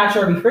cleaning out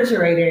your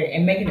refrigerator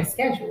and making a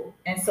schedule.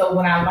 And so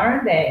when I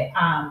learned that,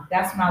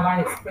 that's when I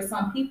learned it for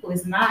some people,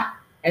 it's not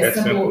as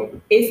simple.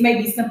 It's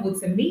maybe simple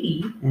to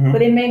me,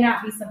 but it may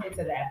not be simple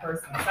to that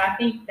person. So I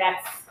think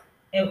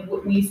and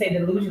when you say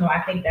delusional,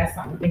 I think that's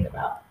something to think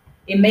about.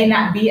 It may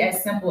not be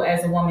as simple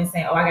as a woman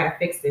saying, oh, I got to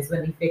fix this.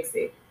 Let me fix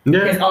it.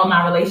 Yeah. Because all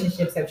my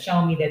relationships have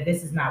shown me that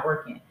this is not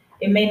working.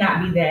 It may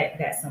not be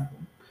that simple.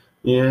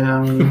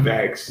 Yeah.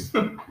 Facts.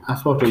 I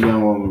spoke to a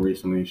young woman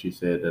recently, and she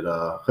said that,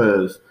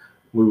 because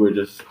we were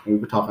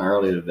talking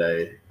earlier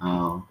today,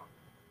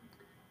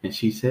 and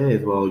she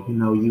says, well,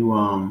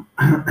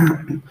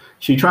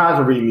 she tries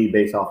to read me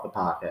based off the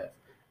podcast.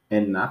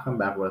 And I come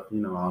back with,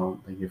 I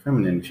don't think you're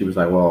feminine. And she was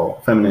like,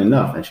 well, feminine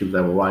enough. And she was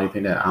like, well, why do you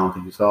think that? I don't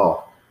think you're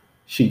soft.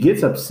 She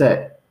gets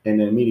upset and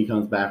then immediately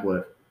comes back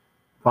with,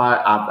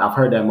 I've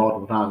heard that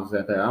multiple times.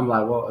 I'm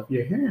like, well, if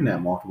you're hearing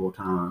that multiple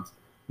times,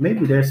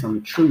 maybe there's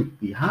some truth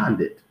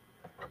behind it.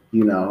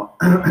 You're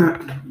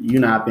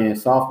not being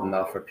soft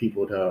enough for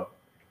people to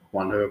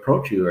want to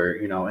approach you or,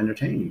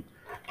 entertain you.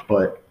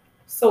 But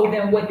so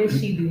then what does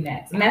she do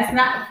next? And that's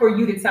not for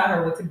you to tell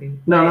her what to do.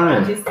 No.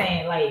 I'm just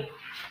saying, like,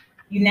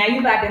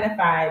 you've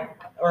identified,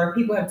 or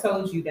people have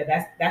told you that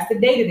that's the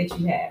data that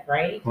you have,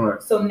 right?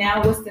 Right. So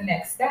now what's the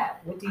next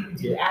step? What do you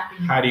do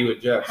after you? How do you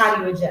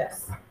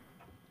adjust?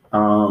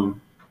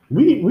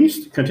 We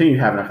continue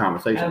having a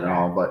conversation and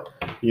all, but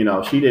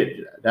she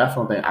did. That's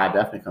one thing I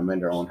definitely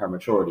commend her on, her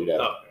maturity. I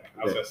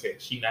was gonna say,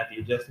 she not the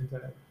adjusting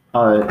type.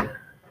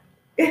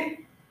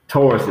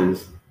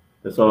 Tauruses.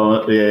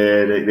 So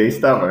they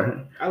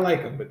stubborn. I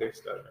like them, but they're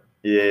stubborn.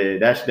 Yeah,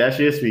 that's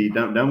your speed.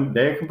 Them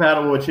they're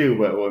compatible with you,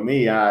 but with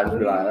me, I just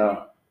be like,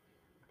 oh.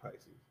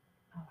 Pisces.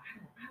 Oh,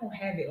 I don't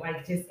have it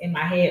like just in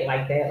my head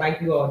like that, like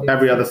you all do.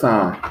 Every other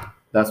sign.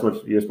 That's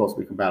what you're supposed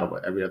to be compatible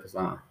with. Every other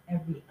sign.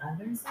 Every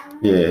other sign?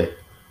 Yeah.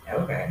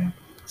 Okay.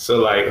 So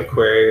like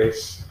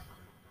Aquarius,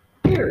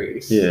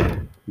 Aries. Yeah.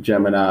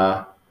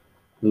 Gemini,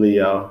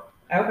 Leo.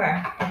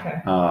 Okay.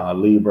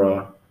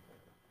 Libra,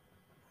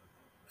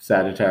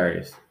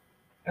 Sagittarius.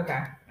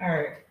 Okay. All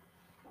right.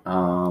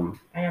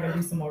 I gotta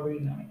do some more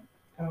reading on it.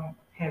 I don't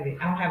have it.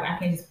 I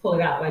can't just pull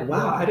it out like.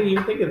 Wow, I didn't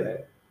even think of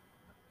that.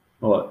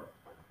 What?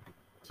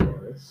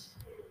 Taurus.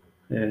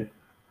 Yeah.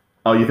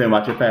 Oh, you think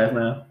about your past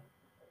now?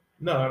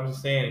 No, I'm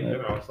just saying.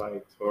 It's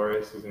like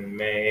Taurus is in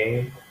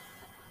May,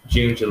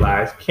 June,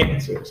 July is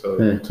Cancer.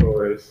 So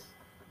Taurus,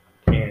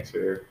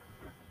 Cancer,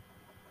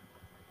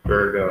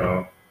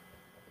 Virgo.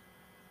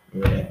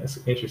 Yeah, it's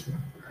interesting.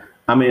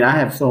 I mean, I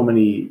have so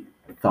many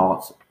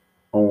thoughts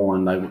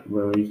on, like,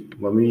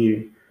 when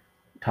we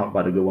talk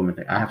about a good woman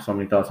thing, I have so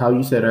many thoughts. How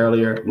you said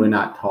earlier, we're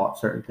not taught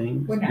certain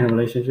things in a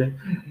relationship.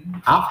 Mm-hmm.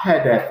 I've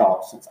had that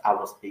thought since I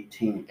was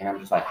 18, and I'm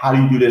just like, how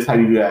do you do this? How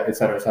do you do that? Et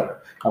cetera, et cetera.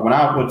 Like when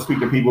I would speak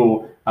to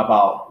people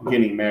about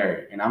getting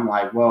married, and I'm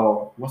like,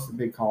 well, what's the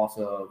big cost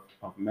of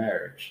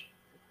marriage?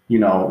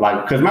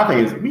 Like, because my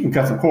thing is, we can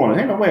cut some corners.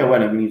 Ain't no way a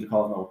wedding needs to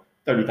cost no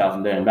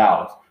 $30,000.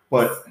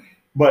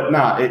 But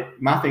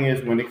my thing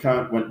is when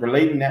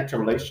relating that to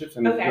relationships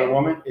and a good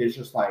woman is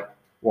just like,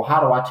 well,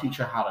 how do I teach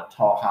her how to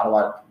talk? How do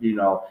I,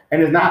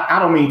 and it's not, I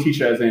don't mean teach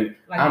her as in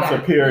like I'm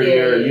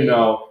superior,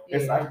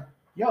 It's like,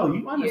 yo,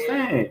 you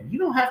understand, you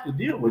don't have to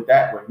deal with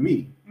that with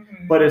me.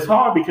 Mm-hmm. But it's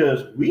hard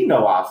because we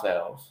know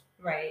ourselves.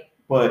 Right.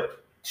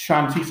 But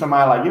trying to teach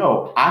somebody like,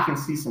 yo, I can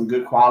see some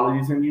good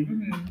qualities in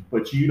you,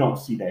 but you don't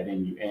see that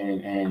in you.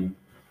 And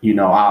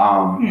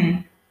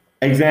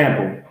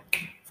example,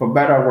 for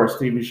better or worse,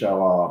 TV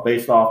show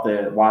based off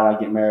the Why Did I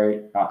Get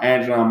Married?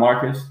 Angela and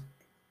Marcus.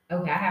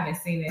 Okay, I haven't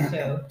seen this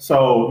show.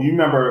 So you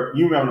remember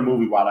the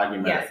movie Why Did I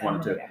Get Married? Yes, 1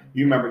 and 2.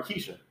 You remember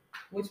Keisha?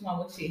 Which one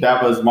was she?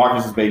 That was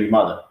Marcus's baby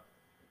mother.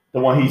 The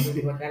one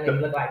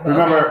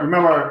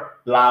remember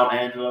Loud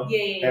Angela?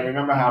 Yeah. And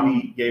remember how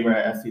he gave her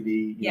an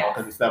STD,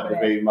 because he slept with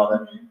his baby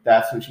mother? Mm-hmm.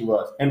 That's who she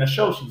was. In the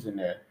show, she's in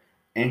there,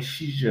 and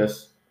she's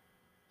just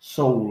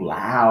so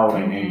loud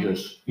and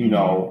just,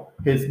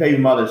 his baby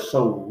mother's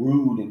so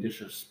rude and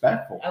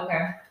disrespectful.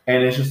 Okay.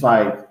 And it's just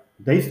like,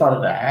 they started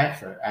to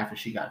ask her after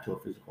she got into a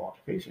physical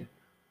altercation,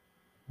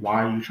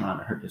 why are you trying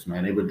to hurt this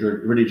man? They would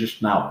really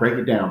just now break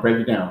it down.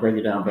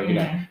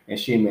 And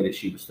she admitted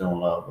she was still in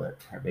love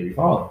with her baby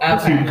father.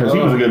 Because he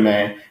was a good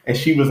man. And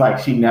she was like,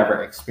 she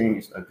never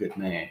experienced a good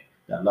man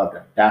that loved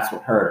her. That's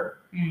what hurt her.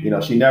 You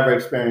know, she never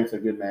experienced a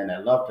good man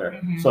that loved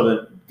her. So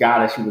the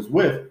guy that she was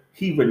with,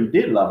 he really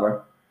did love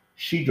her.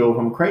 She drove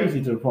him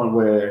crazy to the point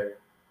where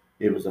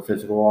it was a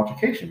physical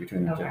altercation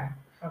between the two.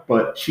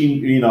 But she,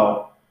 you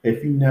know,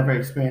 if you never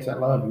experienced that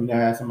love, you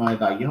never had somebody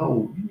like,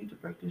 yo, you need to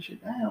break this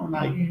shit down.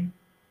 Like,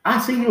 I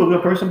see you a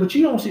good person, but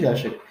you don't see that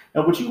shit.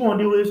 And what you want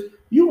to do is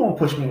you won't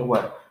push me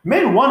away.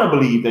 Men want to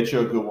believe that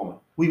you're a good woman.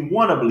 We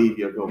want to believe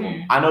you're a good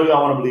woman. I know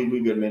y'all want to believe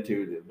we're good men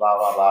too. Blah,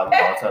 blah, blah.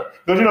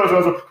 Because you know,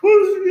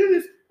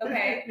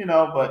 okay. You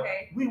know, but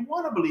we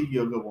want to believe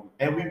you're a good woman.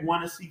 And we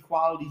want to see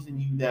qualities in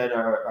you that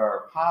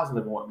are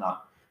positive and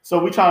whatnot.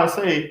 So we try to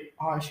say,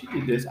 all right, she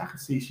did this. I can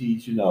see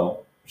she's, you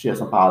know, she has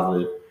some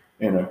positive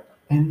in her.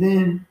 And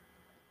then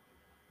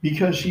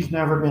because she's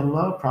never been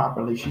loved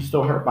properly, she's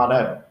still hurt by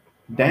that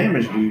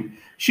damage, dude.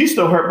 She's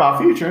still hurt by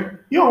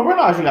future. You don't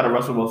realize you got a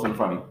Russell Wilson in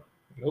front of you.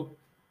 Nope.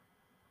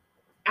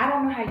 I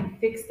don't know how you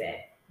fix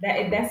that.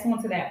 That's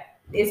one to that.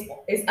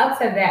 It's up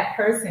to that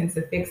person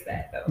to fix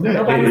that though. Yeah,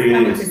 nobody's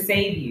coming to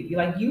save you.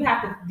 Like you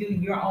have to do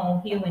your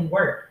own healing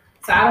work.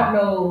 So I don't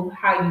know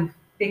how you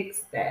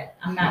fix that.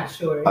 I'm not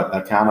sure.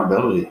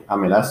 Accountability. I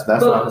mean, that's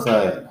what I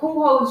say.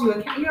 Who holds you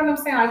accountable? You know what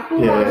I'm saying? Like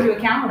who holds you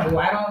accountable?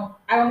 I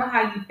don't know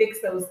how you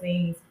fix those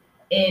things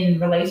in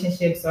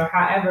relationships or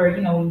however,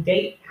 you know, when you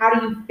date. How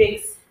do you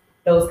fix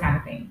those kind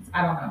of things?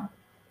 I don't know.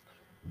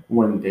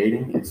 When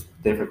dating, it's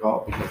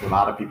difficult because a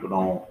lot of people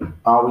don't.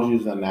 I always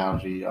use the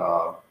analogy.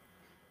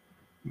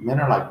 Men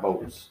are like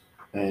boats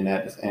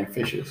and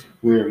fishes.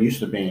 We're used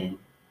to being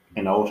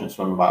in the ocean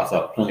swimming by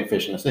ourselves, plenty of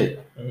fish in the sea.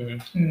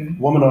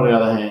 Women, on the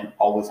other hand,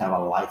 always have a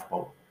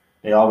lifeboat.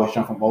 They always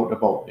jump from boat to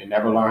boat. They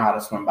never learn how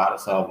to swim by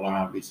themselves, learn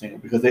how to be single,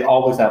 because they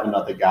always have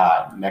another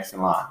guy next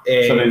in line.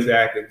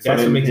 Exactly.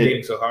 That's what makes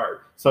dating so hard.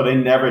 So they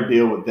never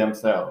deal with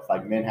themselves.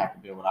 Like men have to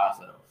deal with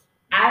ourselves.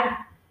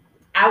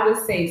 I would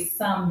say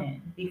some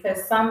men,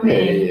 because some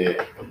men,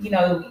 you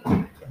know,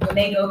 when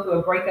they go through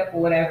a breakup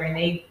or whatever, and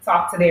they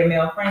talk to their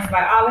male friends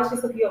like, "Oh, let's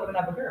just hook you up with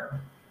another girl."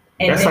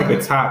 And that's like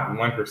the top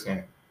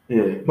 1%.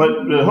 Yeah,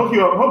 but hook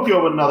you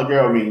up with another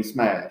girl means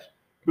smash.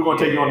 We're gonna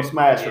take you on a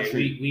smash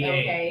retreat. But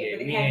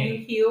have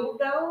you healed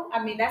though?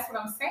 I mean, that's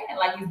what I'm saying.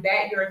 Like, is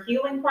that your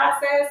healing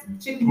process?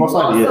 Should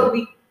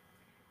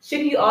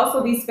you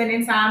also be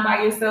spending time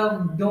by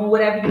yourself, doing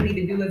whatever you need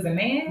to do as a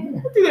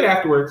man? We'll do that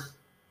afterwards.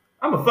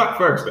 I'm a fuck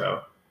first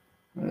though.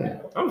 Yeah.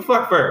 I'm a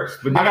fuck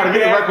first, but I gotta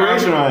get the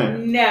recreation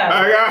on. No,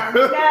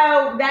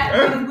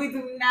 that we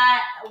do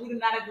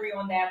not agree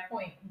on that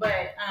point.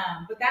 But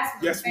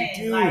that's what I'm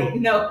saying. Like,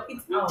 no,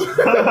 it's no.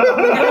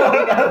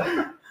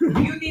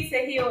 You need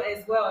to heal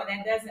as well,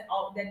 and that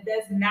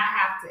does not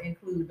have to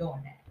include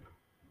doing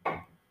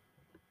that.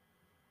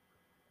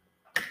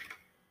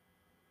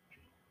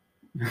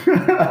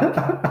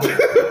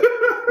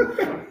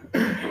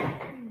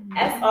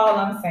 That's all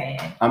I'm saying.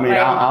 I mean,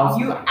 like,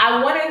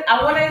 I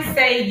want to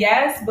say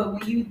yes, but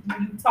when you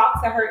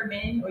talk to hurt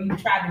men or you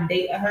try to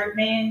date a hurt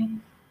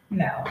man,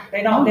 no,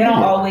 they don't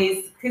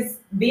always, because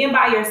being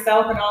by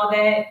yourself and all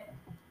that.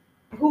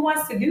 Who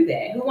wants to do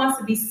that? Who wants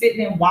to be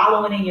sitting and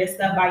wallowing in your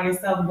stuff by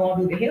yourself, going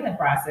through the healing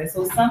process?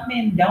 So some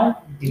men don't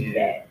do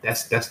that.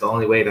 That's the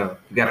only way though.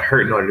 You got to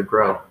hurt in order to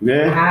grow.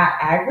 Yeah,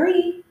 I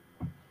agree.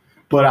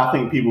 But I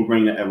think people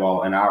bring that,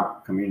 well, in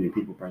our community,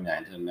 people bring that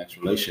into the next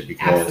relationship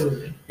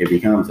because it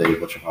becomes a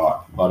what you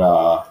call it. But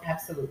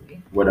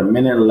absolutely. With a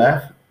minute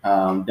left,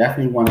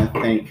 definitely want to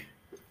thank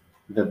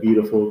the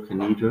beautiful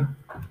Kenedra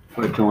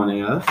for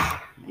joining us.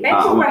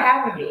 Thank you for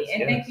having me,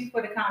 and thank you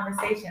for the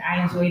conversation.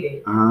 I enjoyed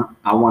it.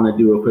 I want to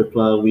do a quick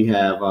plug. We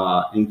have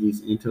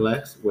Inky's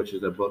Intellects, which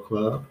is a book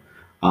club.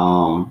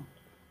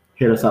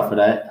 Hit us up for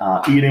that.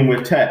 Eating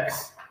with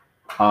Tex.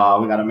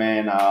 We got a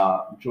man,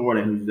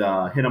 Jordan, who's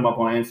hit him up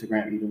on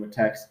Instagram, Eating with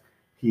Tex.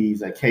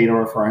 He's a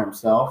caterer for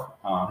himself.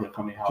 He'll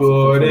come to your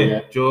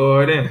house.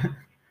 Jordan.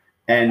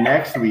 And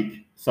next week,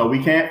 so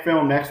we can't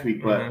film next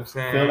week, but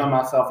Phil and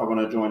myself are going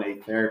to join a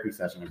therapy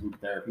session, a group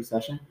therapy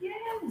session. Yes.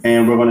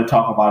 And we're going to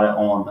talk about it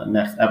on the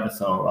next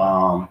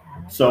episode.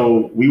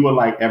 So we would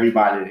like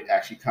everybody to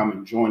actually come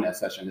and join that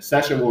session. The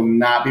session will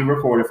not be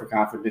recorded for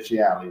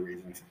confidentiality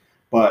reasons,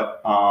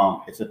 but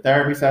it's a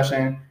therapy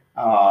session,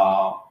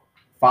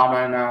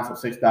 $5.99, so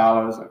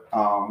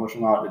 $6. Which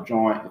allowed to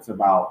join. It's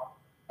about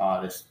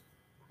this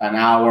an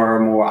hour or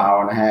more,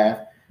 hour and a half.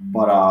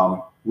 But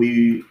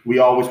we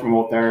always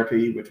promote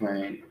therapy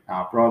between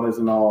our brothers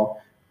and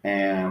all,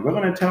 and we're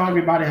going to tell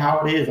everybody how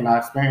it is and our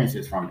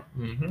experiences from it.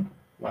 Mm-hmm.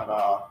 But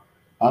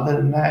other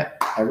than that,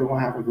 everyone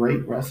have a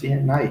great rest of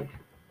your night.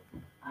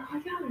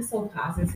 Oh, y'all are so positive.